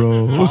muted,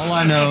 bro. All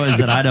I know is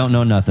that I don't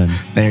know nothing.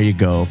 There you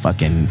go,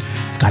 fucking.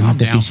 Calmate,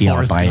 down, pichi,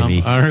 Forrest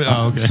baby. Gump. All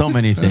right, okay. So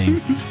many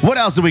things. What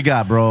else do we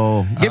got,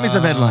 bro? Give me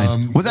some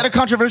headlines. Was that a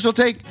controversial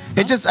take?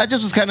 I just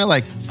was kind of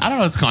like, I don't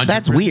know. It's controversial.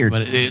 That's weird.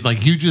 But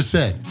like you just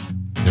said,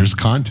 there's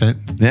content.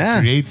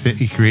 Yeah. He creates it.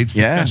 He creates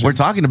yeah, discussion. we're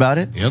talking about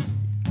it. Yep.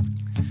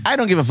 I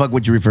don't give a fuck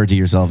what you refer to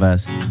yourself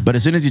as. But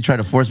as soon as you try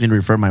to force me to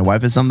refer my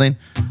wife as something,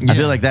 I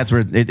feel like that's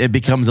where it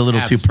becomes a little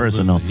too Absolutely.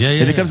 personal. Yeah,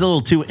 it becomes a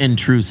little too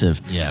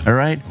intrusive. Yeah. All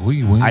right?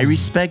 We win. I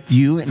respect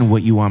you and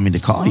what you want me to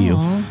call you,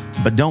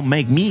 but don't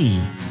make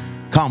me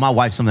Call my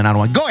wife something I don't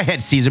want. Go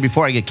ahead, Caesar,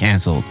 before I get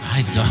canceled.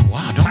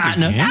 Wow, don't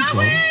get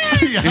canceled.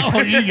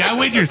 You got to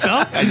wait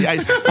yourself.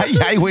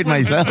 I wait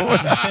myself.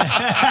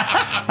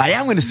 I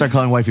am going to start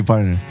calling wifey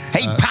partner.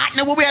 Hey,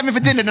 partner, what we having for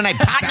dinner tonight,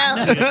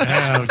 partner?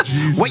 Oh,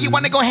 Jesus. Where you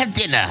want to go have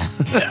dinner?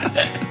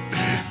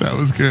 That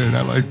was good.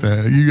 I like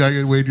that. You got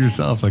to wait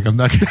yourself. Like, I'm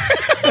not going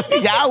to.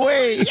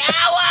 Yahweh.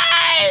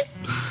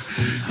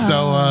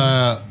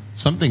 So,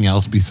 something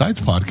else besides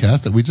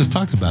podcast that we just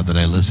talked about that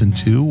I listened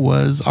to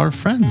was our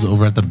friends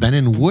over at the Ben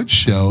and Wood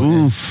Show.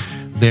 Oof.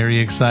 Very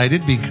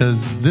excited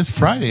because this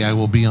Friday I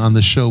will be on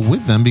the show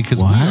with them because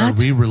we are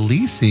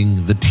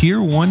re-releasing the Tier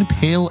 1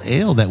 Pale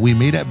Ale that we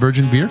made at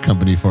Virgin Beer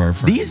Company for our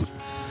friends.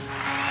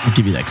 I'll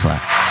give you that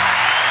clap.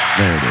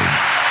 There it is.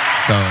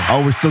 So,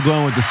 we're still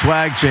going with the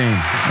swag chain.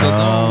 Still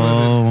going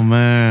with it. Oh,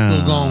 man.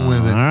 Still going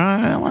with it. All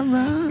right, my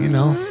man. You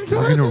know,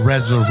 we're going to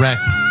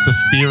resurrect the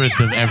spirits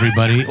of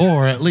everybody,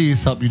 or at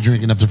least help you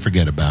drink enough to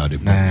forget about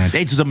it.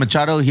 Hey, to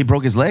Machado, he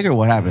broke his leg or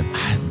what happened?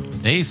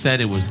 They said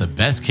it was the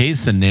best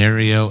case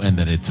scenario and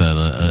that it's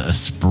a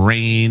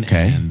sprain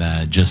and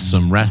just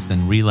some rest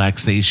and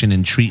relaxation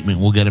and treatment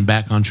will get him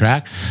back on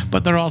track.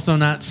 But they're also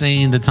not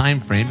saying the time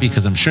frame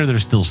because I'm sure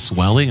there's still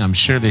swelling. I'm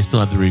sure they still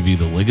have to review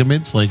the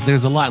ligaments. Like,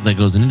 there's a lot that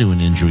goes into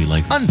an injury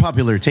like that.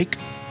 Unpopular take.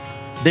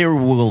 They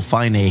will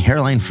find a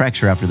hairline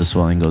fracture after the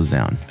swelling goes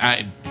down.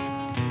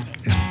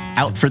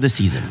 Out for the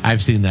season.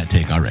 I've seen that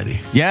take already.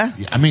 Yeah?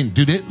 I mean,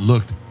 dude, it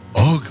looked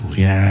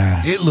ugly.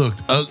 Yeah. It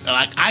looked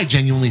like I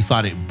genuinely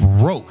thought it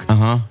broke.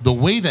 The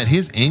way that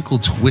his ankle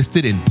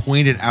twisted and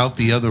pointed out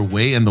the other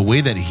way and the way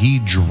that he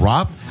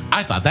dropped,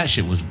 I thought that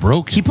shit was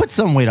broken. He put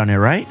some weight on it,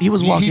 right? He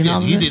was walking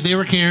out. He did. They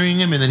were carrying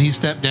him, and then he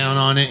stepped down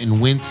on it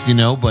and winced,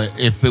 But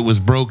if it was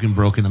broken,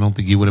 I don't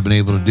think he would have been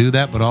able to do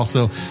that. But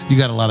also, you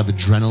got a lot of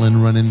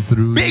adrenaline running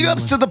through. Big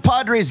ups to the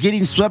Padres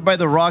getting swept by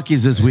the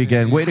Rockies this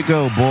weekend. Way to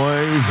go,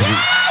 boys.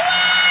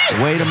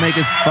 Way to make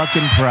us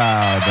fucking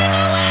proud.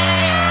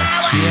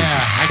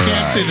 I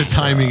can't say the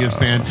timing is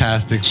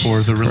fantastic for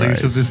the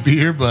release of this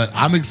beer, but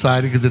I'm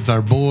excited because it's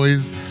our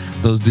boys.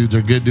 Those dudes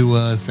are good to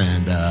us,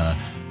 and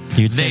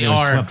You'd say they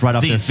were swept right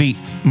off their feet.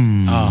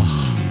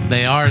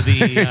 They are the.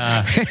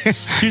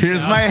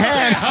 Here's my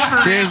hand.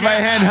 Here's my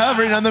hand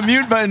hovering on the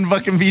mute button,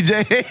 fucking VJ.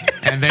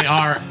 And they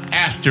are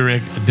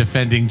asterisk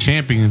defending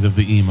champions of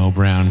the Emo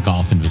Brown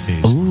Golf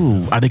Invitational.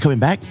 Ooh, are they coming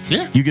back?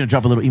 Yeah. You gonna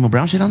drop a little Emo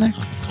Brown shit on there?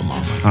 Come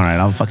on, man. All right,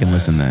 I'll fucking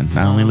listen then.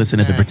 I only listen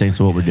if it pertains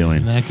to what we're doing.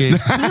 In that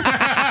case.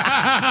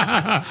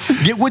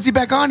 Get Woodsy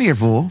back on here,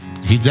 fool.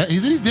 He said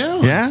he's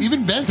down. Yeah?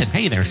 Even Ben said,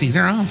 "Hey there,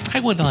 Caesar. I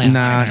wouldn't like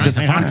Nah,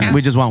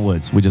 we just want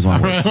Woods. We just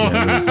want Woods.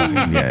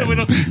 Yeah, we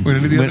don't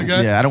need the other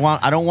guy. Yeah,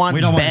 I don't want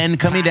Ben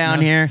coming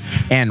down here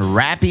and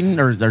rapping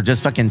or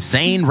just fucking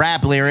saying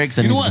rap lyrics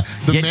and You know what?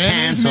 The get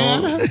mayonnaise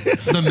canceled. man.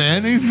 The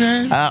mayonnaise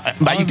man.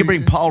 But you can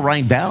bring Paul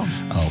Rindell.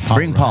 Oh, Paul.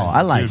 Bring Paul.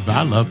 I like. Dude,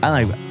 I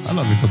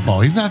love me some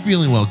Paul. He's not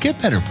feeling well.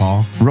 Get better,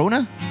 Paul.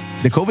 Rona.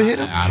 The COVID hit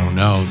him? I don't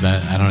know.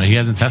 He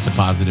hasn't tested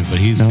positive, but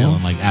he's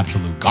feeling like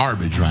absolute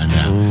garbage right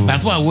now. Ooh.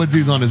 That's why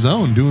Woodsy's on his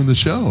own doing the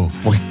show,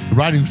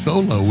 riding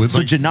solo with.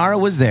 So Gennaro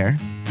was there.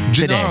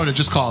 Gennaro that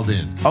just called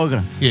in. Oh,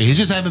 okay. Yeah, he's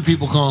just having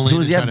people calling in. So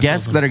does he have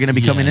guests that are going to be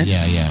coming in?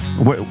 Yeah.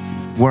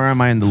 Where am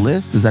I in the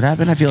list? Does that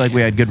happen? I feel like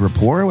we had good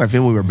rapport. I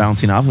feel we were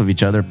bouncing off of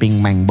each other.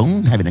 Bing, bang,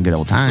 boom. Having a good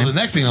old time. So the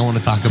next thing I want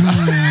to talk about.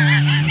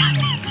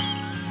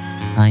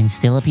 I'm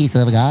still a piece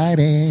of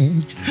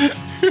garbage.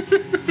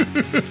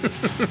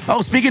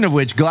 Oh, speaking of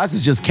which,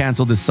 Glasses just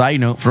canceled the side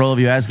note. For all of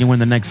you asking when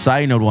the next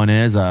side note one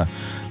is,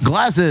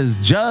 Glasses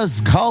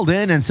just called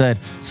in and said,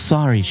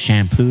 "Sorry,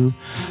 Shampoo,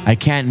 I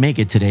can't make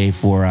it today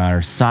for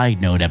our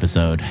side note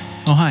episode."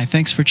 Oh, hi.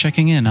 Thanks for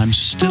checking in. I'm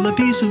still a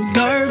piece of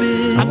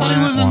garbage. I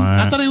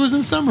thought he was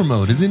in summer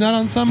mode. Is he not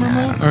on summer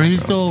mode? Or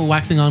he's still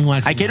waxing on,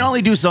 waxing I can on?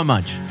 only do so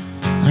much.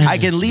 I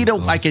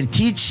can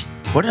teach.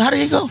 How do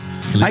you go?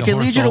 I can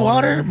lead you to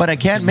water, but I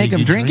can't make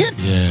him drink it?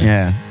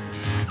 Yeah.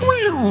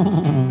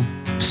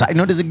 Side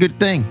note is a good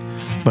thing,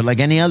 but like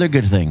any other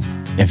good thing,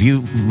 if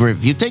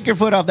you take your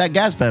foot off that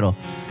gas pedal,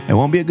 it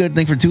won't be a good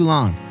thing for too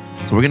long.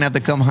 So we're gonna have to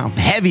come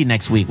heavy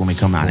next week when we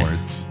come out.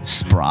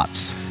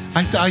 Sprots.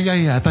 I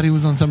thought he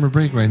was on summer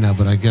break right now,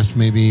 but I guess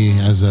maybe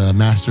as a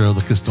master of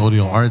the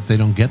custodial arts, they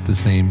don't get the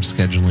same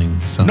scheduling.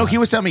 So no, he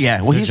was telling me,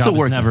 well, he's still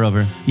working. Never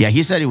over. Yeah,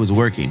 he said he was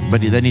working,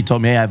 but then he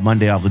told me, hey, I have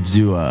Monday off. Let's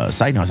do a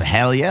side note. I said,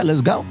 hell yeah,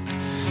 let's go.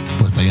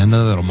 Pues ahí anda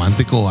de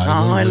romántico.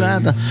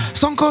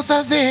 Son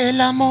cosas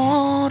del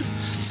amor,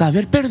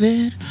 saber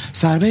perder,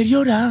 saber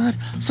llorar,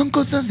 son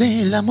cosas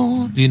del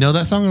amor. Do you know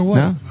that song or what?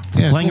 No.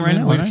 Yeah, playing it right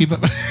now. Way to keep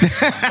up.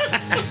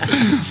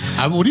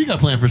 What do you got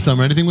planned for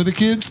summer? Anything with the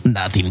kids?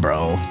 Nothing,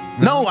 bro.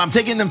 No, I'm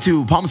taking them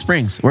to Palm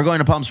Springs. We're going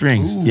to Palm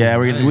Springs. Ooh, yeah,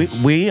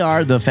 nice. we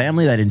are the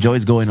family that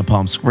enjoys going to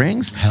Palm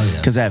Springs. Hell yeah.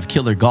 Because I have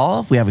killer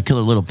golf. We have a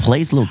killer little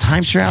place, little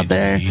timeshare out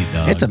there.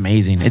 It's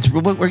amazing.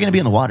 We're going to be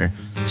in the water.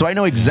 So I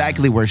know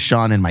exactly where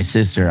Sean and my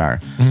sister are.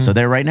 Mm-hmm. So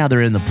right now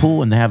they're in the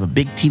pool and they have a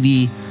big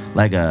TV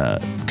like a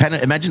kind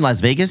of imagine Las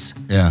Vegas.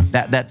 Yeah.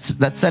 That's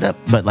set up,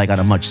 but like on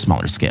a much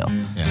smaller scale.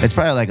 Yeah. It's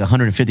probably like a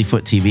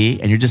 150-foot TV,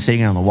 and you're just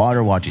sitting on the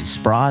water watching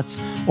Sprots,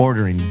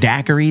 ordering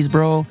daiquiris,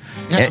 bro.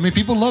 Yeah, I mean,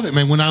 people love it,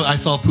 man. When I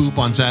saw Poop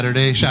on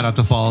Saturday, shout out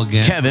to Fall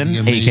again. Kevin, The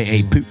amazing-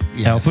 aka Poop.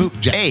 Yeah, El Poop. Hey,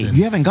 Jackson.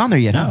 you haven't gone there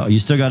yet, No, huh? you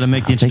still got to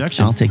make the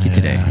introduction. I'll take you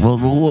today. Yeah. Well,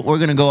 we're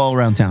gonna go all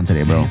around town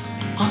today, bro.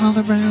 All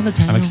around the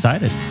town. I'm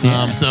excited.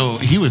 So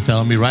he was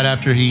telling me right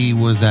after he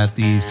was at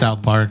the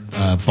South Park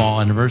fall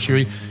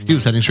anniversary, he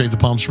was heading straight to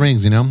Palm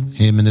Springs. You know,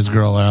 him and his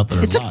girl are out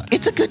there It's a a lot.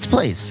 it's a good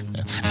place.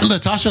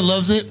 Natasha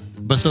loves it,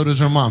 but so does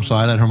her mom. So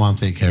I let her mom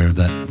take care of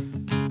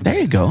that. There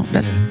you go.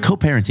 That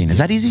co-parenting, is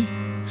that easy?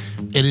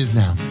 It is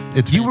now.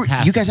 It's You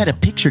fantastic. guys had a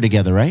picture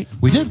together, right?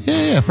 We did,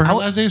 yeah, for her I-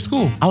 last day of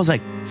school. I was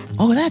like,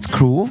 oh, that's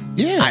cool.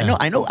 Yeah.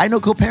 I know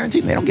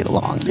co-parenting. They don't get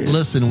along, dude.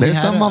 Listen, there's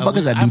some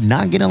motherfuckers that do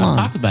not get I've along.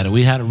 talked about it.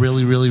 We had a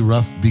really, really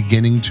rough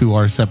beginning to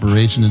our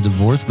separation and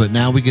divorce, but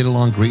now we get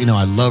along great. You know,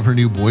 I love her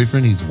new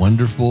boyfriend. He's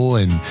wonderful,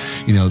 and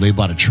you know, they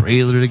bought a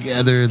trailer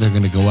together. They're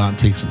going to go out and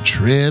take some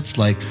trips.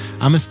 Like,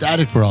 I'm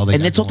ecstatic for all they.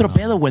 And got it's otro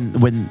going on. pedo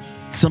when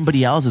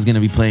somebody else is going to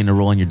be playing a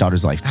role in your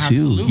daughter's life too.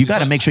 Absolutely. You got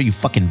to make sure you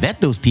fucking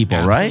vet those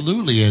people, right?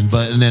 Absolutely, and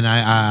then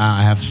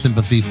I have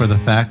sympathy for the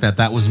fact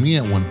that was me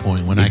at one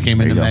point when I came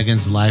There into you go.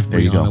 Megan's life. There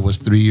you Brianna go. was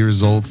 3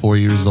 years old, 4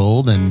 years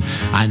old, and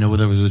I know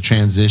there was a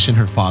transition.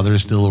 Her father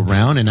is still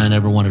around, and I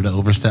never wanted to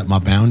overstep my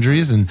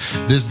boundaries. And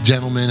this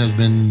gentleman has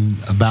been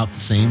about the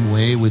same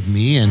way with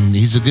me, and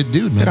he's a good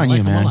dude, man. Good on I like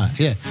you, him man. a lot.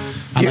 Yeah,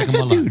 I You're like a him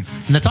a good lot.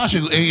 dude. Natasha,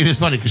 it is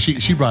funny because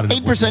she brought it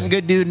up. 8%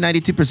 good dude,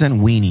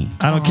 92% weenie.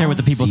 I don't care what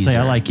the people say. I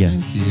Caesar. like you.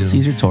 Thank you.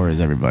 Caesar Torres,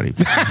 everybody.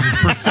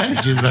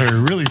 Percentages are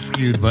really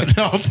skewed, but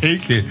I'll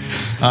take it.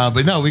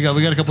 But no, we got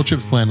a couple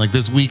trips planned. Like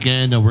this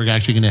weekend, we're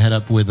actually going to head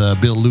up with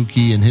Bill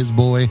Lukey and his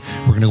boy.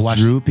 We're going to watch.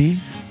 Droopy.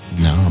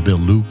 No, Bill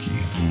Lukey.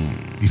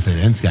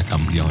 Diferencia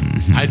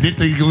campeón. I did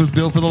think it was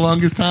Bill for the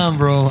longest time,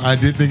 bro. I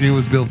did think it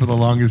was Bill for the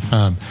longest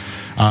time.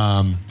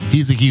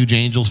 He's a huge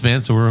Angels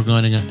fan, so we're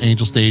going to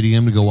Angel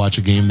Stadium to go watch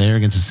a game there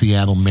against the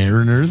Seattle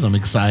Mariners. I'm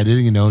excited,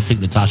 take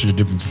Natasha to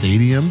different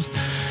stadiums.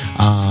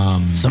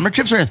 Summer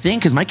trips are a thing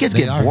because my kids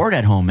They get are. bored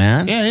at home,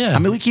 man. Yeah. I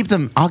mean, we keep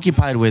them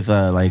occupied with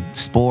like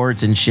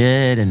sports and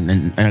shit,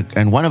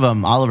 and one of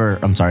them,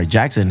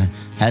 Jackson,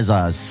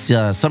 has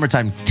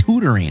summertime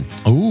tutoring.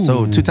 Ooh.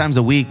 So 2 times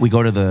a week we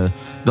go to the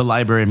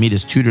library and meet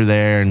his tutor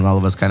there, and all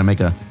of us kind of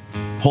make a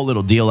whole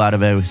little deal out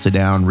of it. We sit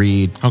down,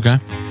 read. Okay.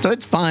 So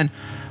it's fun,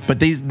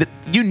 but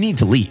you need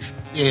to leave,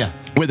 Yeah,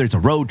 whether it's a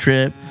road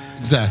trip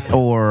exactly.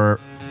 or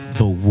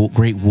the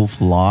Great Wolf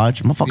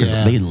Lodge. Motherfuckers,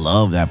 Yeah. they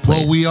love that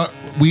place. Well,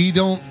 we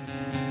don't.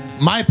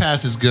 My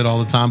pass is good all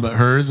the time, but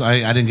hers, I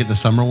didn't get the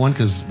summer one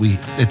because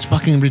it's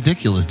fucking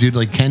ridiculous, dude.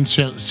 Like Ken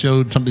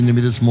showed something to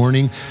me this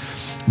morning.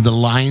 The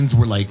lines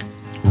were like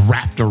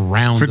wrapped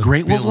around For the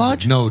Great Wolf building.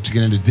 Lodge? No, to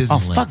get into Oh,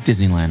 Disneyland. fuck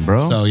Disneyland,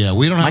 bro. So yeah,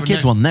 we don't have My our kids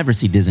next- will never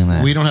see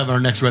Disneyland. We don't have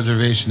our next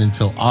reservation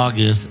until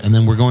August, and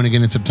then we're going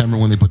again in September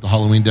when they put the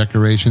Halloween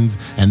decorations,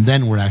 and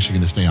then we're actually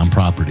going to stay on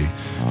property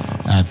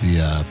at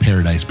the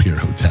Paradise Pier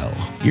Hotel.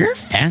 You're a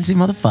fancy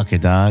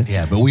motherfucker, dog.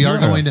 Yeah, but we You're are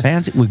going to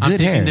fancy with I'm good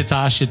taking hair.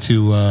 Natasha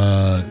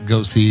to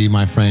go see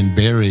my friend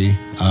Barry,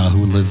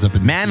 who lives up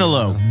in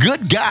Manilow,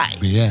 good guy.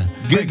 Yeah,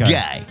 Good guy.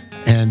 guy.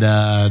 and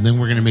then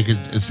we're going to make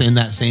it's in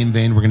that same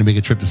vein. We're going to make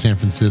a trip to San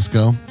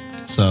Francisco.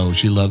 So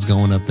she loves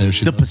going up there.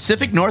 She The loves-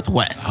 Pacific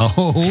Northwest.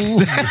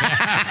 Oh.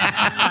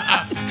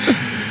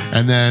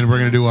 And then we're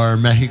going to do our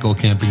Mexico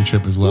camping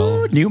trip as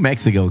well. Ooh, New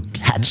Mexico.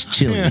 Hatch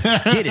chilies.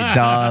 Get it,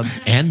 dog.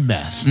 And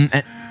meth.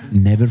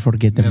 Never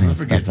forget the Never myth.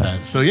 forget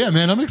that. So yeah,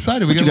 man, I'm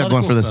excited. What you got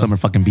going for the summer,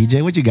 fucking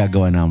BJ? What you got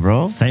going on,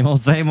 bro? Same old,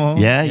 same old.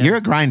 Yeah, you're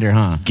a grinder,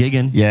 huh?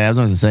 Gigging. Yeah, I was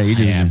going to say you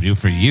just. Yeah, dude,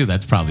 for you,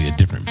 that's probably a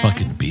different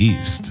fucking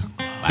beast.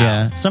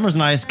 Yeah. Summer's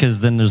nice because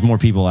then there's more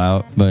people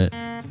out, but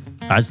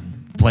I just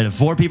play to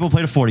 4 people,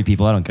 play to 40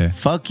 people. I don't care.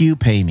 Fuck you,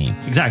 pay me.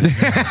 Exactly.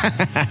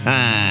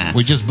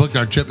 We just booked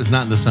our trip. It's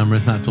not in the summer.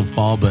 It's not till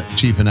fall. But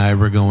Chief and I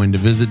were going to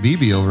visit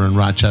BB over in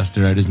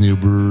Rochester at his new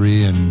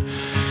brewery and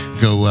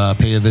go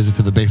pay a visit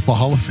to the Baseball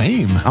Hall of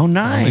Fame. Oh, So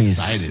nice. I'm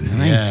excited.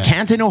 Nice. Yeah.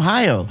 Canton,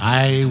 Ohio.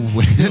 I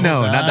will.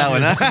 No, not that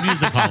one. It's a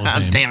music Hall of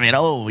Fame. Damn it.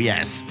 Oh,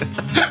 yes.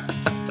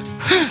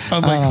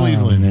 Unlike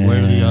Cleveland,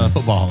 where the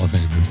Football Hall of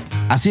Fame is.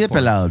 Así de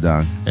pelado,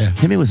 dog. Yeah.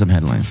 Hit me with some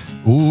headlines.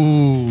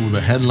 Ooh, the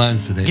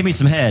headlines today. Give me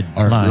some head.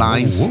 Are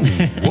lines.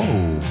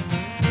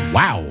 Whoa.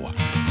 Wow.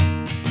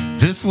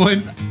 This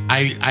one,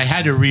 I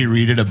had to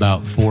reread it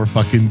about 4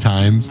 fucking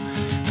times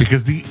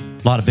because A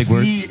lot of big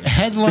words. the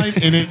headline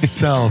in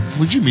itself.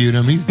 Would you mute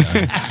him? He's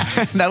done.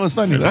 That was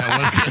funny.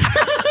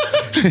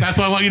 That's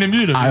why I want you to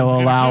mute him. I will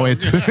allow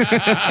it.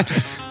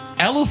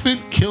 Elephant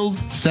kills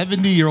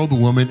 70-year-old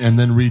woman and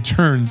then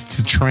returns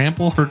to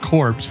trample her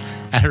corpse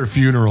at her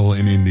funeral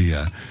in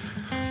India.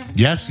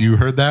 Yes, you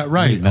heard that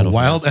right. A Metal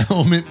wild face.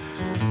 elephant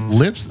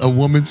lifts a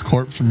woman's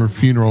corpse from her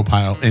funeral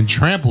pile and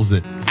tramples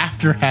it after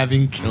after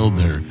having killed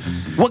her.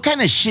 What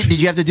kind of shit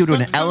did you have to do to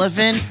an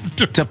elephant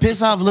to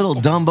piss off little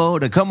Dumbo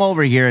to come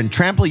over here and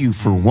trample you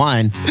for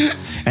one?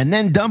 And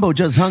then Dumbo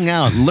just hung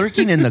out,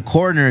 lurking in the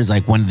corners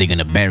like, when are they going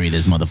to bury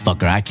this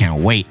motherfucker? I can't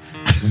wait.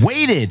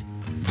 Waited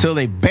till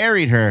they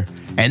buried her.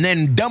 And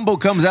then Dumbo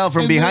comes out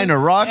from behind a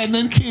rock. And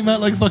then came out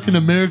like fucking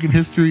American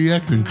History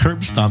X and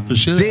curb stomped the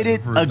shit. Did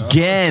it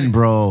again,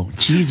 bro.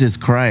 Jesus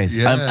Christ.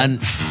 Yeah.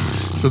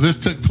 So this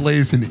took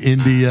place in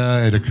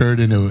India. It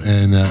occurred in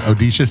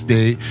Odisha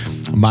State.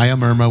 Maya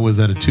Murma was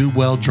at a tube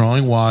well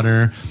drawing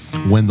water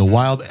when the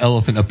wild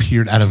elephant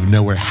appeared out of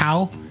nowhere.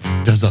 How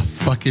does a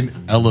fucking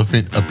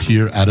elephant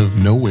appear out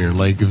of nowhere?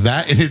 Like,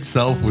 that in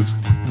itself was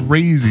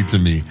crazy to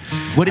me.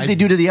 What did they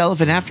do to the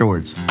elephant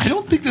afterwards? I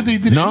don't think that they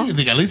did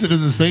anything. At least it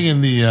doesn't say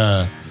in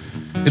the.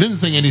 It didn't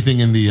say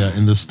anything in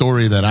the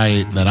story that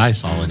I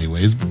saw,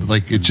 anyways.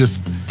 Like, it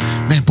just,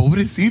 man,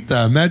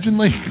 pobrecita. Imagine,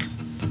 like,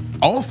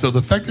 also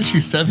the fact that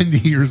she's 70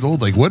 years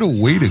old. Like, what a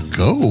way to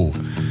go.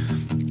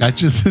 I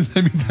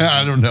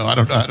don't know.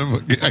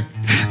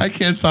 I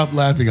can't stop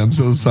laughing. I'm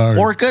so sorry.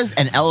 Orcas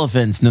and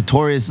elephants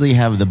notoriously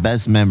have the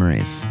best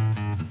memories.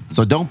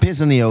 So don't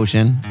piss in the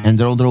ocean and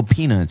don't throw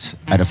peanuts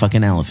at a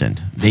fucking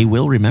elephant. They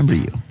will remember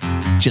you.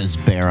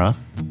 Just Barra.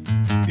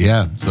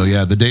 Yeah. So,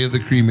 yeah, the day of the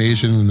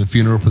cremation and the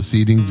funeral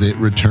proceedings, it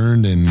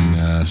returned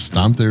and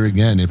stomped there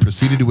again. It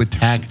proceeded to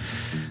attack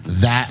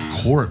that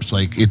corpse.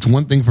 Like, it's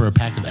one thing for a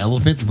pack of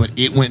elephants, but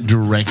it went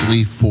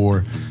directly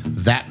for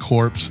that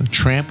corpse,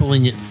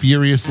 trampling it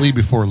furiously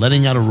before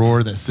letting out a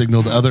roar that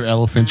signaled other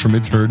elephants from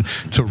its herd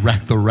to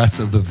wreck the rest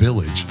of the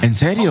village. En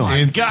serio?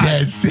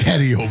 Dead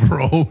serio,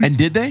 bro. And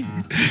did they?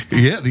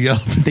 Yeah, the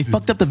elephants. They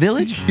fucked up the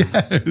village?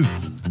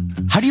 Yes.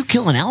 How do you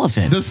kill an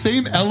elephant? The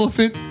same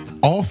elephant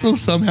also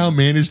somehow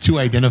managed to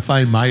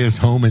identify Maya's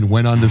home and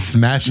went on to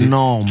smash it,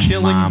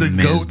 killing the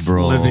goats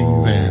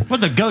living there.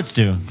 What'd the goats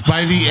do?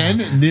 By the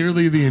end,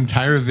 nearly the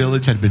entire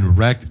village had been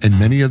wrecked and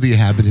many of the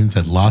inhabitants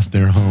had lost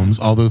their homes,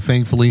 although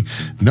thankfully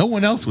no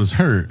one else was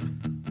hurt.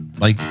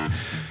 Like,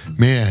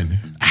 man,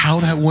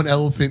 how that one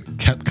elephant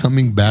kept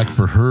coming back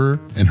for her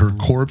and her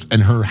corpse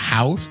and her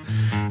house,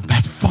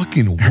 that's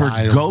fucking wild.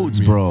 Her goats,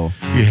 bro.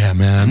 Yeah,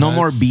 man. No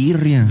more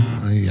birria.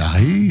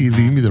 Ay,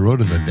 leave me the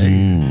road of the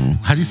day.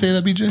 How do you say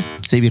that, BJ?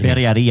 Say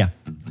birria. Birria.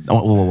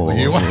 Whoa.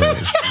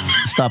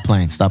 Stop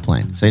playing.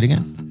 Say it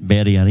again.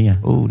 Birria.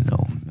 Oh,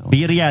 no.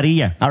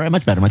 Birria. All right,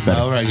 much better.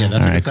 All right, yeah,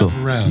 that's all a right, good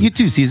time around. You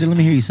too, Caesar. Let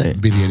me hear you say it.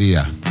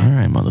 Birria. All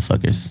right,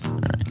 motherfuckers. All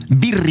right.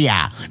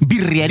 Birria.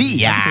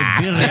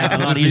 That's a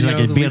lot easier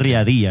like a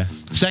birria.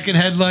 Second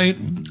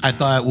headline, I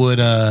thought would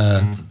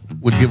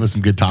give us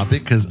some good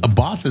topic because a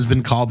boss has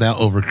been called out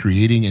over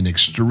creating an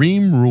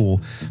extreme rule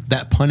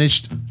that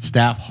punished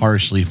staff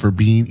harshly for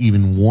being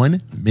even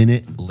 1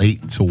 minute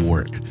late to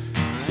work.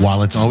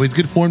 While it's always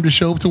good form to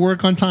show up to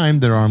work on time,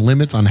 there are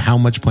limits on how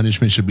much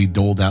punishment should be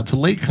doled out to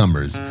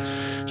latecomers.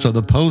 So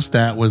the post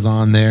that was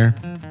on there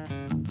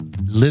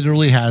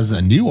literally has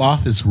a new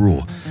office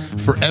rule.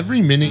 For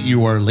every minute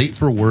you are late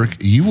for work,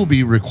 you will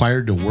be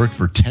required to work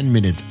for 10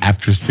 minutes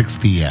after 6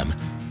 p.m.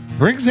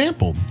 For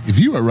example, if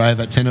you arrive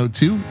at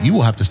 10:02, you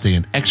will have to stay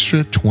an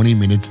extra 20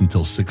 minutes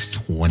until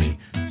 6:20.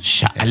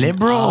 Chale,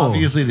 bro.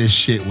 Obviously, this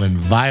shit went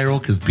viral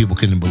because people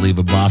couldn't believe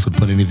a boss would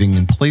put anything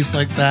in place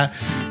like that.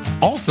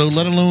 Also,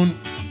 let alone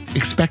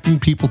expecting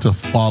people to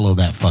follow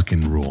that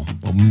fucking rule.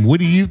 What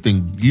do you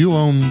think? You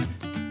own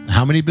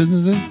how many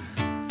businesses?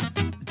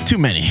 Too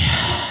many.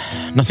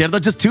 No cierto,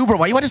 just 2, bro.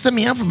 Why you want to send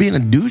me out for being a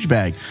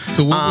douchebag?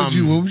 So what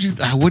would you?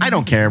 I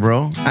don't care,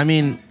 bro. I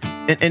mean,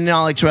 in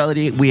all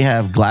actuality, we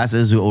have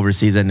Glasses who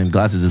oversees it, and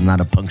Glasses is not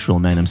a punctual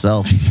man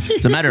himself.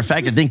 As a matter of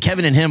fact, I think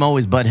Kevin and him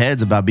always butt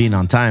heads about being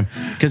on time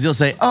because he'll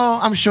say, "Oh,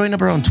 I'm showing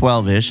up around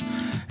 12-ish,"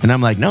 and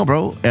I'm like, "No,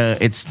 bro,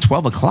 it's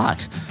 12 o'clock."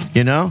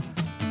 You know?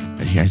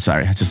 Yeah,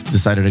 sorry, I just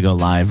decided to go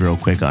live real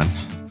quick on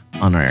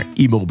our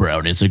Emo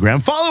Brown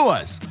Instagram. Follow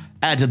us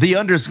at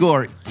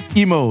 @_emo_brown,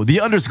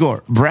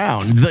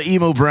 the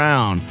Emo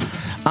Brown.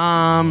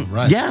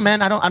 Right. Yeah,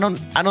 man, I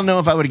don't know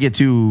if I would get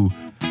too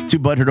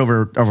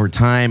butthurt over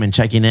time and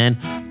checking in.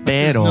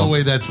 There's no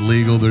way that's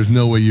legal. There's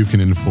no way you can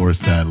enforce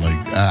that.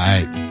 Like,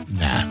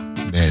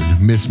 man,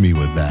 miss me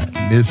with that.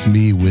 Miss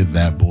me with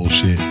that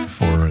bullshit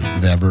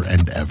forever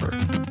and ever.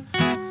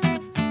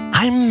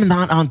 I'm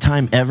not on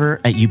time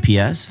ever at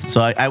UPS, so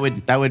I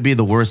would be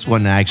the worst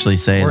one to actually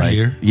say. Or like,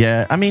 here.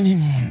 Yeah, I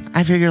mean,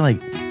 I figure like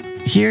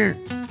here,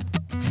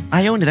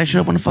 I own it. I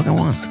show up when the fuck I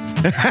want.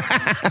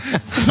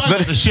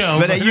 But the show.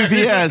 But at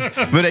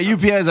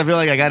UPS, I feel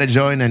like I got to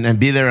join and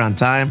be there on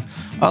time.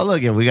 Oh,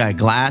 look, we got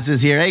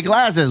Glasses here. Hey,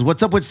 Glasses,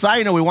 what's up with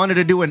Sino? We wanted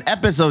to do an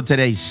episode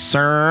today,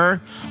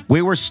 sir.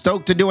 We were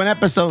stoked to do an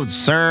episode,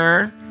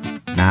 sir.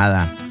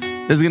 Nada.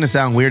 This is going to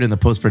sound weird in the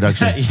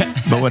post-production,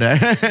 but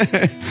whatever.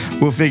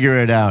 We'll figure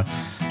it out.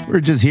 We're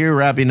just here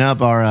wrapping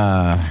up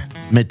our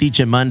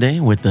Metiche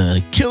Monday with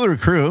the killer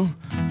crew.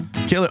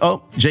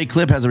 Oh, J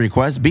Clip has a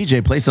request.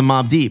 BJ, play some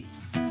Mobb Deep.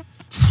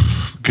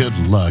 Good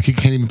luck. He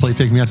can't even play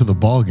Take Me Out to the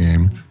Ball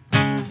Game.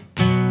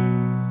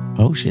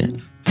 Oh, shit.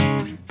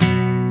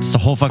 It's the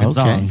whole fucking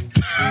song.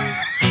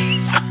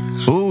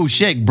 Ooh, Oh,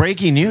 shit.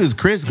 Breaking news.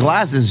 Chris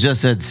Glasses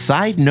just said,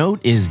 side note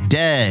is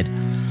dead.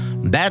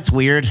 That's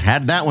weird.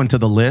 Add that one to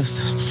the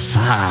list.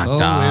 Fuck, So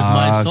dog. is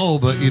my soul,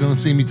 but you don't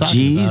see me talking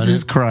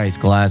Jesus about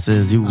Christ,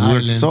 Glasses. You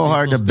worked so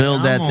hard to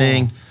build that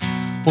thing.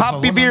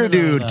 Happy Beer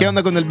Dude. ¿Qué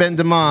onda con el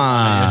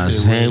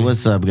Bendemas? Hey,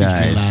 what's up, Keeps me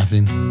guys?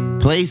 laughing.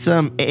 Play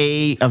some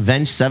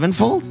Avenged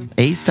Sevenfold?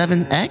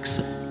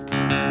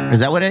 A7X? Is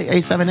that what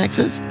A7X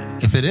is?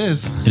 If it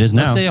is, It is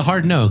now. Let's say a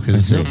hard no, because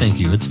Let's no, see. thank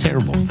you. It's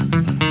terrible.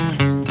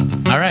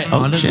 All right. Oh,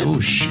 on to- shit. Oh,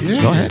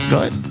 shit. Go ahead.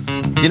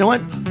 You know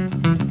what?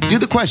 Do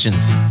the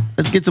questions.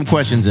 Let's get some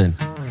questions in.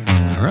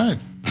 All right.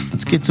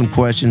 Let's get some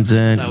questions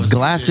in. That was a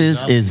Glasses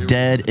good job. is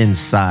dead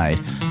inside.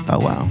 Oh,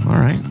 wow. All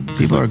right.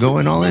 People are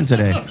going all in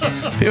today.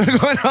 People are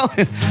going all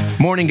in.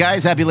 Morning,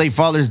 guys. Happy late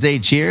Father's Day.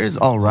 Cheers.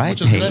 All right.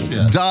 Muchas Hey,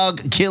 gracias.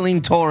 dog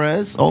killing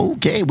Torres.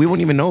 Okay. We won't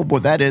even know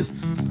what that is.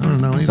 I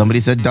don't know. Either. Somebody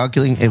said dog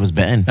killing. It was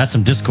Ben. That's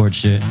some Discord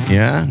shit.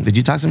 Yeah. Did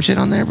you talk some shit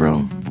on there,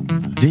 bro?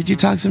 Did you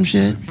talk some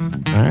shit?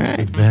 All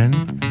right. Ben.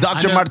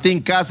 Dr. I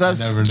Martin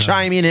Casas I never know.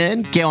 chiming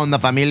in. ¿Qué onda,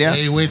 familia?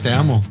 Hey, wait, te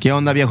amo. ¿Qué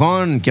onda,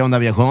 viejón? ¿Qué onda,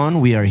 viejón?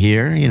 We are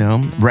here,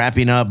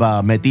 wrapping up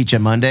Metiche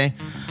Monday.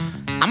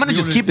 I'm gonna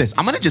just keep this.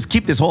 I'm gonna just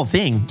keep this whole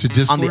thing To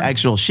Discord? on the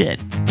actual shit.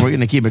 We're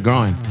gonna keep it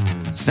growing.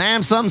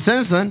 Samsung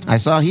Simpson. I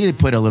saw he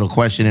put a little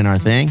question in our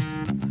thing.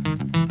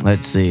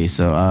 Let's see.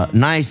 So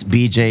nice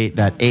BJ,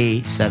 that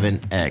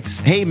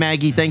A7X. Hey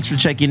Maggie, thanks for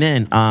checking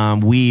in.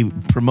 We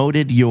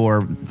promoted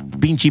your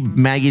Pinchy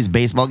Maggie's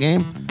baseball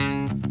game.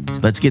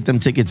 Let's get them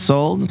tickets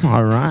sold.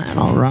 All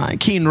right.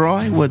 Keen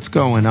Roy, what's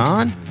going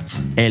on?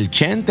 El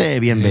Chente,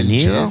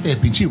 bienvenido. Chete,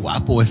 pinche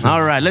guapo ese.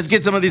 All right, let's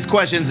get some of these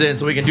questions in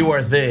so we can do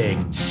our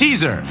thing.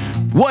 Caesar,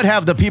 what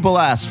have the people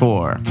asked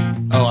for?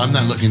 Oh, I'm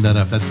not looking that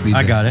up. That's BJ.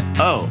 I got it.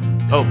 Oh,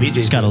 BJ's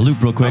Just got a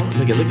loop real quick.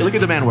 Look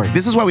at the man work.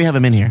 This is why we have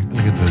him in here.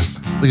 Look at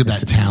this. Look at that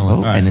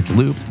talent. And it's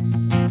looped.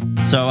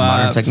 So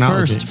Modern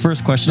technology.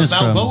 first question is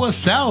from Balboa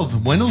South.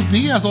 Buenos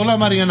dias. Hola,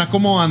 Mariana.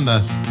 ¿Cómo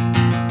andas?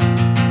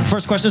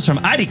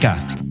 Arika.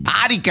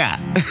 Arica.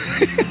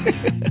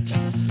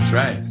 That's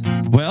right.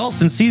 Well,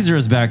 since Caesar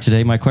is back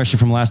today, my question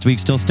from last week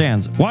still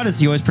stands. Why does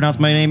he always pronounce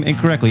my name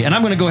incorrectly? And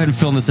I'm going to go ahead and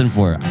fill this in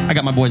for her. I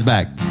got my boys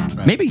back.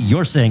 Right. Maybe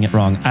you're saying it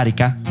wrong,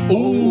 Arika.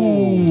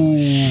 Ooh.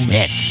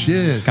 Shit.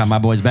 Shit. Got my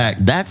boys back.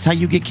 That's how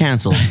you get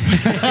canceled.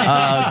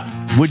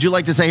 Would you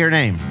like to say her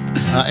name?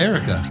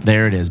 Erica.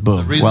 There it is. Boom.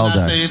 The reason Well I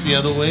done. say it the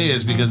other way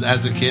is because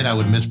as a kid, I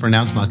would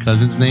mispronounce my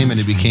cousin's name and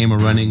it became a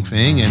running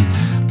thing. And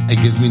it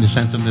gives me the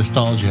sense of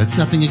nostalgia. It's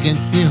nothing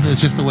against you. It's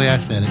just the way I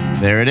said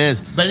it. There it is.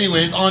 But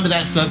anyways, on to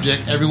that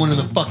subject. Everyone in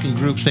the fucking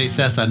group say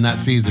Cesar, not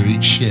Caesar.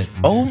 Eat shit.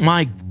 Oh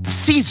my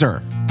Caesar.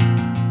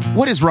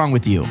 What is wrong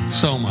with you?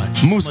 So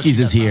much. Mooskies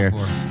is What you here.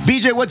 got time for?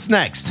 BJ, what's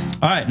next?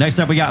 All right, next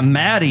up we got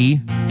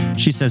Maddie.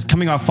 She says,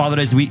 coming off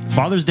Father's Day week.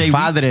 Father's. Day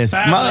Father's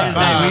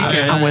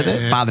weekend. I'm with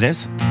it.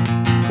 Father's.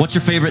 What's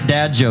your favorite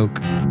dad joke?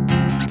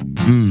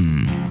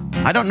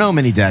 I don't know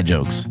many dad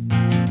jokes.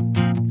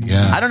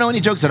 Yeah. I don't know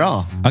any jokes at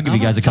all. I'll give you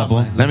guys a couple.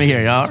 Let me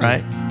hear you. All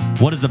right.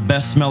 What is the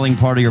best smelling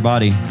part of your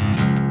body?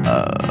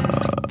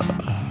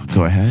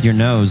 Go ahead. Your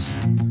nose.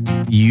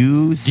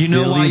 You Do you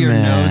know why your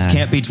nose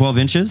can't be 12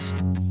 inches?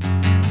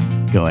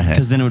 Go ahead.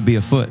 Because then it would be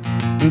a foot.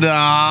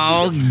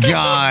 Oh,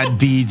 God,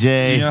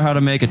 BJ. Do you know how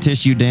to make a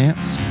tissue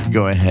dance?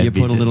 Go ahead, You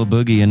put a BJ. little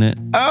boogie in it.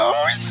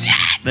 Oh, shit.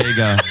 There you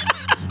go.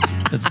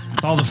 It's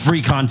all the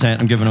free content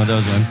I'm giving with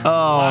those ones.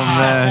 Oh,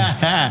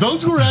 man.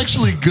 Those were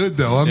actually good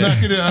though. I'm not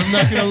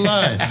gonna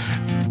lie.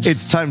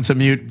 It's time to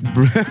mute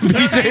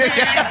BJ.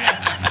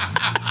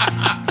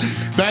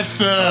 That's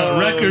the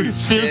record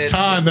shit. fifth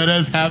time that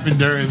has happened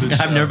during the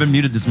show. I've never been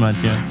muted this much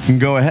yet.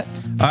 Go ahead.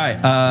 All right.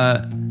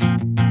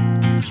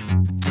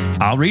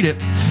 I'll read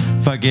it.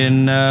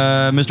 Fucking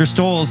Mr.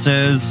 Stoll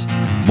says,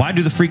 why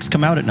do the freaks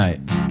come out at night?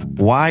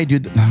 Why do...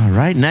 All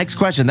right, next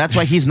question. That's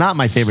why he's not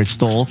my favorite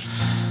stole.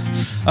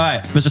 All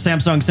right, Mr.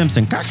 Samsung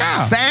Simpson.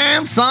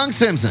 Samsung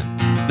Simpson.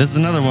 This is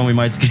another one we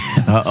might skip.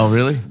 Oh,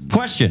 really?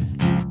 Question.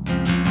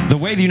 The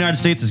way the United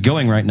States is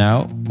going right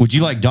now, would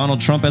you like Donald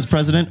Trump as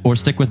president or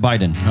stick with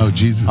Biden? Oh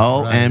Jesus!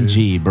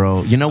 OMG,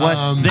 bro. You know what?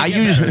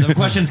 The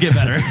questions get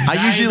better.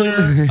 Neither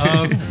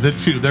of the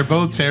two. They're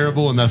both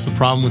terrible, and that's the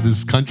problem with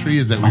this country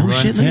is that we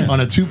run on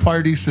a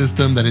two-party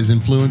system that is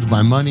influenced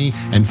by money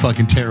and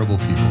fucking terrible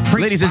people.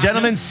 Ladies and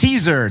gentlemen,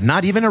 Caesar,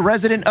 not even a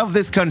resident of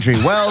this country.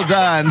 Well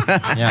done.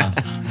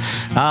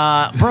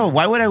 Yeah. Bro,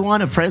 why would I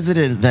want a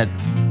president that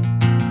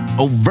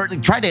overtly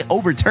tried to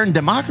overturn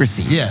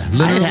democracy? Yeah, I ain't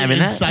literally having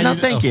that. incited No,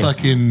 thank a you.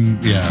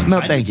 fucking No,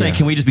 I thank just say, you.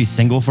 can we just be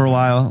single for a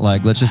while?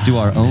 Like, let's just do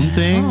our own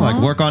thing.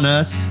 Like, work on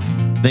us.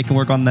 They can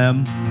work on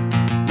them.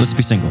 Let's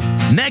be single.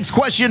 Next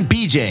question,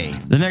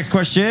 BJ. The next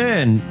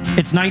question.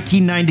 It's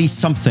 1990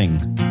 something.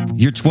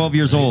 You're 12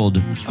 years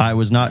old. I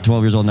was not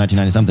 12 years old in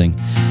 1990 something.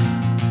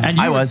 And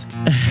I was.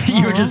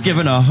 You were just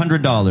given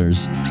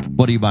 $100.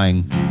 What are you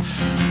buying?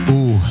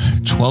 Ooh,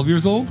 12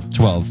 years old?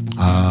 12.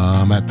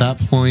 At that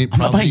point, I'm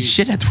not buying probably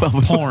shit at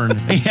 12. Porn.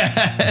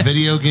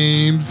 video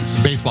games,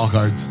 baseball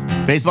cards.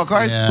 Baseball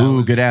cards? Yeah, Ooh, it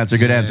was- good answer,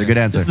 good answer, good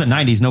answer. This is the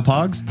 90s. No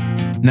pogs?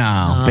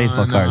 No,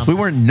 baseball no. cards. We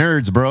weren't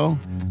nerds, bro.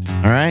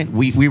 All right,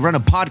 we run a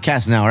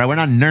podcast now. All right, we're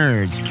not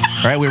nerds.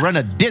 All right, we run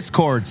a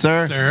Discord,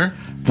 sir. Sir.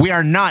 We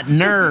are not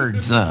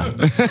nerds.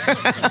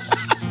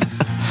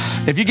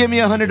 If you give me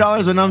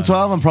 $100 when I'm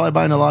 12, I'm probably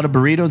buying a lot of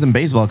burritos and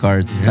baseball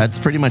cards. Yep. That's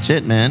pretty much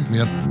it, man.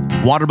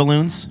 Yep. Water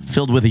balloons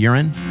filled with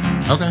urine.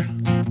 Okay.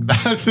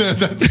 That's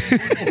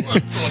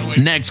one way.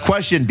 Next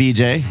question,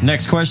 BJ.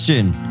 Next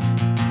question.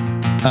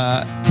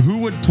 Who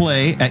would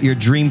play at your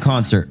dream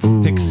concert?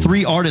 Pick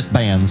 3 artist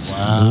bands.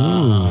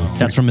 Wow.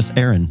 That's from Miss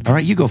Erin. All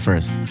right, you go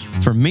first.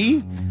 For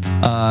me,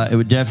 it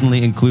would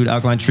definitely include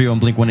Alkaline Trio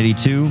and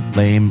Blink-182,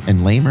 Lame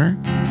and lamer.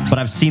 but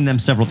I've seen them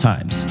several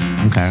times.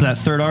 Okay. So that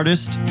third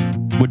artist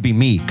would be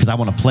me because I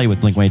want to play with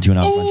Blink-182 and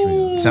Alkaline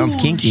Trio. Sounds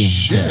kinky.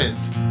 Shit.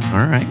 All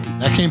right.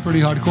 That came pretty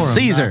hardcore.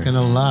 Caesar. I'm not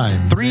gonna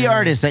lie. 3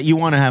 artists that you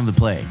want to have to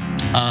play.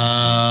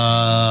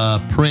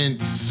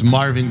 Prince,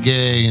 Marvin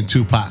Gaye, and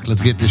Tupac.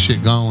 Let's get this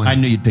shit going. I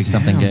knew you'd pick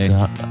something gay.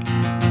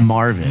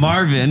 Marvin.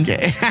 Marvin.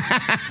 Okay.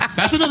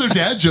 That's another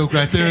dad joke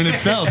right there in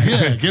itself.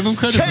 Yeah, give him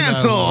credit.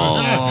 Cancel.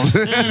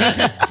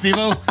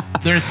 Steve-O,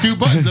 there's 2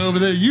 buttons over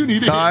there. You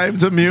need to Time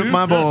to mute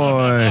my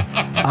boy.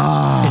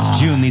 It's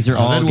June. These are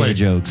all that gay way.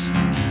 jokes.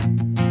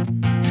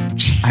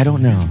 I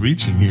don't know.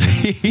 Reaching here,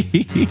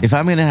 If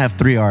I'm going to have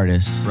 3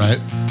 artists, right?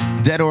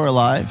 dead or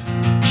alive,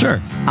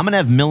 Sure. I'm going to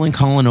have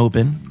Millencolin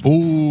open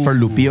Ooh. for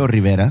Lupillo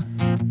Rivera,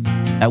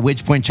 at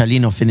which point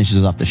Chalino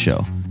finishes off the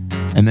show.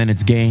 And then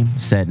it's game,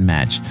 set, and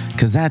match.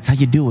 Because that's how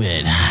you do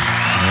it. There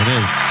it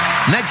is.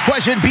 Next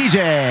question, BJ.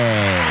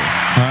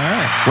 All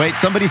right. Wait,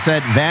 somebody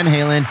said Van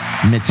Halen,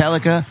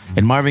 Metallica,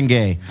 and Marvin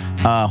Gaye.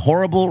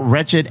 Horrible,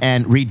 wretched,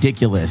 and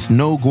ridiculous.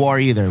 No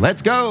Guar either.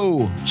 Let's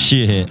go.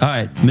 Shit. All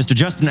right. Mr.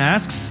 Justin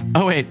asks,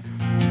 Oh, wait.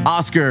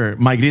 Oscar,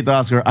 My Grito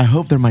Oscar. I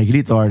hope they're My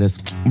Grito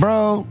artists.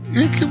 Bro,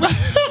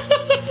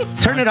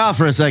 turn it off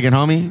for a second,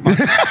 homie.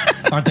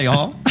 aren't they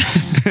all?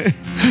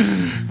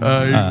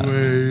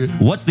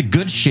 What's the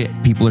good shit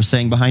people are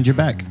saying behind your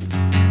back?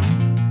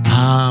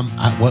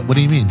 What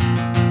do you mean?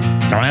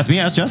 Don't ask me,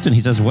 ask Justin. He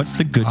says, what's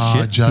the good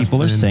shit Justin.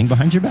 people are saying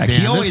behind your back?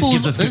 Damn, he always this fool's-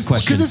 gives us good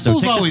questions. Because this so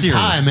fool's take this always serious.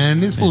 high, man.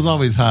 This fool's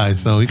always high.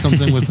 So he comes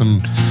in with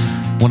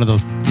one of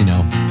those,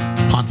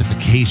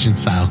 pontification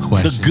style The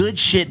questions. good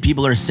shit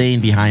people are saying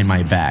behind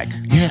my back.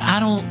 Yeah, I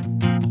don't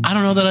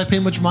know that I pay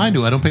much mind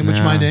to. I don't pay much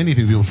mind to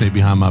anything people say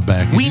behind my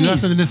back. If you got Weenies.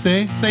 something to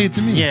say it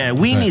to me. Yeah,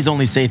 weenies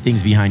only say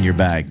things behind your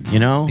back, you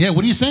know? Yeah,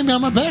 what are you saying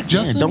behind my back,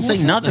 Justin? don't say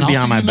What's nothing up?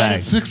 behind my I'll see you tonight back.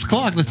 at 6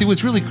 o'clock. Let's see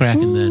what's really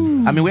cracking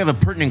then. I mean, we have a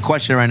pertinent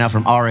question right now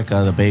from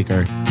Arica the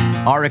baker.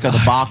 Arica the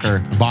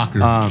Bacher.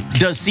 Bacher.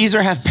 Does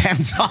Caesar have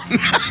pants on?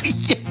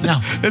 Yeah. No.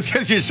 It's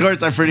because your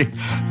shorts are pretty.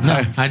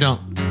 No, I don't.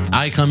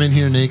 I come in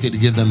here naked to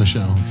give them a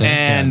show. Okay?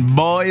 And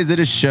boy, is it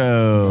a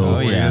show. Oh,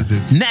 yeah.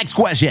 Is it? Next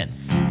question.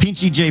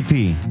 Pinchy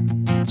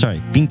JP.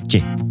 Sorry,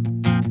 Pinchy.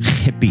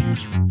 Hippie.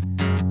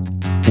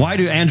 Why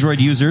do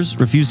Android users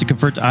refuse to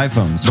convert to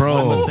iPhones? Bro.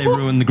 Unless they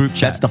ruin the group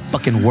chat. That's the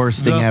fucking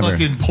worst thing The ever.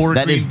 fucking poor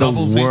That green is the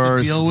bubbles we have to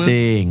worst deal with?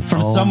 thing.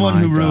 From Oh someone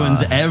my who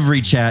ruins God.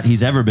 every chat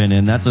he's ever been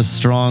in. That's a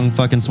strong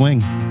fucking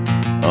swing.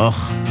 Oh,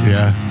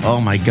 Yeah. oh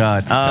my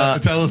God.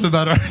 Tell us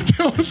about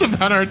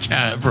our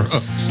chat, bro.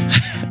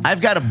 I've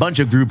got a bunch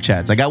of group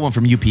chats. I got one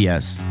from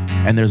UPS,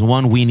 and there's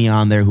one weenie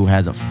on there who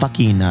has a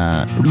fucking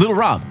Little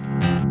Rob.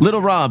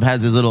 Little Rob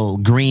has his little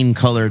green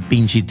colored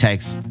beanchy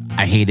text.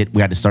 I hate it.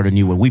 We had to start a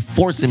new one. We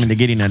forced him into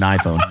getting an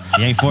iPhone.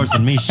 You ain't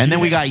forcing me shit. And then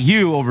we got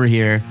you over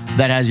here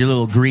that has your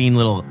little green,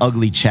 little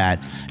ugly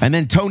chat. And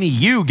then Tony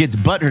Yu gets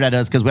butthurt at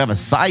us because we have a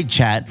side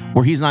chat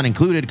where he's not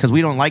included because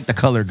we don't like the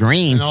color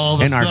green And all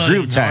of a in our sudden,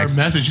 group text.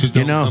 our messages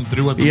don't come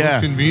through at the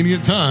most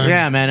convenient time.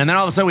 Yeah, man. And then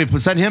all of a sudden we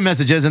send him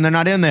messages and they're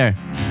not in there.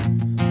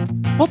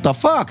 What the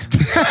fuck?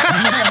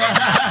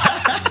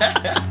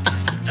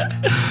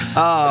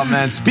 Oh,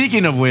 man.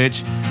 Speaking of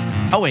which,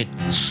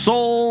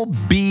 Soul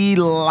Be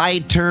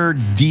Lighter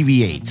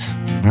Deviate.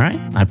 All right?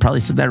 I probably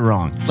said that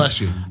wrong. Bless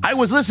you. I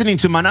was listening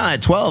to Mana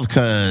at 12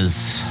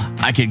 because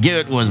I could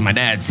get was my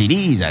dad's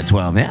CDs at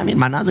 12. Yeah, I mean,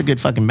 Mana's a good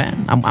fucking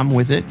band. I'm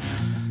with it.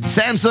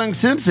 Samsung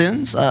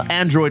Simpsons,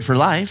 Android for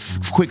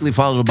Life, quickly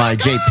followed by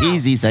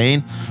JPZ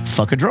saying,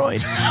 fuck a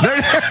droid.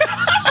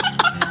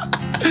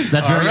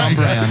 That's very on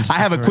brand. I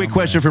have a quick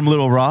question from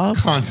Little Rob.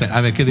 Content.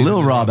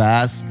 Little Rob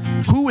asks,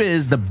 who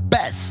is the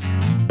best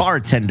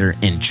bartender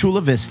in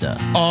Chula Vista?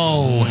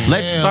 Oh,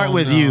 Let's start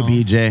with you,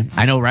 BJ.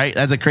 I know, right?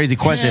 That's a crazy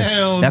question.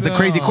 That's a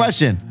crazy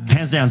question.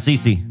 Hands down,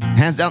 Cece.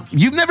 Hands down.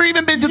 You've never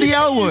even been to the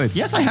Elwood.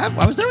 Yes, I have.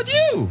 I was there with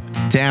you.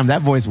 Damn,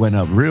 that voice went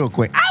up real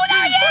quick.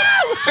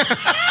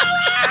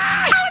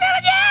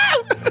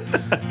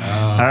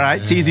 All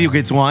right, CZ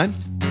gets one.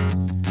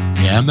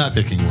 Yeah, I'm not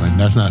picking one.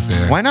 That's not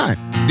fair. Why not?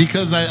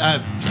 Because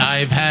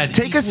I've had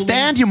Take a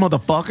stand, you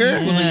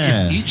motherfucker.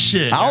 Yeah. Eat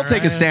shit. I'll all take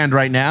a right? stand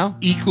right now.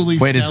 Equally.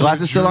 Wait, is stellar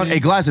Glasses still on? Hey,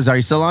 drinks. Glasses, are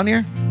you still on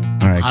here?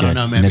 All right, I good. don't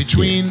know, man. Let's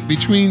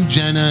Between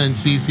Jenna and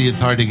Cece, it's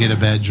hard to get a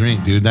bad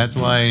drink, dude. That's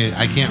why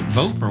I can't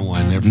vote for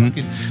one. They're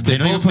fucking. They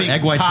don't even both put make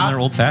egg whites in top- their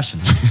old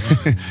fashions.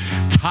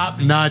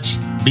 top-notch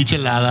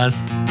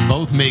micheladas.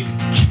 Both make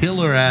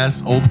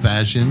killer-ass old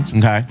fashions.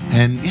 Okay.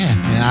 And yeah,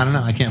 man, I don't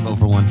know. I can't vote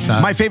for one. So,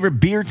 My favorite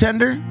beer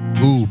tender,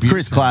 ooh, beer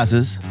Chris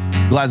Glasses.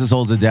 Glasses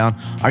holds it down.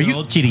 Are you?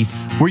 Old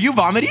chitties. Were you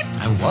vomiting?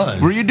 I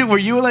was. Were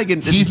you like?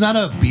 He's not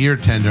a beer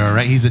tender, all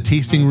right? He's a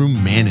tasting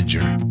room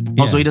manager.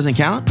 Oh, so he doesn't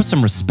count? Put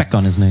some respect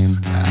on his name.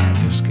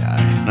 This guy.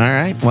 All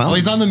right. Well, Oh,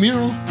 he's on the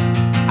mural.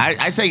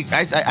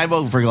 I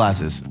vote for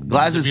Glasses.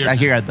 Glasses. beer I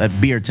hear a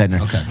beer tender.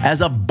 Okay.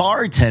 As a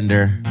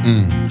bartender,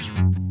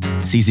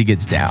 Cece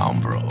gets down,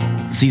 bro.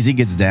 Cece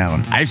gets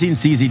down. I've seen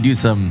Cece do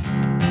some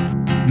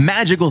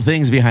magical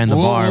things behind the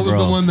bar, What was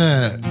bro. the one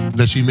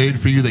that she made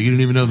for you that you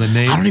didn't even know the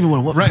name? I don't even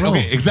know what. Right, bro.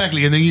 okay,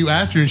 exactly. And then you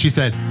asked her and she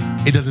said,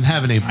 it doesn't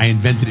have a name. I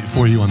invented it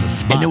for you on the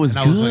spot. And it was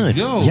I good. like,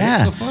 yo,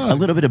 yeah. what the fuck? A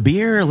little bit of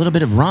beer, a little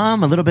bit of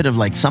rum, a little bit of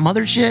like some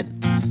other shit.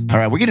 All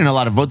right, we're getting a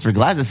lot of votes for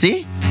Glasses.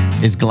 See?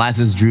 Is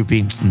Glasses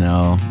droopy?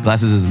 No,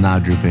 Glasses is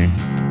not droopy.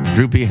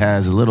 Droopy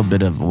has a little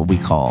bit of what we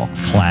call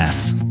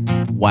Class.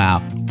 wow.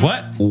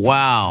 What?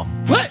 Wow.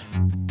 What?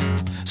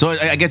 So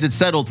I guess it's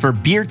settled for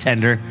beer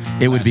tender,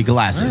 it would be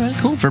Glasses. All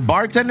right, cool. For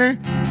bartender,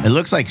 it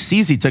looks like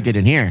Cece took it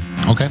in here.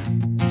 Okay.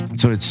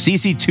 So it's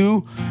Cece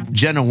 2,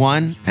 Jenna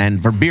 1,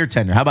 and for beer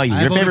tender. How about you?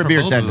 I Your voted favorite for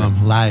beer both tender? of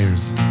them.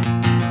 Liars.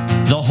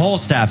 The whole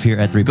staff here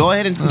at 3 Go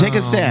ahead and take a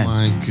Oh stand.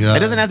 my God. It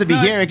doesn't have to be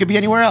here. It could be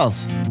anywhere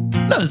else.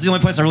 No, this is the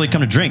only place I really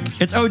come to drink.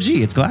 It's OG.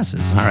 It's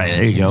Glasses. All right,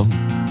 there you go.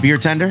 Beer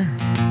tender.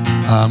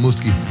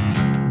 Mooskies.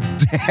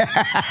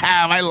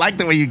 I like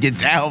the way you get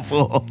down,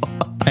 fool.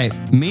 Hey,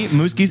 me,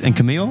 Mooskies, and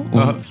Camille,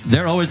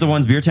 they're always the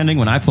ones beer tending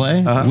when I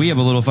play. We have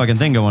a little fucking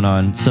thing going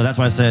on. So that's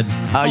why I said,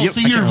 So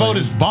your vote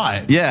is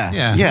bought. Yeah,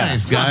 Yeah. yeah.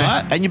 Nice It's not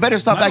guy. bought. And you better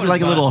stop Mine acting was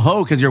like a bought. little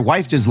hoe because your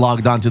wife just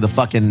logged on to the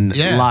fucking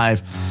Yeah.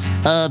 live.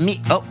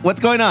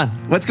 What's going on?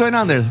 What's going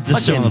on there?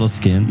 Just show a little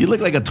skin. You look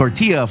like a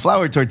tortilla,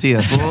 flour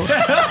tortilla, fool.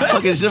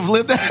 Fucking should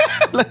lift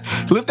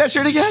that, lift that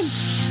shirt again.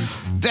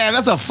 Damn,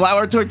 that's a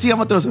flour tortilla. I'm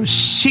gonna throw some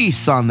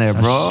cheese on there,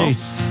 bro.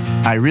 cheese.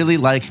 I really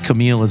like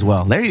Camille as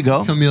well. There you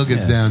go. Camille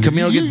gets down.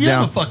 Camille You- gets you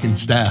down. have a fucking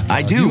staff.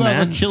 I dog. do, you man.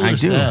 have a killer I do.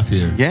 staff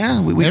here.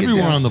 Yeah, we get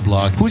Everywhere down. on the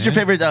block. Who's your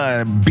man.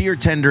 favorite beer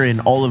tender in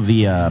all of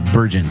the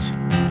Virgins?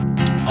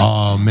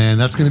 Oh man,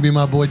 that's gonna be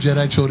my boy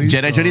Jedi Chorizo.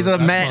 Jedi Chorizo,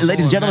 That's Matt- my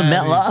ladies and boy, gentlemen, Matt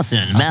Matty.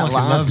 Lawson. I Matt fucking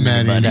love Lawson, Matty.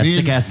 everybody. That Me and-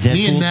 sick-ass Me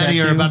and Deadpool Matty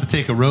are tattoo. about to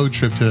take a road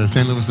trip to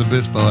San Luis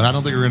Obispo, and I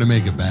don't think we're gonna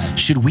make it back.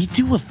 Should we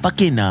do a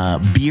fucking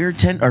beer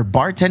tent or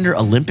bartender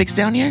Olympics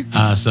down here?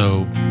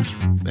 So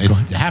it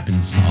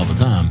happens all the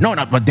time. No,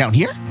 not but down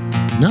here.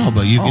 No,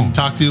 but you Oh. can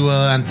talk to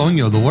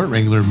Antonio, the Wart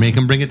Wrangler, make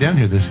him bring it down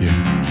here this year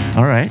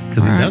All right,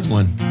 because he all right. does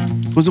one.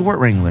 Who's a Wart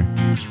Wrangler?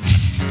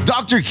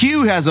 Dr.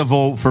 Q has a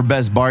vote for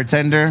best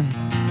bartender.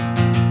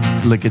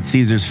 Look at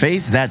Caesar's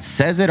face. That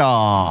says it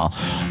all.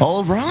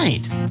 All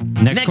right.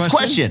 Next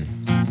question.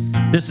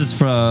 This is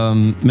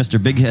from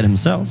Mr. Big Head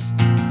himself.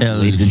 El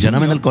Ladies and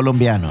gentlemen, el Junior.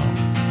 colombiano.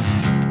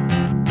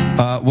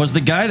 Was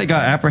the guy that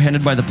got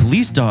apprehended by the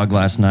police dog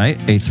last night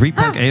a 3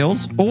 Park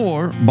Ales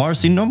or Bar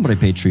Sin Nombre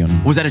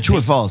Patreon? Was that a true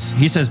or false?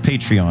 He says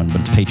Patreon,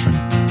 but it's patron.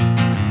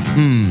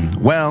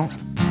 Well,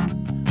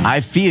 I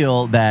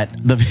feel that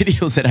the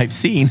videos that I've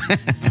seen,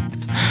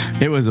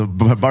 it was a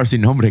Barcy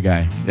Nombre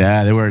guy.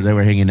 Yeah, they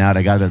were hanging out.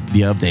 I got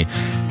the update.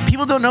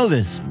 People don't know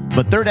this,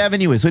 but 3rd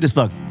Avenue is hood as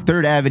fuck.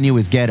 3rd Avenue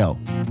is ghetto.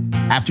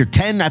 After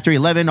 10, after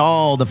 11,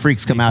 all the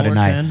freaks come out at Before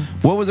night. 10?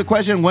 What was the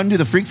question? When do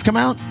the freaks come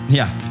out?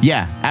 Yeah.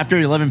 Yeah, after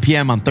 11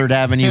 p.m. on 3rd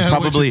Avenue, Yeah, which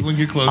probably is when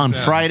you close on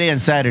down. Friday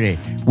and Saturday.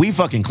 We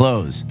fucking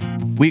close.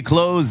 We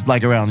close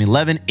like around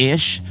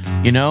 11-ish,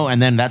 you know,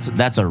 and then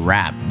that's a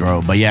wrap,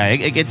 bro. But yeah,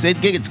 it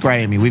gets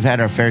grimy. We've had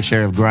our fair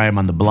share of grime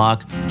on the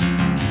block.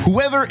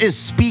 Whoever is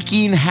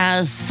speaking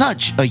has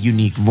such a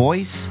unique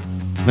voice.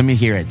 Let me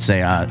hear it.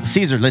 Say,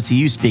 Caesar, let's see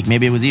you speak.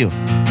 Maybe it was you.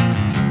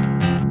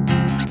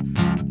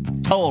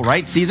 All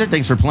right, Caesar,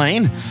 thanks for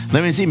playing.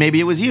 Let me see. Maybe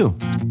it was you.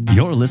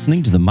 You're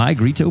listening to the My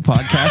Grito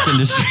podcast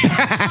industry.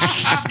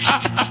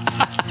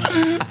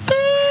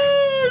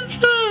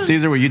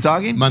 Caesar, were you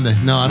talking? Monday.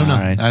 No, I don't know. All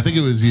right. I think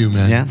it was you,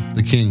 man. Yeah?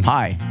 The king.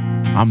 Hi,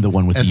 I'm the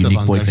one with the Esteban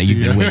unique voice that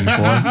you've been waiting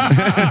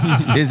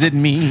Garcia. for. Is it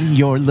me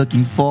you're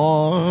looking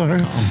for?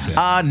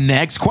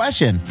 Next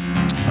question.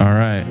 All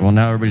right. Well,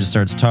 now everybody just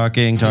starts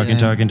talking. I think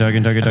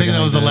that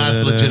was the last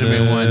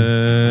legitimate one.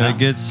 It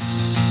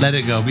gets. Let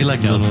it go. Be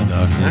like Nelson,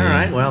 dog. All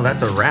right, well,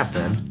 that's a wrap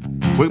then.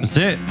 That's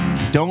it.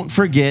 Don't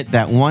forget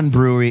that one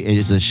brewery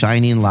is a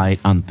shining light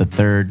on the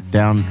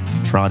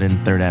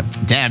downtrodden 3rd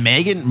Ave. Damn,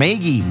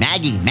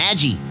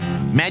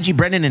 Maggie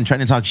Brennan and trying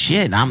to talk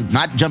shit. I'm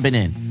not jumping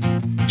in.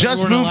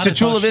 Just weren't moved allowed to to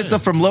Chula talk Vista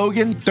shit. from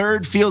Logan.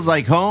 3rd feels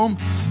like home.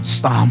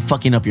 I'm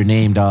fucking up your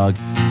name, dog.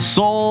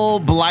 Soul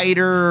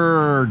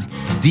Blighter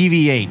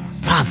Deviate.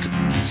 Fuck.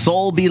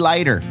 Soul Be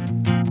Lighter.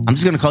 I'm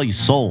just going to call you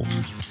Soul.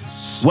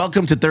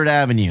 Welcome to 3rd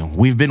Avenue.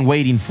 We've been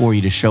waiting for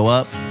you to show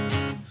up.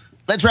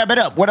 Let's wrap it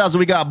up. What else do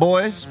we got,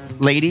 boys?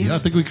 Ladies? Yeah, I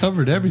think we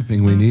covered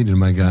everything we needed,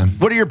 my guy.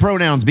 What are your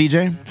pronouns,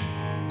 BJ?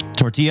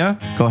 Tortilla,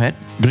 Go ahead.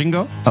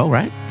 Gringo, Oh,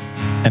 right.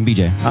 and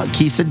BJ.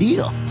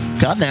 Quesadilla.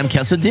 Goddamn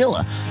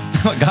quesadilla.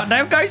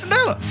 Goddamn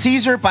quesadilla.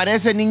 Caesar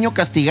parece niño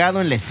castigado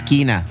en la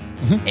esquina.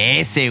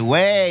 Ese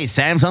güey,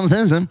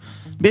 Samson.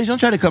 Bitch, don't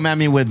try to come at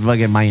me with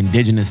fucking my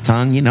indigenous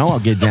tongue. You know I'll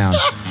get down.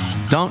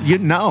 Don't you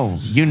know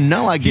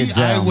I get He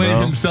down, weighed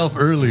bro. himself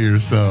earlier,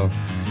 so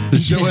the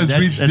show has That's-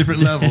 reached that's-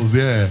 different levels.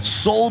 Yeah.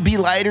 Soul be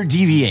lighter,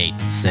 deviate.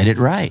 Said it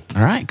right.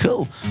 All right,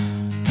 cool.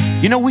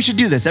 You know, we should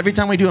do this. Every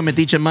time we do a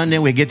Metiche Monday,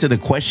 we get to the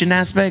question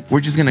aspect,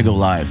 we're just going to go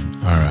live.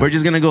 All right. We're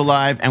just going to go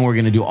live, and we're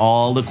going to do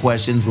all the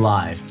questions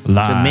live. To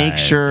Live, make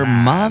sure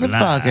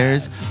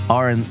motherfuckers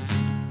are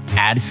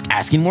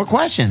asking more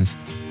questions.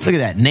 Look at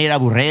that. Nate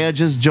Aburrea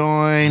just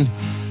joined.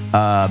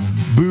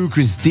 Boo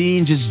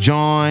Christine just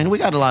joined. We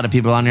got a lot of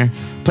people on here.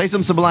 Play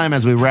some Sublime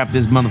as we wrap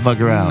this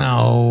motherfucker out.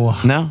 No.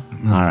 No?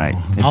 All right.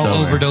 It's I'll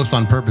over. overdose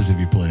on purpose if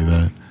you play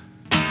that.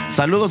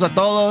 Saludos a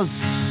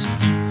todos.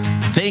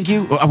 Thank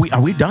you.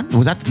 Are we done?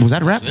 Was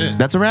that a wrap? That's it.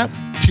 That's a wrap?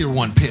 Tier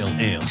 1 Pale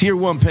Ale. Tier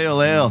 1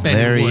 Pale Ale.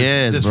 There he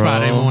is, This bro.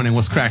 Friday morning,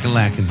 what's cracking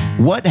lacking?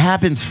 What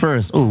happens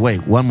first? Oh,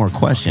 wait. One more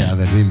question.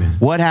 Yeah, dime.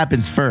 What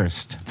happens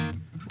first?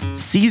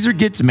 Caesar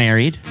gets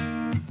married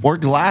or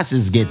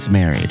Glasses gets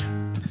married?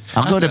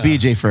 I'll go to That's a-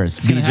 BJ first.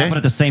 It's going to happen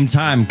at the same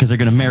time because they're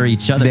going to marry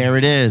each other. There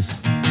it is.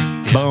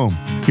 Boom.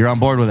 You're on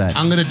board with that.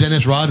 I'm going to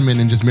Dennis Rodman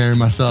and just marry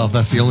myself.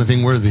 That's the only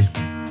thing worthy.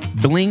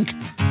 Blink.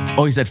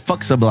 Oh, he said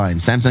fuck Sublime.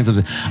 Samsung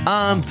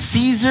Sublime.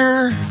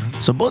 Caesar.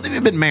 So both of you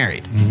have been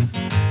married.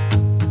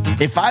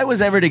 If I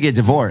was ever to get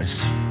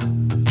divorced,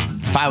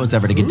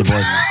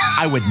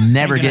 I would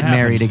never Ain't get gonna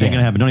married happen. Ain't gonna again.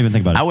 happen. Don't even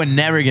think about it. I would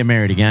never get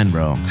married again,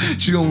 bro.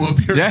 She going to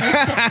whoop your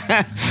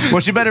Well,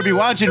 she better be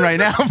watching right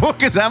now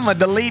because I'm going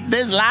to delete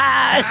this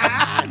live.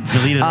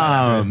 Delete it.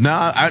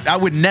 No, I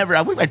would never.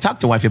 I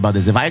talked to wifey about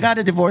this. If we got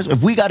a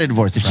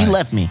divorce, if she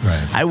left me,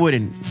 Right. I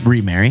wouldn't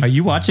remarry. Are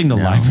you watching the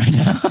live right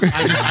now?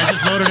 I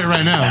just loaded it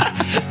right now.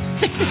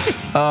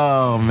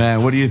 Oh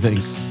man, what do you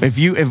think?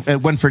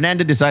 If when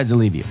Fernanda decides to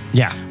leave you,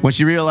 Yeah. when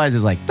she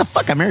realizes like the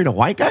fuck, I married a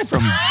white guy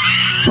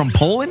from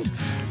Poland.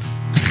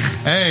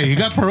 Hey, you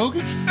got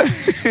pierogies?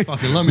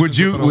 Fucking love me. Would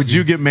some you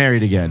pierogi. get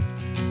married again?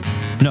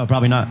 No,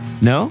 probably not.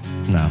 No,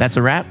 No. That's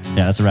a wrap.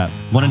 Yeah, that's a wrap.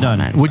 One and done.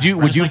 Would you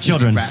Like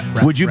children?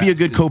 Rap, would you be a rap.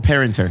 good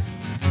co-parenter?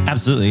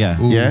 Absolutely, yeah.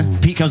 Yeah.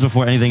 Pete comes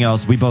before anything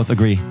else. We both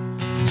agree.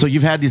 So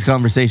you've had these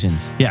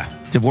conversations. Yeah.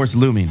 Divorce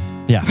looming.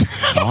 Yeah.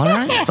 All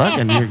right,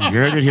 fucking, you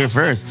heard it here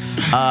first.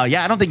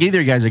 Yeah, I don't think either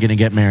of you guys are gonna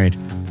get married.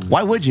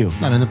 Why would you?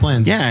 Not in the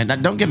plans. Yeah,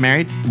 don't get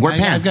married. Wear I've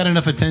pants. got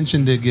enough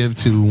attention to give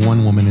to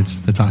one woman.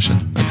 It's Natasha.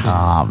 That's it.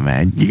 Oh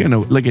man, you're gonna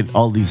look at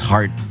all these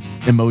heart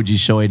emojis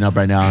showing up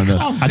right now. On the,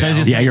 I thought you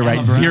just yeah, said you're right.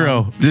 Emma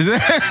Brown. 0.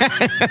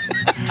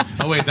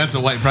 Oh, wait, that's the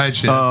white pride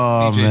shit. That's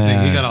Oh, DJ's thing.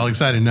 man. He got all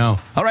excited. No.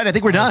 All right, I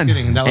think we're done.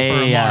 kidding. That was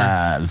for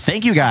Amar.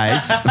 Thank you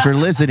guys for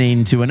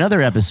listening to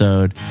another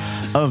episode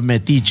of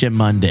Metiche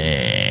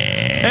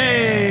Monday.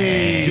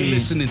 You're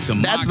listening to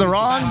That's the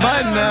wrong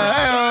button.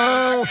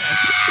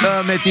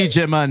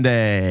 Metiche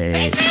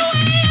Monday.